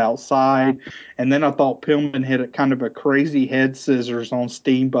posted outside. And then I thought Pillman hit a kind of a crazy head scissors on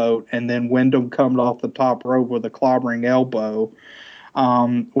Steamboat, and then Wyndham comes off the top rope with a clobbering elbow,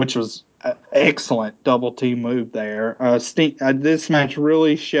 which was an excellent double team move there. This match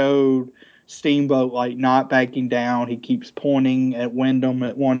really showed Steamboat like not backing down. He keeps pointing at Wyndham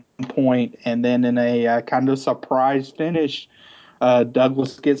at one point, and then in a kind of surprise finish,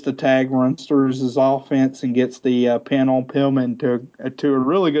 Douglas gets the tag, runs through his offense, and gets the pin on Pillman to a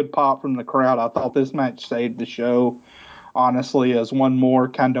really good pop from the crowd. I thought this match saved the show, honestly, as one more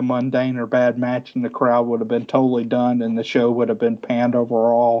kind of mundane or bad match, and the crowd would have been totally done, and the show would have been panned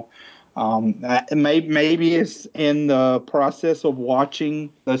overall. Maybe it's in the process of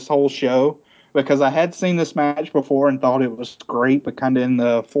watching this whole show, because I had seen this match before and thought it was great, but kind of in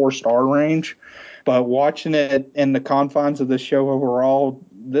the 4-star range. But watching it in the confines of the show overall,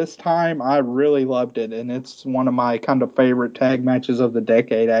 this time I really loved it, and it's one of my kind of favorite tag matches of the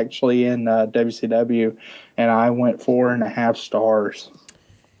decade, actually, in WCW, and I went 4.5 stars.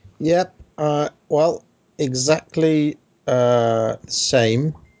 Yep. Well, exactly the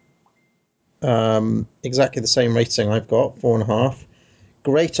same. Exactly the same rating I've got, 4.5.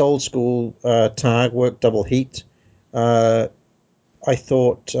 Great old school tag, worked double heat. I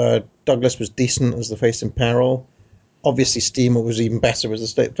thought Douglas was decent as the face in peril. Obviously, Steamer was even better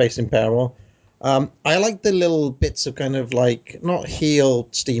as the face in peril. I like the little bits of kind of like, not heel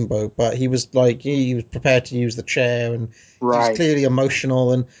Steamboat, but he was like, he was prepared to use the chair, and Right. He's clearly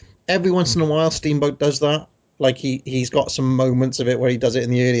emotional, and every once in a while Steamboat does that. Like he's got some moments of it where he does it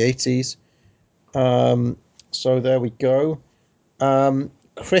in the early 80s. So there we go.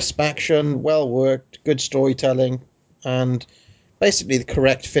 Crisp action, well worked, good storytelling, and basically the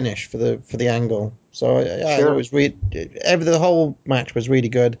correct finish for the angle. So it was the whole match was really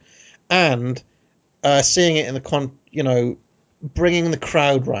good, and seeing it in the bringing the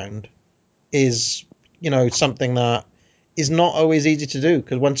crowd round is something that is not always easy to do,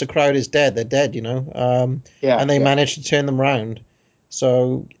 because once a crowd is dead, they're dead. And they managed to turn them round.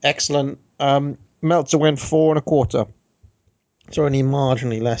 So excellent. Meltzer went 4.25. So only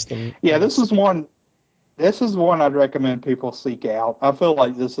marginally less than. Yeah, this is one I'd recommend people seek out. I feel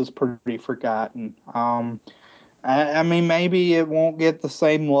like this is pretty forgotten. I mean, maybe it won't get the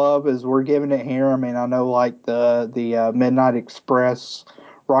same love as we're giving it here. I mean, I know like the Midnight Express,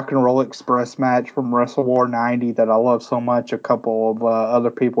 Rock and Roll Express match from Wrestle War 90 that I love so much. A couple of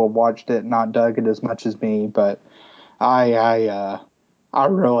other people have watched it and not dug it as much as me, but I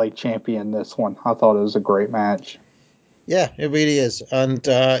really championed this one. I thought it was a great match. Yeah, it really is. And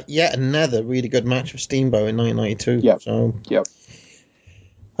yet another really good match with Steamboat in 1992. Yep. So, yep.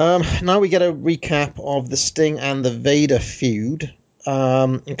 Now we get a recap of the Sting and the Vader feud,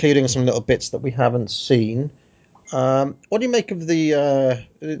 including some little bits that we haven't seen. What do you make of the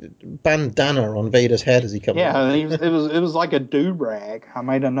bandana on Vader's head as he comes out? Yeah, it was like a do-rag. I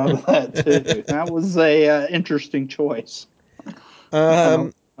made a note of that, too. That was a interesting choice. I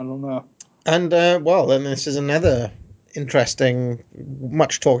don't know. And, then this is another interesting,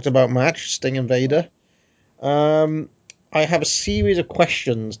 much talked about match, Sting and Vader. I have a series of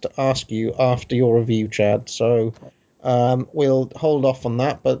questions to ask you after your review, Chad. So We'll hold off on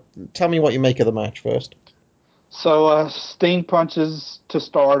that, but tell me what you make of the match first. So Sting punches to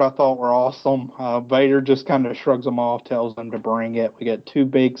start I thought were awesome. Vader just kind of shrugs them off, tells them to bring it. We get 2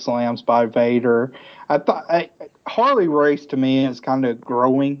 big slams by Vader. I thought Harley Race to me is kind of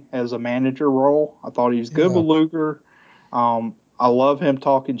growing as a manager role. I thought he was good with Luger. I love him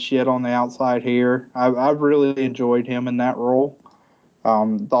talking shit on the outside here. I've really enjoyed him in that role.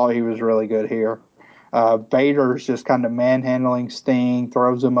 Thought he was really good here. Vader's just kind of manhandling Sting,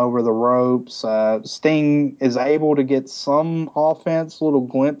 throws him over the ropes. Sting is able to get some offense, little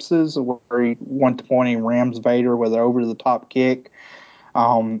glimpses where he one point he rams Vader with an over-the-top kick.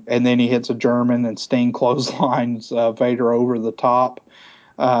 And then he hits a German and Sting clotheslines Vader over the top.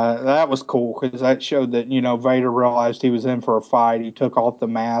 That was cool because that showed that, Vader realized he was in for a fight. He took off the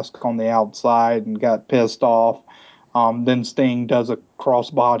mask on the outside and got pissed off. Then Sting does a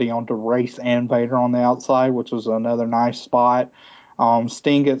crossbody onto Race and Vader on the outside, which was another nice spot.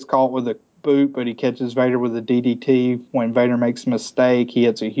 Sting gets caught with a boot, but he catches Vader with a DDT. When Vader makes a mistake, he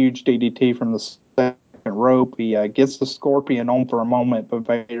hits a huge DDT from the second rope. He gets the Scorpion on for a moment, but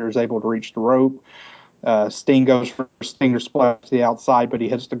Vader is able to reach the rope. Sting goes for Stinger splash to the outside, but he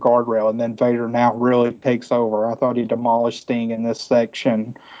hits the guardrail, and then Vader now really takes over. I thought he demolished Sting in this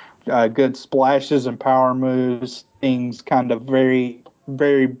section. Good splashes and power moves. Sting's kind of very,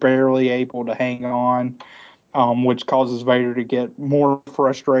 very barely able to hang on, which causes Vader to get more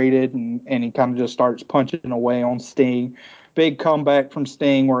frustrated, and he kind of just starts punching away on Sting. Big comeback from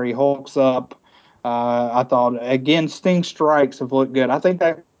Sting where he hulks up. I thought, again, Sting strikes have looked good. I think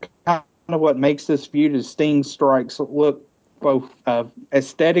that kind of what makes this feud is Sting strikes look both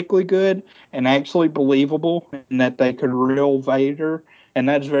aesthetically good and actually believable, in that they could reel Vader. And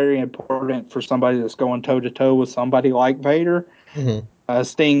that's very important for somebody that's going toe-to-toe with somebody like Vader. Mm-hmm.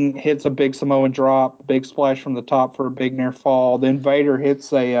 Sting hits a big Samoan drop, big splash from the top for a big near fall. Then Vader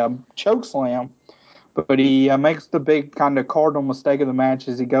hits a choke slam, but he makes the big kind of cardinal mistake of the match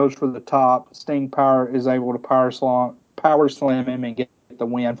as he goes for the top. Sting is able to power slam him and get the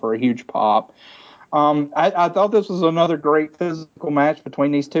win for a huge pop. I thought this was another great physical match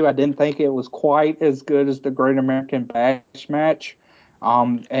between these two. I didn't think it was quite as good as the Great American Bash match.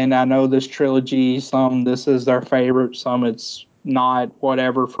 And I know this trilogy, some this is their favorite, some it's not,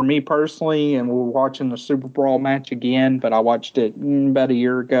 whatever. For me personally, and we're watching the Super Brawl match again, but I watched it about a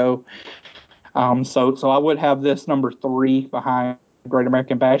year ago. So I would have this number 3 behind Great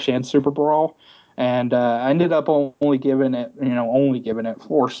American Bash and Super Brawl. And I ended up only giving it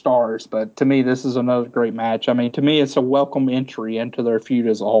 4 stars. But to me, this is another great match. I mean, to me, it's a welcome entry into their feud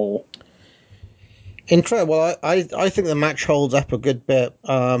as a whole. Well, I think the match holds up a good bit.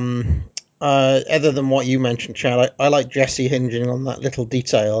 Other than what you mentioned, Chad, I like Jesse hinging on that little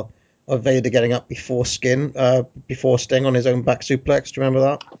detail of Vader getting up before Sting on his own back suplex. Do you remember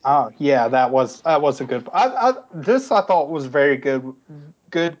that? Oh yeah, that was a good. This I thought was very good.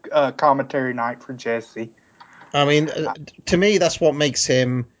 Good commentary night for Jesse. I mean, to me, that's what makes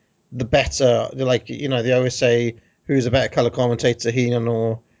him the better. Like, they always say, who's a better color commentator, Heenan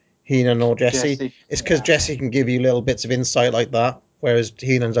or Jesse? It's because Jesse can give you little bits of insight like that, whereas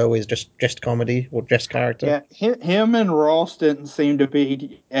Heenan's always just comedy or just character. Yeah, him and Ross didn't seem to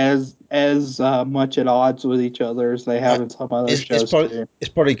be as much at odds with each other as they have in some other shows too. It's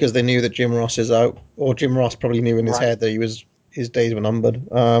probably because they knew that Jim Ross is out, or Jim Ross probably knew in his head that his days were numbered.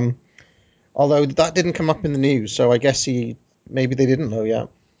 Although that didn't come up in the news, so I guess maybe they didn't know yet.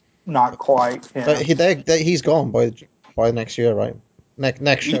 Not quite. Yeah. But he's gone by next year, right?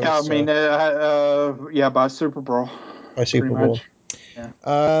 Next show. Yeah, I mean, by Super Brawl. By Super Brawl.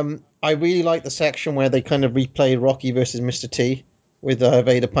 Yeah. I really like the section where they kind of replayed Rocky versus Mr. T with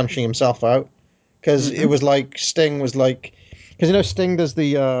Vader punching himself out, because it was like Sting was like, because Sting does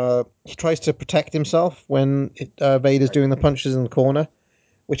he tries to protect himself when Vader's doing the punches in the corner,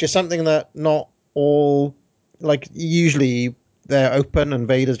 which is something that not all, like, usually they're open and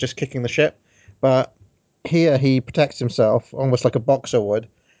Vader's just kicking the shit, but here he protects himself almost like a boxer would,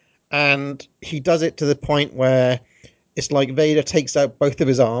 and he does it to the point where it's like Vader takes out both of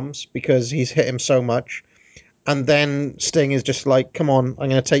his arms because he's hit him so much, and then Sting is just like, come on, I'm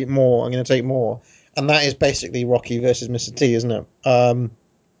going to take more, and that is basically Rocky versus Mr. T, isn't it?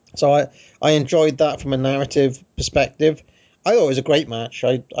 So I enjoyed that from a narrative perspective. I thought it was a great match.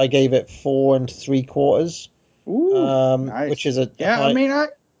 I gave it 4 3/4. Nice. Which is a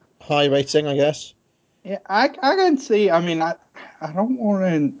high rating, I guess. Yeah, I can see. I mean, I don't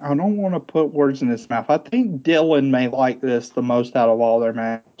want to put words in his mouth. I think Dylan may like this the most out of all their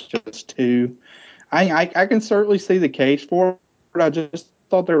matches too. I can certainly see the case for it. I just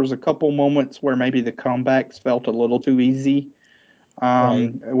thought there was a couple moments where maybe the comebacks felt a little too easy,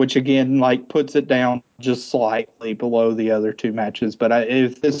 which again like puts it down just slightly below the other two matches. But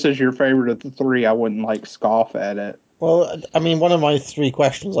if this is your favorite of the three, I wouldn't like scoff at it. Well, I mean, one of my three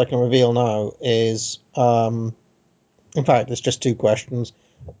questions I can reveal now is, in fact, it's just two questions.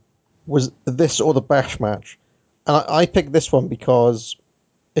 Was this or the Bash match? And I picked this one because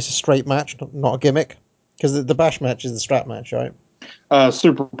it's a straight match, not a gimmick. Because the Bash match is the strap match, right?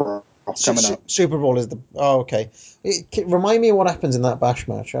 Super Brawl coming up. Super Brawl is the... Oh, okay. Remind me of what happens in that Bash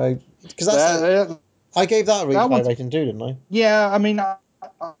match. Because I gave that a really high rating too, didn't I? Yeah, I mean,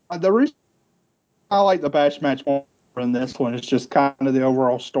 the reason I like the Bash match more than this one is just kind of the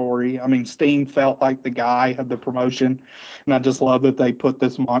overall story. I mean, Sting felt like the guy of the promotion, and I just love that they put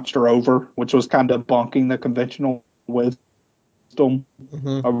this monster over, which was kind of bunking the conventional wisdom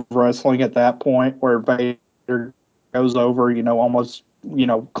of wrestling at that point, where Vader goes over, almost,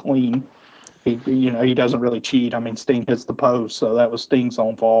 clean. He doesn't really cheat. I mean, Sting hits the post, so that was Sting's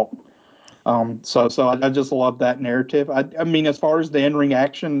own fault. So I just love that narrative. I mean, as far as the in-ring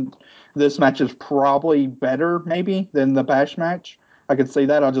action, this match is probably better, maybe, than the Bash match. I could see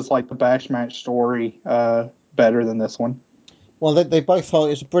that. I just like the Bash match story better than this one. Well, they both thought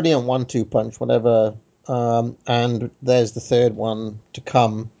it's a brilliant 1-2 punch, whatever. And there's the third one to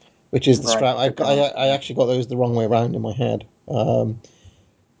come, which is the strap. I actually got those the wrong way around in my head.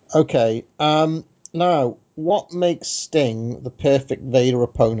 Okay. Now, what makes Sting the perfect Vader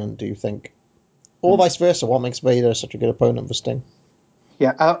opponent, do you think? Or vice versa, what makes Vader such a good opponent for Sting?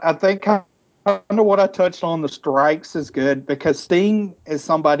 Yeah, I think kind of what I touched on, the strikes is good, because Sting is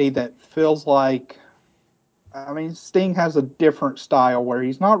somebody that feels like, I mean, Sting has a different style where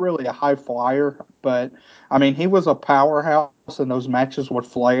he's not really a high flyer, but, I mean, he was a powerhouse in those matches with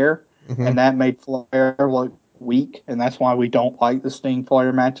Flair, and that made Flair look weak, and that's why we don't like the Sting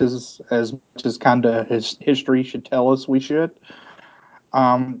Flair matches as much as kind of his history should tell us we should.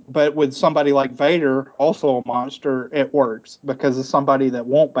 But with somebody like Vader, also a monster, it works because it's somebody that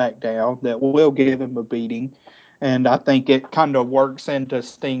won't back down, that will give him a beating. And I think it kind of works into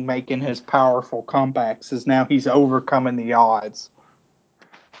Sting making his powerful comebacks as now he's overcoming the odds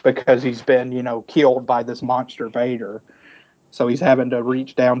because he's been, killed by this monster Vader. So he's having to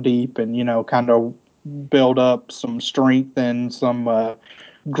reach down deep and, kind of build up some strength and some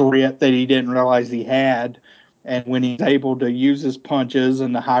grit that he didn't realize he had. And when he's able to use his punches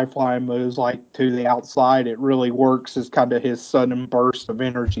and the high-flying moves like to the outside, it really works as kind of his sudden burst of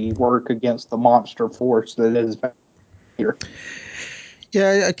energy work against the monster force that is Vader.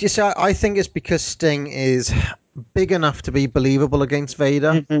 Yeah, I think it's because Sting is big enough to be believable against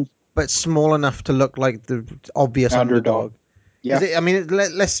Vader, but small enough to look like the obvious underdog. Yeah. I mean,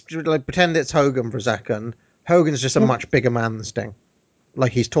 let's pretend it's Hogan for a second. Hogan's just a much bigger man than Sting.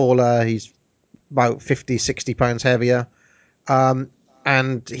 Like, he's taller, he's about 50, 60 pounds heavier.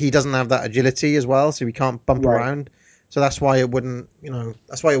 And he doesn't have that agility as well, so he can't bump around. So that's why it wouldn't,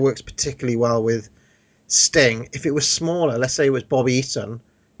 that's why it works particularly well with Sting. If it was smaller, let's say it was Bobby Eaton,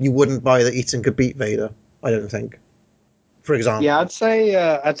 you wouldn't buy that Eaton could beat Vader, I don't think. For example. Yeah,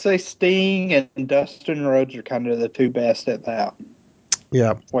 I'd say Sting and Dustin Rhodes are kind of the two best at that.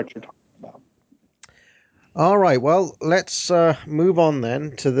 Yeah. What you're talking about. All right, well, let's move on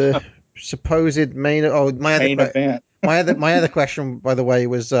then to the supposed main event. my other question, by the way,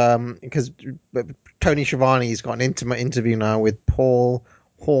 was because Tony Schiavone's got an intimate interview now with Paul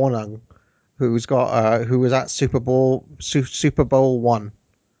Hornung, who was at Super Bowl 1,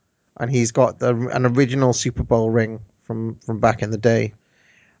 and he's got an original Super Bowl ring from back in the day,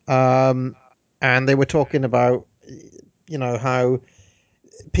 and they were talking about how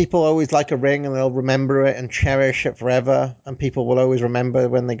people always like a ring and they'll remember it and cherish it forever, and people will always remember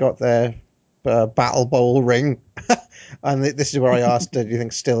when they got their Battle Bowl ring. And this is where I asked, do you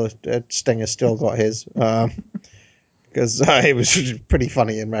think Sting has still got his? Because it was pretty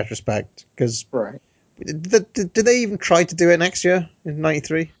funny in retrospect. Because did they even try to do it next year in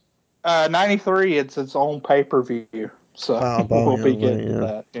 '93? 93, it's its own pay-per-view. So we'll be getting to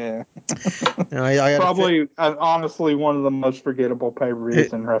that. Yeah. I probably, honestly, one of the most forgettable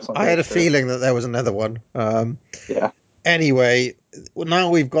pay-per-views in wrestling. I had a feeling that there was another one. Yeah. Anyway, now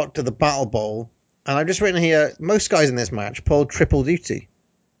we've got to the Battle Bowl, and I've just written here, most guys in this match pulled triple duty.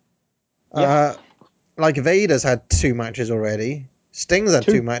 Yeah. Like Vader's had 2 matches already. Sting's had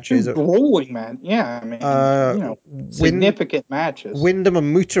 2 matches. Grueling, man. Yeah, I mean, significant matches. Wyndham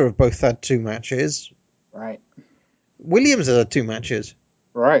and Muta have both had 2 matches. Right. Williams has had 2 matches.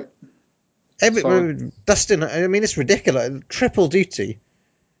 Right. Dustin, I mean, it's ridiculous. Triple duty.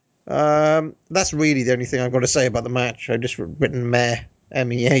 That's really the only thing I've got to say about the match. I just written meh.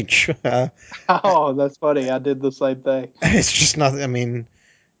 MEH. Oh, that's funny. I did the same thing. It's just nothing. I mean,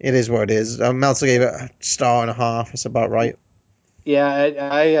 it is what it is. Meltzer gave it a 1.5 stars. It's about right.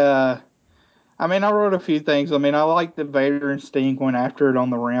 Yeah, I mean, I wrote a few things. I mean, I like that Vader and Sting went after it on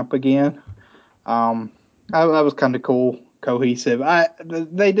the ramp again. That was kind of cool, cohesive.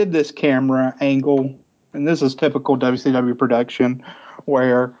 They did this camera angle, and this is typical WCW production,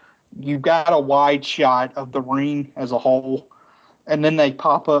 where you've got a wide shot of the ring as a whole, and then they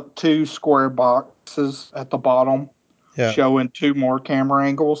pop up 2 square boxes at the bottom, showing 2 more camera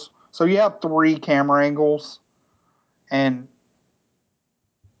angles. So you have 3 camera angles, and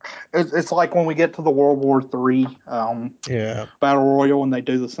it's like when we get to the World War III Battle Royal and they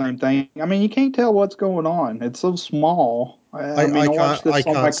do the same thing. I mean, you can't tell what's going on. It's so small. I watched this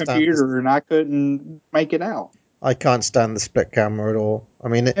on my computer and I couldn't make it out. I can't stand the split camera at all. I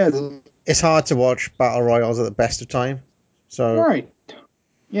mean, it's hard to watch Battle Royals at the best of time. So Right.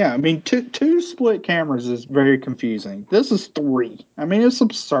 Yeah, I mean, two split cameras is very confusing. This is 3. I mean, it's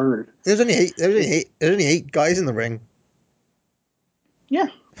absurd. There's only 8 guys in the ring. Yeah.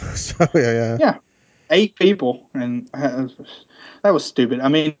 So yeah. 8 people, and that was stupid. I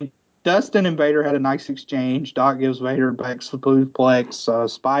mean, Dustin and Vader had a nice exchange. Doc gives Vader a back suplex.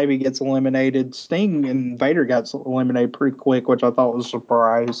 Spivey gets eliminated. Sting and Vader got eliminated pretty quick, which I thought was a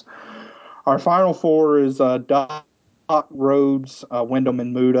surprise. Our final 4 is Doc, Rhodes, Wyndham,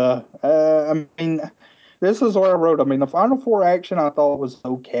 and Muta. I mean, this is what I wrote. I mean, the final 4 action I thought was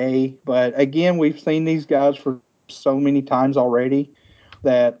okay, but again, we've seen these guys for so many times already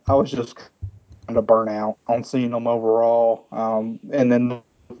that I was just kind of burnt out on seeing them overall. And then the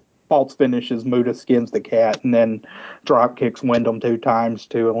false finishes, Muta skins the cat, and then drop kicks Wyndham 2 times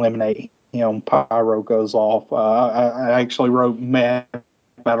to eliminate him. Pyro goes off. I actually wrote Mad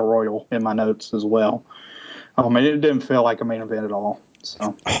Battle Royal in my notes as well. I mean, it didn't feel like a main event at all.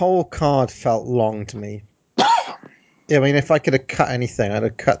 So whole card felt long to me. I mean, if I could have cut anything, I'd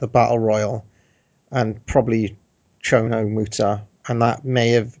have cut the Battle Royal and probably Chono Muta, and that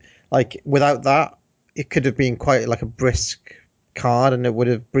may have, like, without that, it could have been quite like a brisk card and it would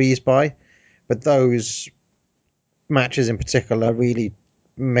have breezed by. But those matches in particular really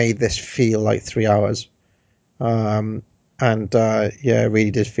made this feel like 3 hours. It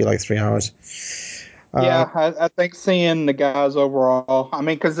really did feel like 3 hours. I think seeing the guys overall, I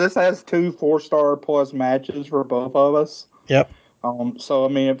mean, because this has 2 4-star plus matches for both of us. Yep. So, I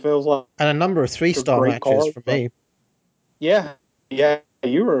mean, it feels like... And a number of 3-star matches for me. Yeah,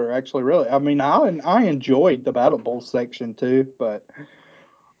 you were actually really... I mean, I enjoyed the Battle Bowl section too, but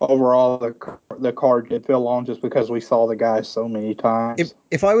overall, the card did feel long just because we saw the guys so many times.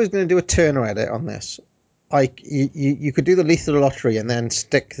 If I was going to do a Turner edit on this, you could do the Lethal Lottery and then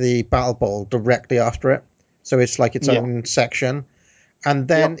stick the Battle Bowl directly after it, so it's like its own section. And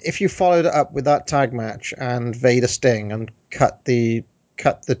then if you followed it up with that tag match and Vader Sting and cut the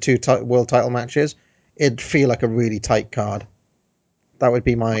 2 world title matches, it'd feel like a really tight card. That would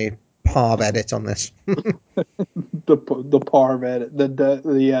be my Parv edit on this. the Parv edit,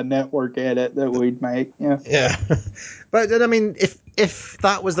 the network edit that we'd make. Yeah. But I mean, if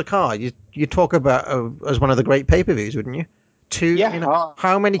that was the card, you talk about as one of the great pay-per-views, wouldn't you?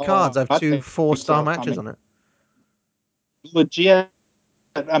 How many cards have 2 4-star matches on it? Legit.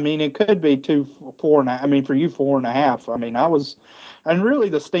 I mean, it could be 2 4.5. I mean, for you 4.5. I mean, and really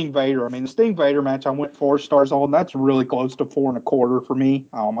the Sting Vader. I mean, the Sting Vader match, I went 4 stars on. That's really close to 4.25 for me.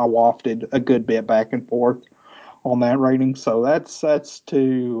 I wafted a good bit back and forth on that rating. So that's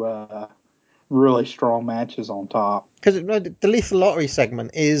 2 really strong matches on top. Because the Lethal Lottery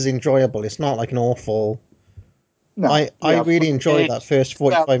segment is enjoyable. It's not like an awful. No, I really enjoyed that first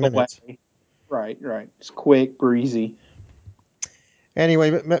 45 minutes. Right. It's quick, breezy.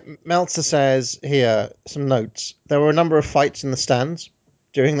 Anyway, Meltzer says here, some notes. There were a number of fights in the stands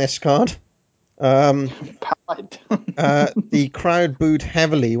during this card. The crowd booed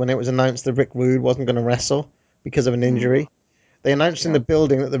heavily when it was announced that Rick Rude wasn't going to wrestle because of an injury. They announced in the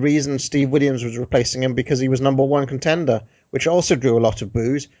building that the reason Steve Williams was replacing him because he was number 1 contender, which also drew a lot of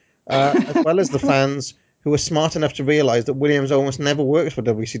boos, as well as the fans who were smart enough to realize that Williams almost never works for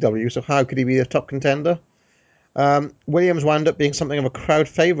WCW, so how could he be a top contender? Williams wound up being something of a crowd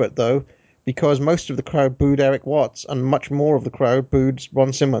favorite, though, because most of the crowd booed Erik Watts and much more of the crowd booed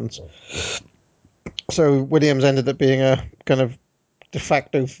Ron Simmons. So Williams ended up being a kind of de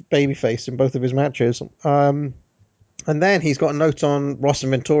facto babyface in both of his matches. And then he's got a note on Ross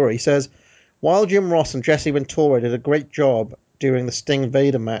and Ventura. He says, while Jim Ross and Jesse Ventura did a great job during the Sting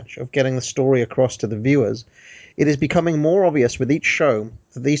Vader match of getting the story across to the viewers, it is becoming more obvious with each show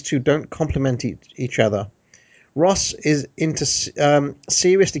that these two don't complement each other. Ross is into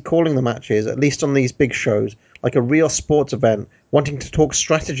seriously calling the matches, at least on these big shows, like a real sports event, wanting to talk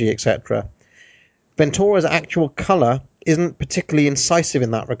strategy, etc. Ventura's actual colour isn't particularly incisive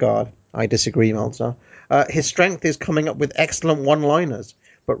in that regard. I disagree, Meltzer. His strength is coming up with excellent one-liners,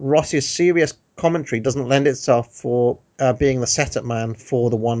 but Ross's serious commentary doesn't lend itself for being the setup man for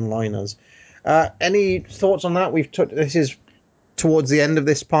the one-liners. Any thoughts on that? This is towards the end of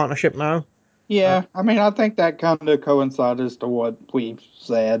this partnership now. Yeah, I mean, I think that kind of coincides to what we've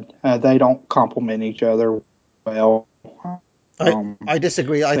said. They don't complement each other well. I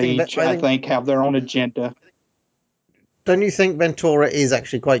disagree. I think have their own agenda. Don't you think Ventura is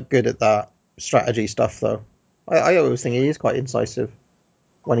actually quite good at that strategy stuff, though? I always think he is quite incisive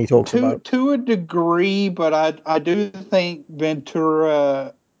when he talks about. To a degree, but I do think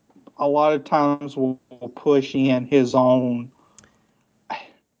Ventura a lot of times will push in his own.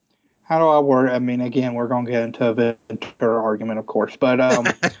 How do I word? I mean, again, we're going to get into a Ventura argument, of course, but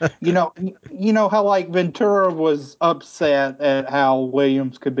you know how like Ventura was upset at how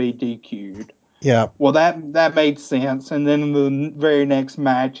Williams could be DQ'd. Yeah. Well, that made sense, and then in the very next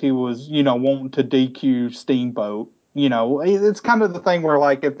match, he was wanting to DQ Steamboat. It's kind of the thing where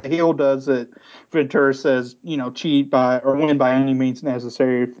like if the heel does it, Ventura says cheat by or win by any means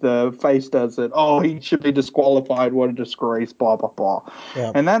necessary. If the face does it, oh, he should be disqualified. What a disgrace! Blah blah blah.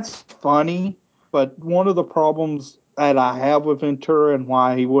 Yeah. And that's funny, but one of the problems that I have with Ventura and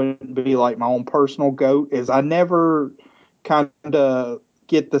why he wouldn't be like my own personal GOAT is I never kind of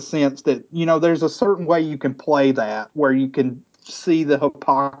get the sense that there's a certain way you can play that where you can see the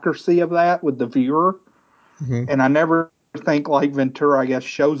hypocrisy of that with the viewer. Mm-hmm. And I never think like Ventura, I guess,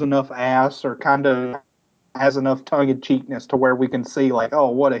 shows enough ass or kind of has enough tongue-in-cheekness to where we can see like,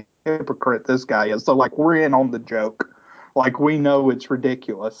 oh, what a hypocrite this guy is. So like we're in on the joke. Like we know it's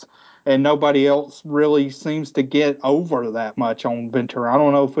ridiculous. And nobody else really seems to get over that much on Ventura. I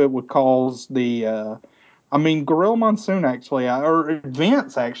don't know if it would cause the Gorilla Monsoon actually, or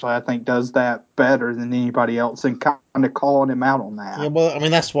Vince actually, I think does that better than anybody else and kind of calling him out on that. Yeah, well, I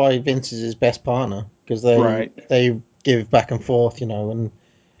mean that's why Vince is his best partner because they give back and forth, and.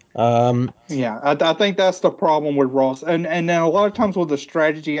 Yeah, I think that's the problem with Ross, and then a lot of times with the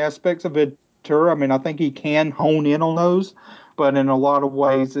strategy aspects of Ventura, I mean I think he can hone in on those, but in a lot of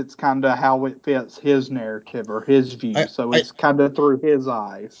ways it's kind of how it fits his narrative or his view, so it's kind of through his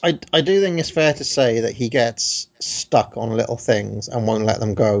eyes. I do think it's fair to say that he gets stuck on little things and won't let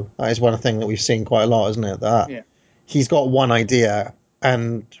them go. That is one thing that we've seen quite a lot, isn't it? That he's got one idea,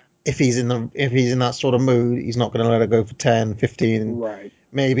 and if he's in that sort of mood, he's not going to let it go for 10, 15, right.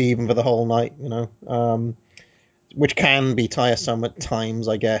 Maybe even for the whole night, which can be tiresome at times,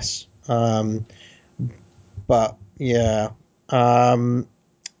 I guess. But yeah,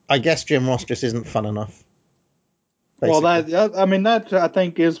 I guess Jim Ross just isn't fun enough. Basically. Well, that I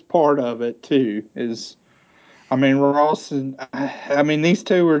think is part of it too. Ross and these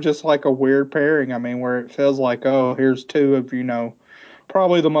two are just like a weird pairing. Where it feels like, oh, here's two of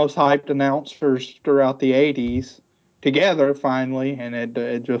probably the most hyped announcers throughout the '80s together finally, and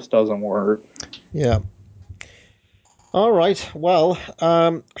it just doesn't work. Yeah. All right. Well,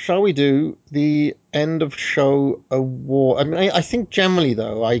 shall we do the end of show award? I think generally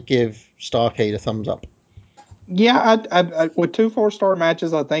though, I give Starrcade a thumbs up. Yeah, I with 2 4-star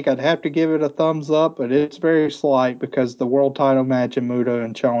matches, I think I'd have to give it a thumbs up, but it's very slight because the world title match in Muta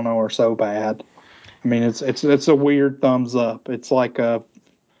and Chono are so bad. It's a weird thumbs up. It's like a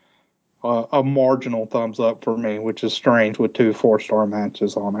marginal thumbs up for me, which is strange with 2 4-star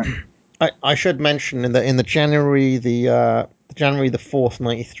matches on it. I should mention in the January the January the 4th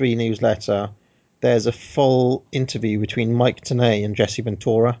 93 newsletter, there's a full interview between Mike Tenay and Jesse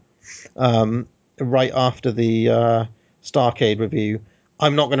Ventura, right after the Starrcade review.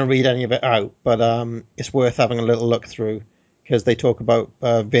 I'm not going to read any of it out, but it's worth having a little look through because they talk about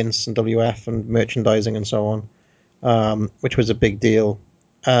Vince and WF and merchandising and so on, which was a big deal.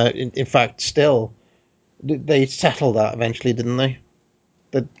 In fact, still, they settled that eventually, didn't they?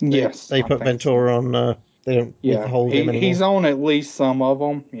 Yes. They put Ventura on. They don't hold him anymore. He's on at least some of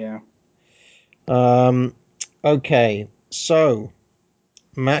them, yeah. Okay, so,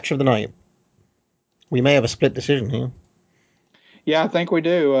 match of the night. We may have a split decision here. Yeah, I think we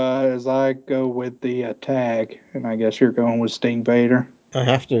do, as I go with the tag, and I guess you're going with Sting Vader. I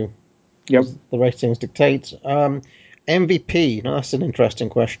have to. Yep. The ratings dictate. MVP, now that's an interesting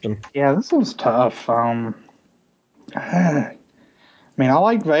question. Yeah, this one's tough. I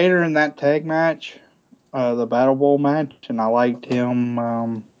liked Vader in that tag match, the Battle Bowl match, and I liked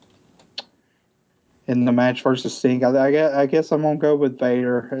him in the match versus Sting. I guess I'm going to go with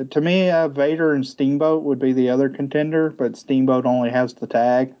Vader. To me, Vader and Steamboat would be the other contender, but Steamboat only has the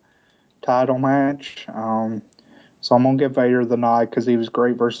tag title match. So I'm going to give Vader the nod because he was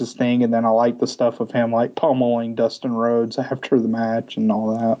great versus Sting, and then I like the stuff of him like pummeling Dustin Rhodes after the match and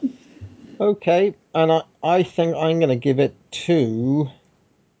all that. Okay, and I think I'm going to give it to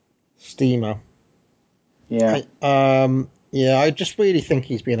Steamer. Yeah. I just really think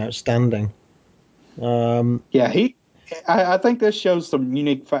he's been outstanding. I think this shows some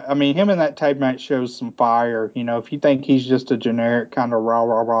unique. Him in that tag match shows some fire. If you think he's just a generic kind of raw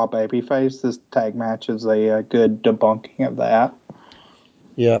babyface, this tag match is a good debunking of that.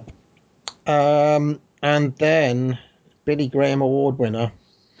 Yep. And then Billy Graham Award winner.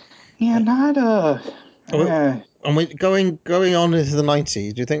 Yeah, not And we going on into the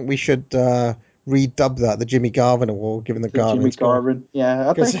 90s. Do you think we should redub that the Jimmy Garvin Award, given the Garvin Jimmy score? Garvin. Yeah,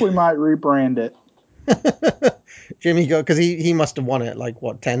 I think we might rebrand it. Jimmy because he must have won it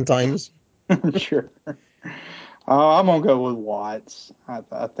 10 times. Sure. I'm gonna go with Watts.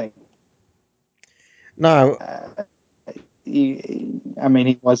 I think. No. He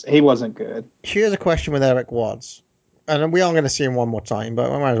wasn't good. Here's a question with Erik Watts, and we are going to see him one more time,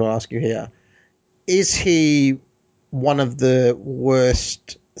 but I might as well ask you here: is he one of the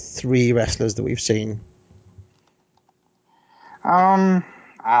worst 3 wrestlers that we've seen? I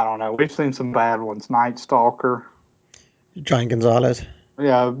don't know. We've seen some bad ones. Night Stalker. Giant Gonzalez.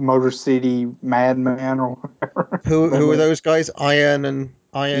 Yeah, Motor City Madman or whatever. Who are those guys? Iron.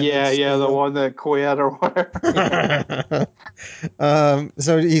 Yeah, the one that quit or whatever.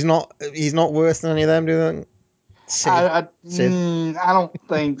 So he's not worse than any of them, do you think? I don't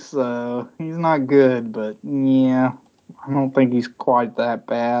think so. He's not good, but yeah, I don't think he's quite that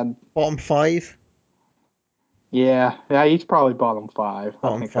bad. Bottom 5? Yeah, he's probably bottom 5.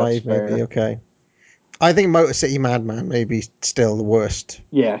 Bottom I think 5, that's fair. maybe. Okay. I think Motor City Madman may be still the worst.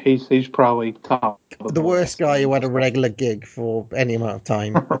 Yeah, he's probably top. The worst guy who had a regular gig for any amount of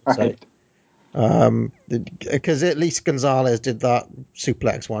time. Right. Because at least Gonzalez did that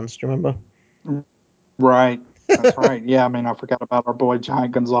suplex once. Do you remember? Right. That's right. Yeah, I forgot about our boy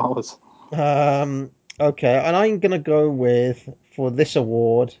Giant Gonzalez. Okay, and I'm going to go with, for this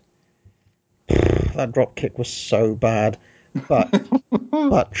award, that drop kick was so bad, but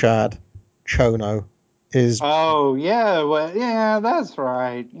Chad, Chono is... Oh, yeah, well, yeah, that's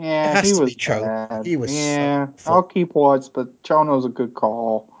right. Yeah, he was bad. He was I'll keep Watts, but Chono's a good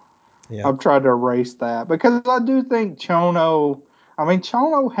call. Yeah. I've tried to erase that, because I do think Chono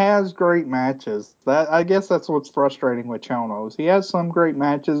has great matches. I guess that's what's frustrating with Chono. He has some great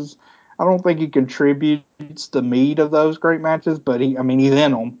matches. I don't think he contributes the meat of those great matches, but he's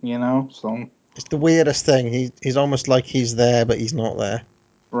in them, so. It's the weirdest thing. He's almost like he's there, but he's not there.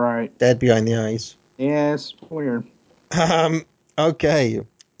 Right. Dead behind the eyes. Yeah, it's weird. Okay.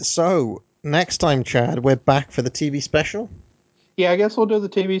 So, next time, Chad, we're back for the TV special? Yeah, I guess we'll do the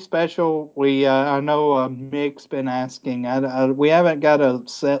TV special. I know Mick's been asking. We haven't got a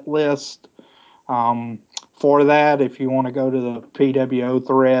set list for that. If you want to go to the PWO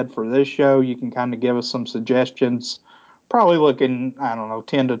thread for this show, you can kind of give us some suggestions. Probably looking,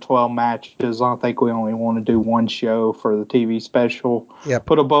 10 to 12 matches. I think we only want to do one show for the TV special. Yep.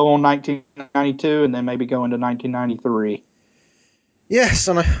 Put a bow on 1992 and then maybe go into 1993. Yes,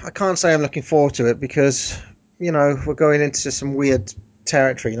 and I can't say I'm looking forward to it because, we're going into some weird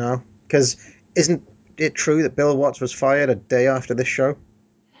territory now. Because isn't it true that Bill Watts was fired a day after this show?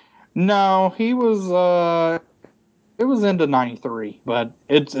 No, he was... It was into 93, but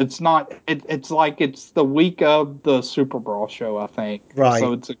it's not. It's like it's the week of the Super Brawl show, I think. Right.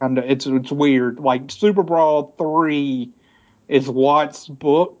 So it's weird. Like Super Brawl 3 is Watts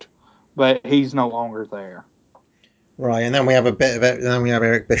booked, but he's no longer there. Right, and then we have a bit of it. Then we have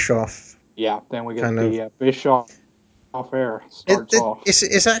Eric Bischoff. Yeah, then we get the Bischoff era starts off.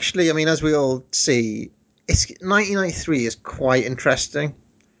 It's actually, as we all see, 1993 is quite interesting.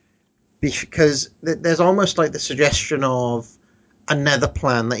 Because there's almost like the suggestion of another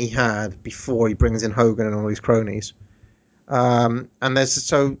plan that he had before he brings in Hogan and all these cronies. And by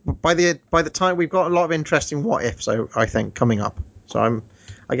the time we've got a lot of interesting what ifs, I think, coming up. So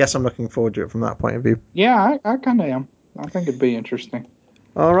I guess I'm looking forward to it from that point of view. Yeah, I kind of am. I think it'd be interesting.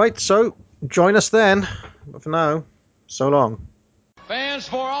 All right, so join us then. But for now, so long. Fans,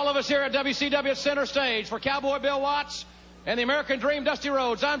 for all of us here at WCW Center Stage, for Cowboy Bill Watts and the American Dream, Dusty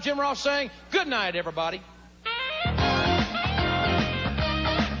Rhodes, I'm Jim Ross saying good night, everybody.